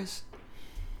 Why is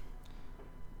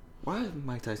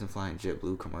Mike Tyson flying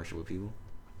JetBlue commercial with people?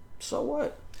 So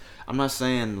what? I'm not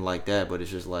saying like that, but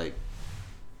it's just like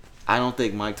I don't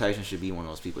think Mike Tyson should be one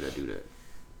of those people that do that.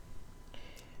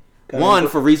 One,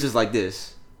 for reasons like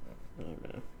this.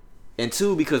 And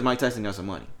two, because Mike Tyson got some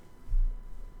money.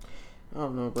 I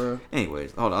don't know, bro.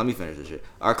 Anyways, hold on. Let me finish this shit.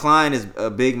 Our client is a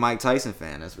big Mike Tyson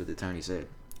fan. That's what the attorney said.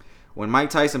 When Mike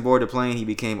Tyson boarded the plane, he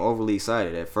became overly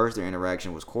excited. At first, their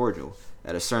interaction was cordial.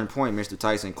 At a certain point, Mr.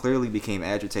 Tyson clearly became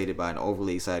agitated by an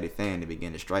overly excited fan and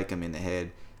began to strike him in the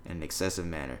head in an excessive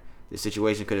manner. The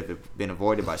situation could have been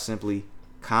avoided by simply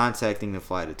contacting the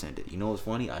flight attendant. You know what's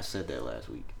funny? I said that last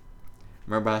week.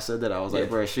 Remember I said that? I was like,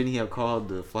 bro, shouldn't he have called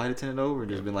the flight attendant over and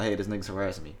just been like, hey, this nigga's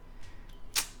harassing me?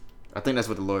 I think that's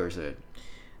what the lawyer said.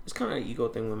 It's kind of an ego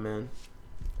thing with men.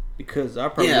 Because I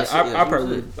probably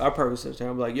sit down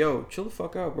and be like, yo, chill the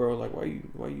fuck out, bro. Like, why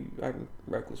you acting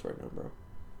reckless right now, bro?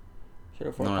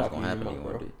 That's gonna happen to you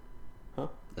one day. Huh?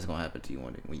 That's gonna happen to you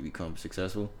one day. When you become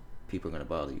successful, people are gonna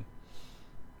bother you.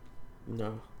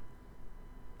 No.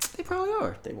 They probably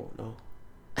are. They won't know.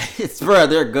 Bro,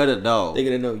 they're gonna know. They're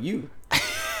gonna know you.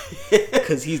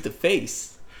 Because he's the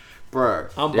face. Bro,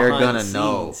 they're gonna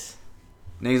know.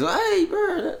 Niggas like, hey,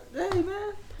 bro, hey,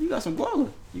 man, you got some guala.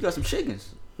 You got some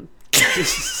chickens.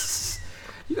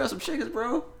 You got some chickens,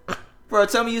 bro. Bro,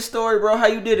 tell me your story, bro. How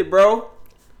you did it, bro?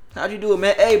 How'd you do it,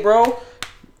 man? Hey, bro.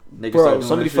 Niggas bro,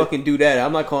 somebody fucking do that.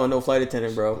 I'm not calling no flight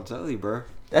attendant, bro. I'll tell you, bro.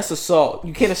 That's assault.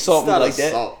 You can't assault me like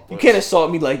that. You can't assault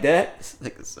me like that.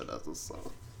 Nigga said that's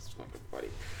assault. It's fucking funny.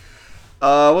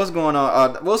 What's going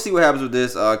on? We'll see what happens with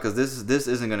this, because this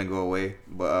isn't gonna go away.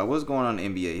 But what's going on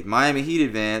in the NBA? Miami Heat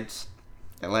advanced.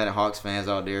 Atlanta Hawks fans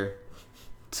out there,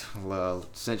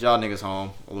 sent y'all niggas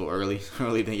home a little earlier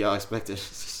than y'all expected.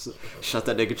 Shut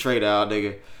that nigga trade out.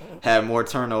 Nigga had more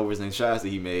turnovers than shots that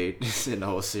he made in the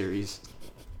whole series.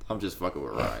 I'm just fucking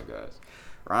with Ryan, guys.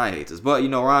 Ryan hates us, but you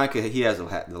know Ryan, he has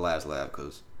the last laugh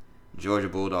because Georgia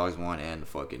Bulldogs won and the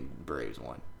fucking Braves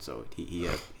won. So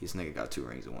his nigga got 2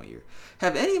 rings in 1 year.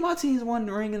 Have any of my teams won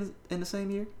the ring in the same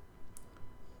year?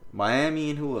 Miami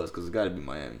and who else? Because it's got to be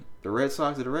Miami. The Red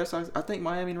Sox? Did the Red Sox? I think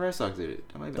Miami and the Red Sox did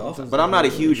it. Dolphins, but I'm not a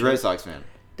huge Red Sox fan.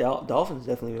 Dolphins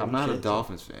definitely. I'm not a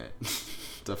Dolphins fan.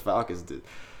 The Falcons did.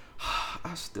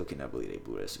 I still cannot believe they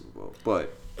blew that Super Bowl.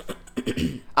 But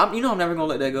I'm never gonna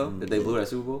let that go. That they blew that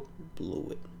Super Bowl.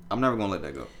 Blew it. I'm never gonna let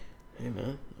that go. Hey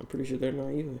man, I'm pretty sure they're not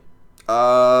either.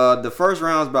 The first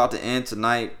round's about to end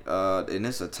tonight, and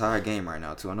it's a tie game right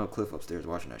now too. I know Cliff upstairs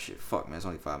watching that shit. Fuck, man, it's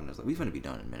only 5 minutes left. We finna be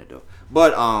done in a minute though.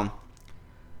 But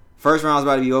first round's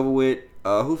about to be over with.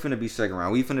 Who finna be second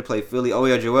round? We finna play Philly. Oh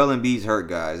yeah, Joel Embiid's hurt,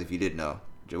 guys. If you didn't know,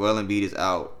 Joel Embiid is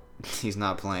out. He's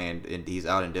not playing, and he's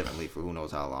out indefinitely for who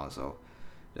knows how long. So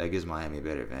that gives Miami a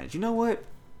better advantage. You know what?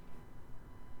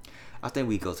 I think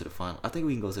we go to the final. I think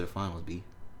we can go to the finals, B.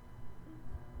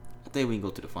 I think we can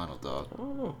go to the finals, dog. I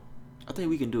don't know. I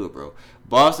think we can do it, bro.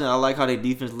 Boston, I like how their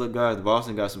defense look, guys.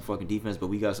 Boston got some fucking defense, but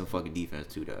we got some fucking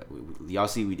defense too. That y'all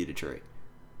see, we did a trade.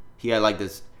 He had like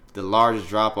the largest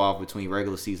drop off between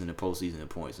regular season and postseason in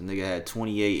points. The nigga had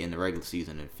 28 in the regular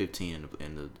season and 15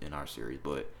 in our series.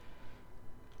 But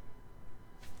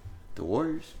the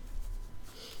Warriors,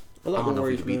 I like don't the know if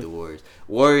we Warriors, can beat man. the Warriors.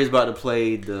 Warriors about to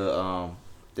play the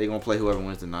they gonna play whoever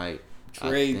wins tonight.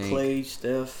 Trey, Clay,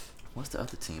 Steph. What's the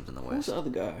other teams in the Who's West? the other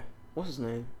guy? What's his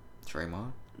name?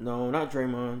 Draymond, No, not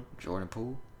Draymond. Jordan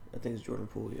Poole. I think it's Jordan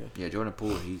Poole. Yeah. Yeah, Jordan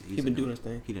Poole. He's been doing his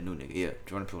thing. He the new nigga. Yeah,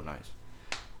 Jordan Poole, nice.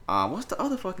 What's the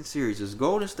other fucking series? It's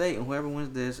Golden State and whoever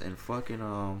wins this, and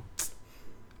fucking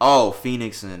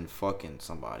Phoenix and fucking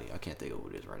somebody. I can't think of who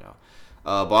it is right now.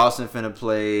 Boston finna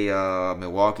play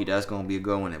Milwaukee. That's gonna be a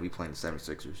good one. And we playing the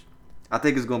 76ers. I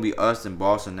think it's gonna be us and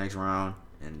Boston next round,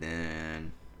 and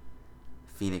then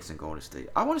Phoenix and Golden State.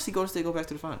 I want to see Golden State go back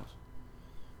to the finals.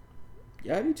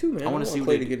 Yeah, I do too, man. I wanna see what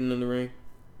Clay they to get in the ring.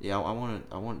 Yeah, I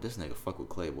want this nigga fuck with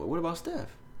Clay, boy. What about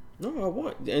Steph? No, I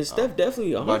want and Steph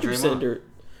definitely about 100% Draymond? dirt.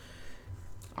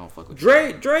 I don't fuck with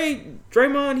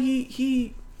Draymond,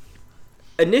 he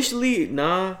initially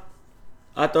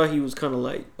I thought he was kind of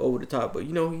like over the top, but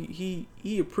you know he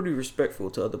pretty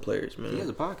respectful to other players, man. He has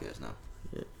a podcast now.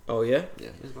 Yeah. Oh yeah, Yeah,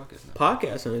 he has a podcast now.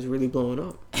 podcasting is really blowing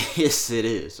up. Yes, it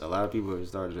is. A lot of people have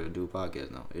started to do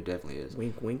podcasts now. It definitely is.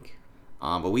 Wink, wink.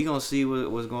 But we gonna see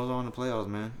what's going on in the playoffs,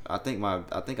 man. I think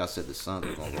I said the Suns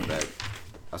were gonna go back.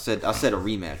 I said a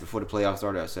rematch before the playoffs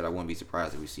started. I said I wouldn't be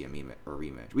surprised if we see a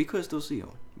rematch. We could still see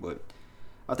them, but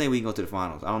I think we can go to the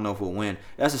finals. I don't know if we'll win.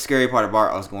 That's the scary part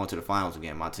about us going to the finals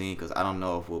again, my team, because I don't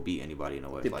know if we'll beat anybody in the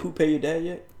West. Did Pooh pay your dad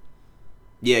yet?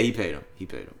 Yeah, he paid him.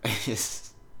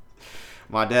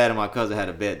 My dad and my cousin had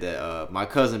a bet that my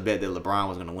cousin bet that LeBron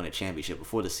was gonna win a championship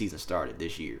before the season started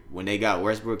this year. When they got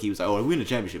Westbrook, he was like, "Oh, we win the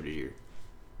championship this year."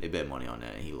 They bet money on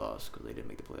that, and he lost because they didn't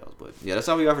make the playoffs. But yeah, that's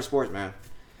all we got for sports, man.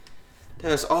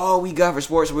 That's all we got for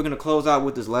sports. We're gonna close out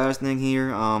with this last thing here.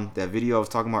 That video I was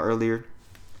talking about earlier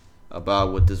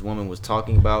about what this woman was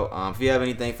talking about. If you have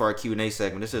anything for our Q&A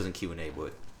segment, this isn't Q&A,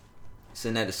 but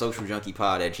send that to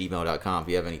socialjunkiepod@gmail.com if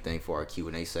you have anything for our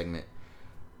Q&A segment.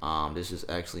 This is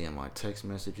actually in my text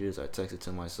messages. I texted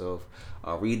to myself.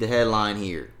 I'll read the headline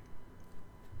here.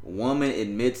 Woman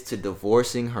admits to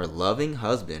divorcing her loving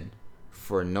husband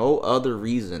for no other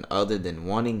reason other than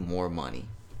wanting more money.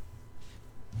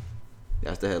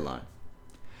 That's the headline.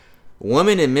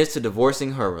 Woman admits to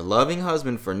divorcing her loving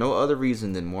husband for no other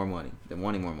reason than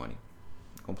wanting more money.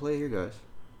 Gonna play it here, guys.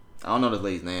 I don't know this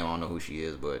lady's name. I don't know who she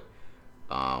is, but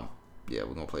yeah,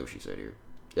 we're gonna play what she said here.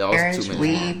 Yeah, also Marriage, 2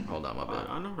 minutes long. Hold on, my bad.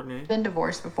 I know her name. Been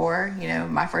divorced before. You know,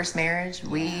 my first marriage,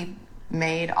 we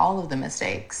made all of the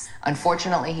mistakes.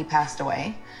 Unfortunately, he passed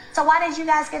away. So why did you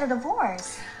guys get a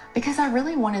divorce? Because I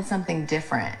really wanted something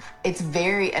different. It's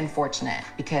very unfortunate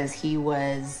because he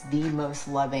was the most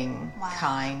loving,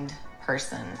 kind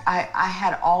person. I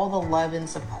had all the love and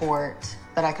support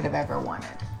that I could have ever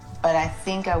wanted. But I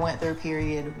think I went through a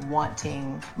period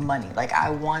wanting money. Like I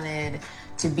wanted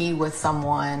to be with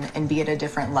someone and be at a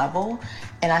different level.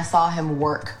 And I saw him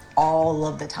work all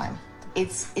of the time.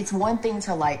 It's one thing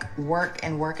to like work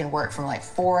from like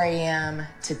 4 a.m.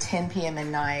 to 10 p.m. at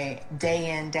night,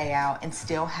 day in, day out, and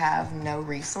still have no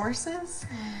resources.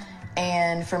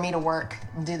 And for me to work,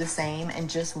 do the same, and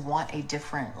just want a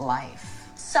different life.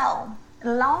 So,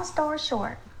 long story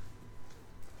short,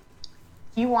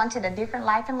 you wanted a different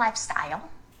life and lifestyle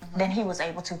than he was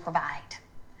able to provide.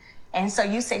 And so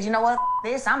you said, you know what,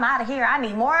 this, I'm out of here. I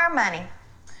need more money.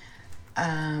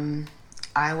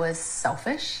 I was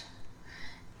selfish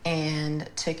and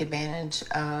took advantage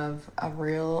of a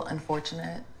real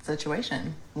unfortunate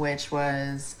situation, which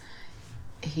was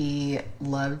he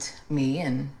loved me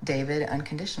and David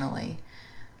unconditionally,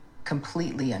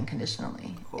 completely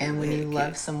unconditionally. And when you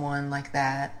love someone like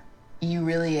that, you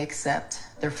really accept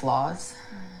their flaws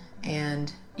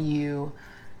and you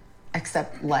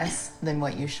accept less than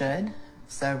what you should.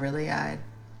 So really, I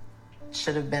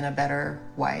should have been a better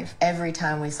wife. Every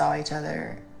time we saw each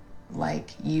other,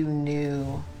 like you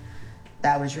knew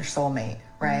that was your soulmate,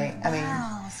 right? Wow, I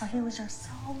mean, so he was your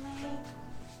soulmate.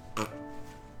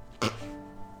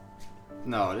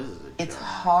 No, this is a It's joke.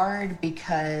 hard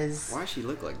because Why does she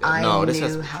look like that? I No, this knew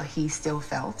has to be how he still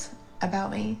felt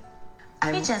about me.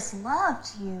 He just loved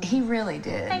you. He really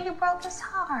did. And you broke his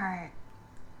heart.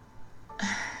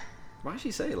 Why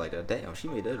she say it like that? Damn, she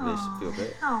made that bitch feel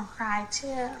bad. Don't cry,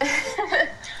 too.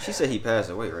 She said he passed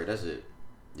away, right? That's it.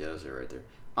 Yeah, that's it right there.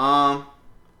 I'll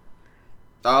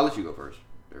let you go first.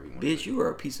 Bitch, you are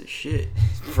a piece of shit.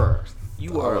 First.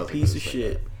 You are a piece of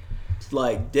shit.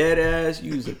 Like dead ass,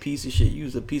 you was a piece of shit. You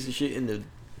was a piece of shit in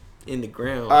the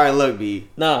ground. All right, look, B.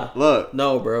 Nah, look,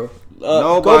 no, bro.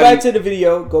 Nobody... Go back to the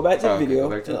video. Go back to the Okay, video.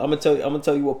 go back to it. I'm gonna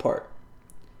tell you what part.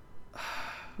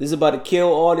 This is about to kill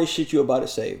all this shit you about to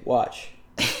say. Watch.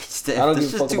 I don't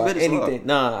give a fuck about anything.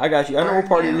 Nah, I got you. I know what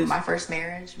part it is. My first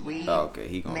marriage, we he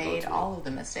gonna made go to all of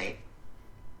the mistakes.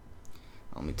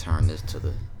 Let me turn this to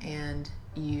the. And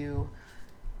you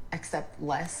accept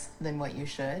less than what you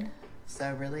should.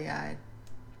 So really, I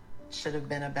should have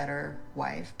been a better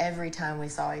wife. Every time we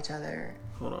saw each other,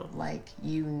 hold on, like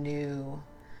you knew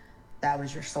that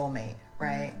was your soulmate,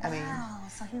 right? I mean, Wow,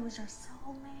 so he was your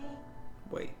soulmate?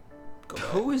 Wait.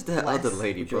 Who is that other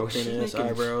lady, bro? She making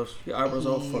eyebrows. Your eyebrows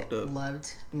all fucked up. He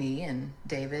loved me and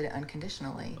David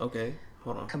unconditionally. Okay,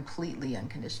 hold on. Completely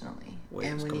unconditionally. Wait,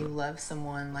 and when you love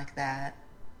someone like that,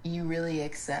 you really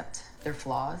accept their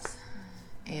flaws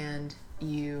and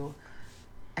you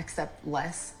accept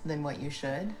less than what you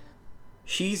should.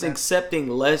 She's accepting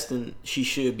less than she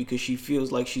should because she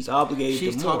feels like she's obligated to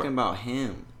more. She's talking about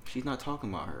him. She's not talking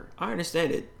about her. I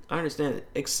understand it.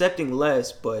 Accepting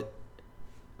less, but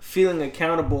feeling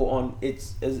accountable on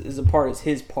it's as a part is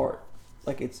his part.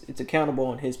 Like it's accountable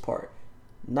on his part.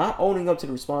 Not owning up to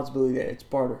the responsibility that it's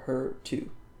part of her too.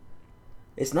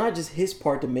 It's not just his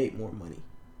part to make more money.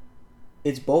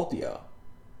 It's both of y'all.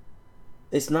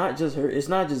 It's not just her. It's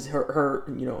not just her.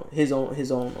 You know, his own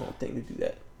thing to do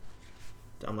that.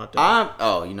 I'm not done.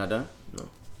 Oh, you're not done? No.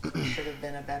 Should have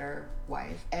been a better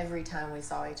wife. Every time we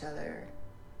saw each other,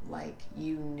 like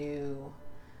you knew.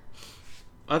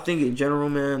 I think in general,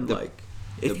 man,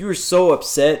 if you're so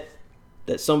upset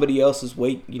that somebody else is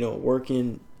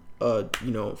working,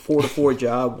 4-to-4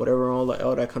 job, whatever, all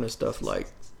that kind of stuff, like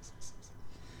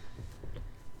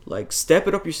step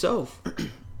it up yourself.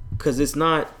 Because it's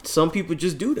not, some people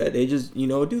just do that. They just,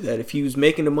 do that. If he was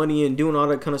making the money and doing all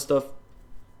that kind of stuff,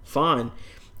 fine.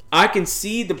 I can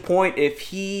see the point if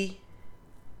he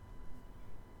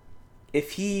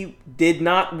did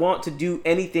not want to do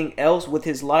anything else with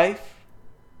his life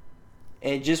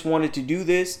and just wanted to do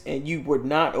this and you were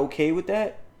not okay with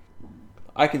that,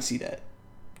 I can see that.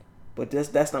 But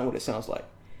that's not what it sounds like.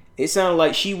 It sounded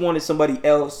like she wanted somebody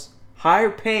else higher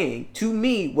paying, to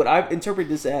me, what I interpret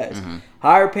this as,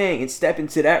 higher paying, and step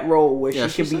into that role where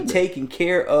she can be taken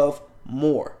care of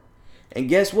more. And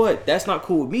guess what? That's not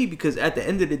cool with me, because at the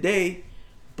end of the day,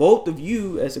 both of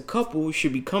you as a couple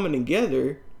should be coming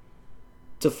together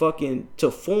to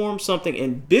form something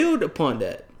and build upon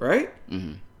that, right?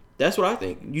 Mm-hmm. That's what I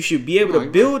think. You should be able to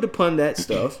build upon that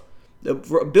stuff,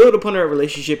 build upon that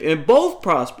relationship, and both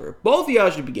prosper. Both of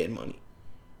y'all should be getting money.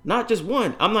 Not just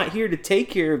one. I'm not here to take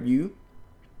care of you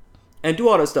and do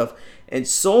all that stuff. And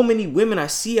so many women I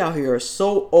see out here are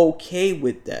so okay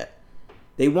with that.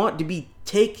 They want to be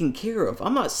taken care of.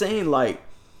 I'm not saying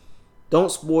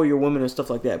don't spoil your woman and stuff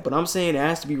like that, but I'm saying it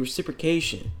has to be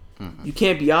reciprocation. Mm-hmm. You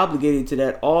can't be obligated to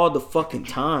that all the fucking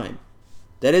time.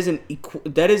 That doesn't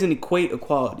equate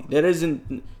equality. That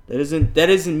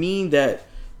doesn't mean that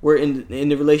we're in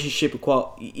the relationship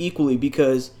equally,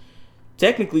 because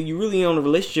technically, you're really on a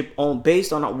relationship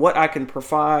based on what I can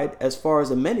provide as far as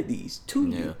amenities to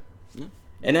you. Yeah.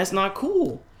 And that's not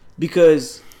cool.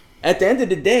 Because at the end of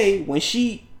the day, when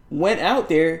she went out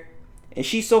there and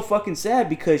she's so fucking sad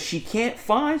because she can't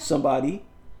find somebody,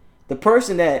 the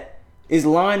person that is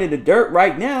lying in the dirt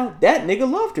right now, that nigga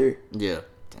loved her. Yeah.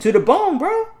 To the bone,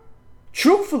 bro.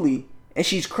 Truthfully. And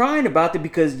she's crying about it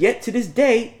because yet to this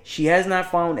day, she has not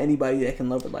found anybody that can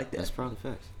love her like that. That's probably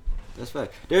facts. That's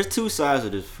fact. There's two sides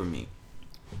of this for me.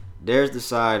 There's the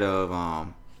side of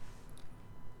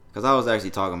because I was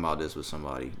actually talking about this with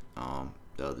somebody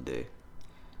the other day.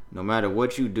 No matter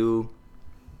what you do,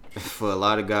 for a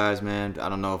lot of guys, man, I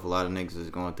don't know if a lot of niggas is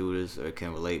going through this or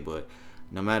can relate, but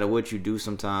no matter what you do,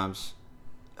 sometimes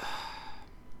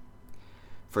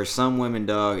for some women,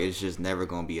 dog, it's just never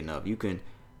gonna be enough. You can.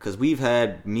 Because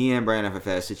me and Brandon have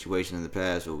had situations in the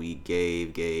past where we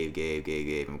gave.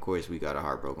 And of course, we got our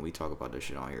heart broken. We talk about this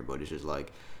shit on here. But it's just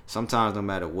sometimes no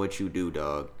matter what you do,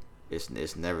 dog, it's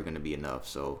never going to be enough.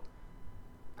 So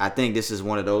I think this is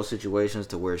one of those situations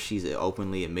to where she's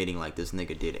openly admitting like this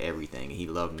nigga did everything. He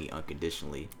loved me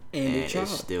unconditionally, And the it child.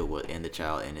 still was, and the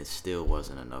child, and it still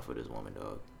wasn't enough for this woman,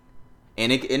 dog.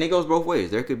 And it goes both ways.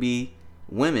 There could be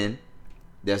women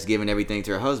that's giving everything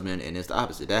to her husband, and it's the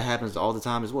opposite. That happens all the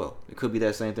time as well. It could be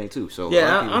that same thing too. So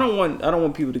Yeah, I don't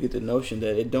want people to get the notion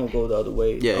that it don't go the other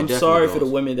way. Yeah, it I'm definitely sorry for the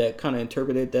goes. women that kind of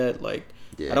interpreted that. Like,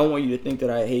 Yeah. I don't want you to think that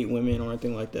I hate women or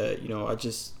anything like that. You know, I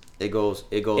just It goes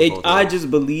both I ways.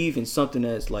 just believe in something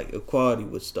that's like equality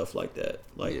with stuff like that.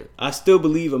 Like, Yeah. I still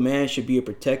believe a man should be a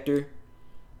protector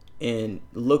and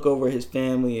look over his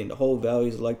family and the whole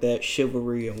values like that,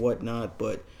 chivalry and whatnot.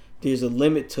 But there's a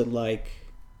limit to like.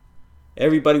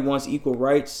 Everybody wants equal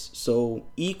rights, so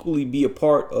equally be a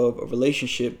part of a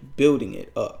relationship, building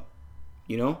it up.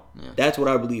 You know, that's what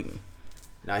I believe in.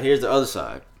 Now here's the other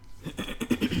side.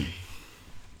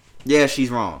 Yeah, she's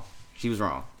wrong. She was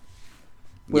wrong.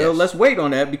 Well, Yes. let's wait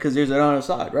on that because there's another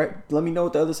side, right? Let me know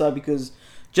what the other side because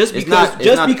just It's because not-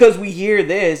 it's not- because we hear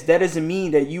this, that doesn't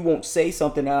mean that you won't say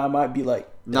something that I might be like.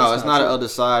 No, that's it's not true. the other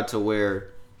side to where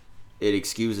it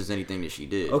excuses anything that she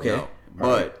did. Okay. No. All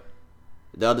But right.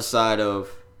 the other side of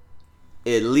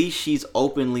at least she's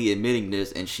openly admitting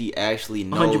this and she actually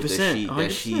knows 100%,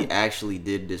 that she 100%. actually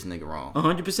did this nigga wrong.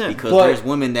 100%. Because But- there's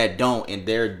women that don't and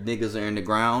their niggas are in the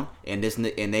ground and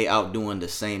and they out doing the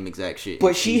same exact shit.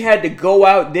 But she had to go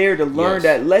out there to learn Yes.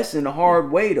 that lesson the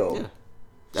hard way, though. Yeah.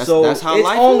 That's, so that's how it's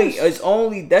life only is.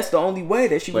 that's the only way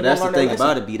that she. But was that's gonna the learn thing that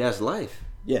lesson. about it, B. That's life.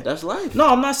 Yeah, that's life. No,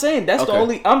 I'm not saying that's the Okay.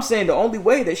 only. I'm saying the only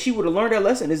way that she would have learned that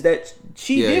lesson is that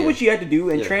she Yeah, did yeah. what she had to do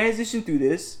and Yeah. transitioned through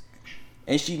this,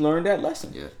 and she learned that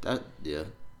lesson. Yeah.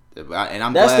 And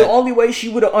I'm That's glad. the only way she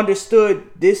would have understood.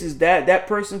 This is that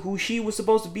person who she was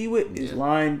supposed to be with is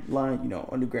lying,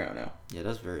 underground now. Yeah,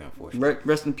 that's very unfortunate.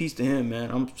 Rest in peace to him,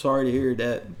 man. I'm sorry to hear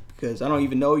that because I don't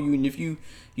even know you, and if you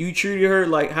treated her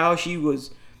like how she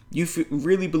was, you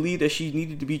really believe that she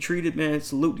needed to be treated, man.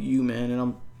 Salute to you, man.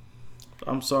 And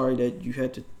I'm sorry that you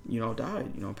had to, die,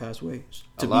 pass away.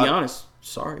 To be honest,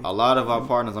 sorry. A lot of our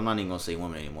partners, I'm not even gonna say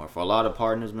women anymore. For a lot of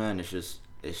partners, man, it's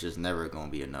just never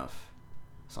gonna be enough.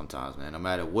 Sometimes, man, no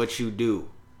matter what you do,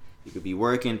 you could be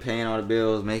working, paying all the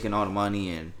bills, making all the money,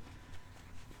 and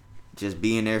just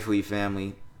being there for your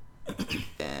family.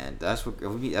 And that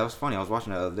was funny. I was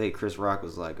watching the other day. Chris Rock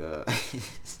was like,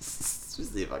 let's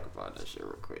see if I can find that shit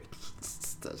real quick.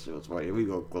 That shit was funny. We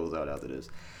gonna close out after this.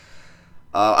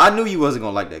 I knew you wasn't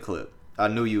gonna like that clip. I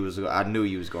knew you was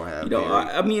gonna have.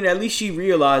 I mean, at least she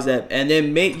realized that, and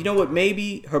then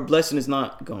maybe her blessing is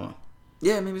not gone.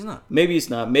 Yeah, maybe it's not. Maybe it's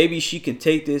not. Maybe she can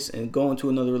take this and go into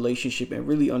another relationship and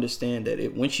really understand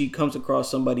that when she comes across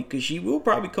somebody, because she will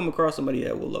probably come across somebody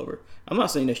that will love her. I'm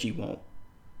not saying that she won't.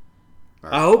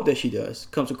 Right. I hope that she does.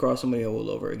 Comes across somebody that will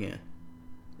love her again.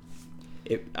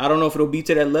 I don't know if it'll be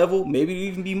to that level. Maybe it'll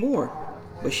even be more.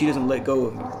 But she doesn't let go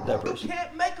of that person. You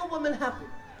can't make a woman happy.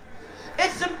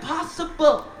 It's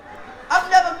impossible. I've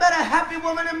never met a happy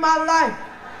woman in my life.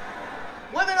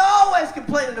 Women always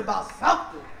complaining about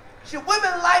something. Shit, women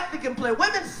like to complain.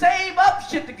 Women save up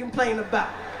shit to complain about.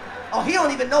 Oh, he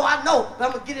don't even know I know, but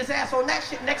I'm gonna get his ass on that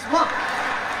shit next month.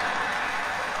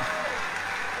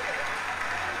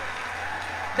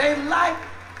 They like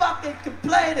fucking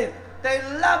complaining. They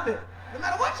love it. No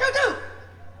matter what you do,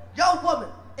 your woman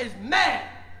is mad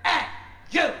at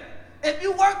you. If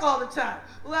you work all the time,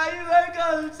 like you work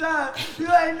all the time, you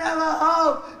ain't never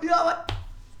home. You always...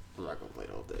 I'm not gonna play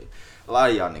the whole day. A lot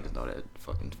of y'all niggas know that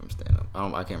fucking from stand up.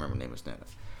 I can't remember the name of stand up.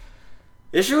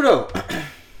 It's true though.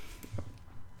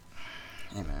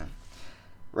 Hey man.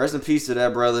 Rest in peace to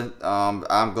that brother.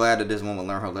 I'm glad that this woman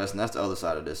learned her lesson. That's the other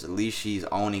side of this. At least she's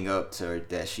owning up to her,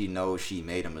 that she knows she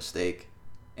made a mistake,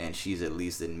 and she's at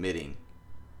least admitting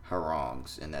her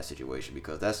wrongs in that situation,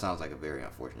 because that sounds like a very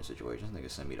unfortunate situation. This nigga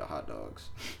sent me the hot dogs.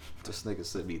 This nigga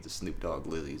sent me the Snoop Dogg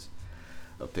Lizzies.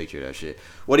 A picture of that shit.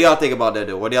 What do y'all think about that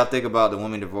though? What do y'all think about the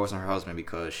woman divorcing her husband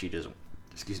because she just,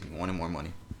 wanted more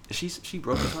money? She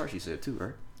broke his heart, she said too,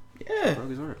 right? Yeah. She broke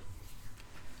his heart.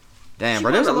 Damn, She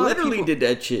bro. There's a lot literally of people did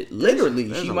that shit. Literally,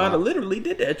 There's she a might have lot. literally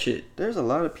did that shit. There's a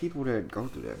lot of people that go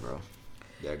through that, bro.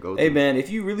 Hey man, if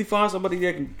you really find somebody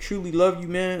that can truly love you,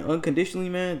 man, unconditionally,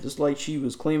 man, just like she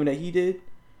was claiming that he did,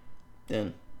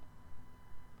 then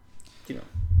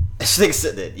This nigga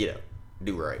said that,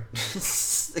 do right.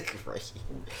 Right.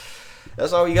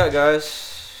 That's all we got, guys.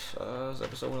 This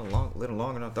episode went a little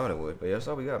longer than I thought it would, but yeah, that's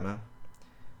all we got, man.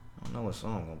 I don't know what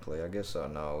song I'm gonna play. I guess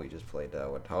no, we just played that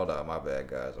one. Hold on, my bad,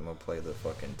 guys. I'm gonna play the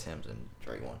fucking Tim's and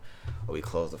Drake one. Or we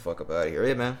close the fuck up out of here.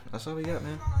 Yeah, man. That's all we got,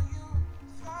 man.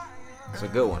 It's a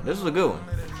good one. This is a good one.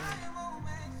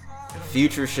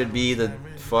 Future should be the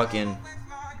fucking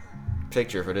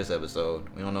picture for this episode.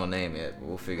 We don't know a name yet, but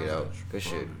we'll figure it out. Good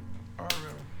shit.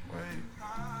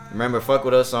 Remember, fuck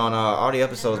with us on all the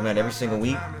episodes, man, every single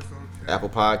week. Apple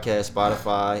Podcasts,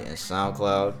 Spotify, and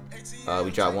SoundCloud.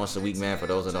 We drop once a week, man, for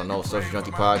those that don't know. Social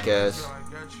Junkie Podcast.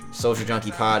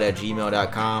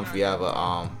 SocialJunkiePod@gmail.com if you have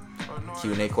a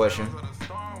Q&A question.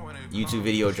 YouTube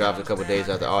video drops a couple days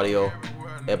after audio.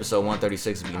 Episode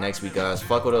 136 will be next week, guys.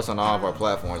 Fuck with us on all of our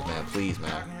platforms, man. Please,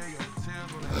 man.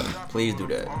 Please do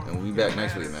that. And we'll be back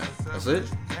next week, man. That's it?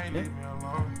 Yeah.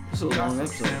 It's a long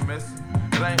episode.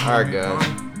 Alright, guys.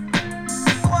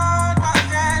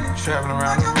 Traveling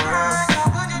around the world.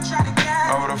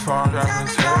 Over the phone, dropping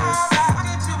tears.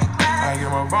 I get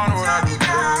more vulnerable when I do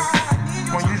drugs.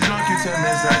 When you drunk, you tell me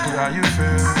exactly how you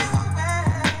feel.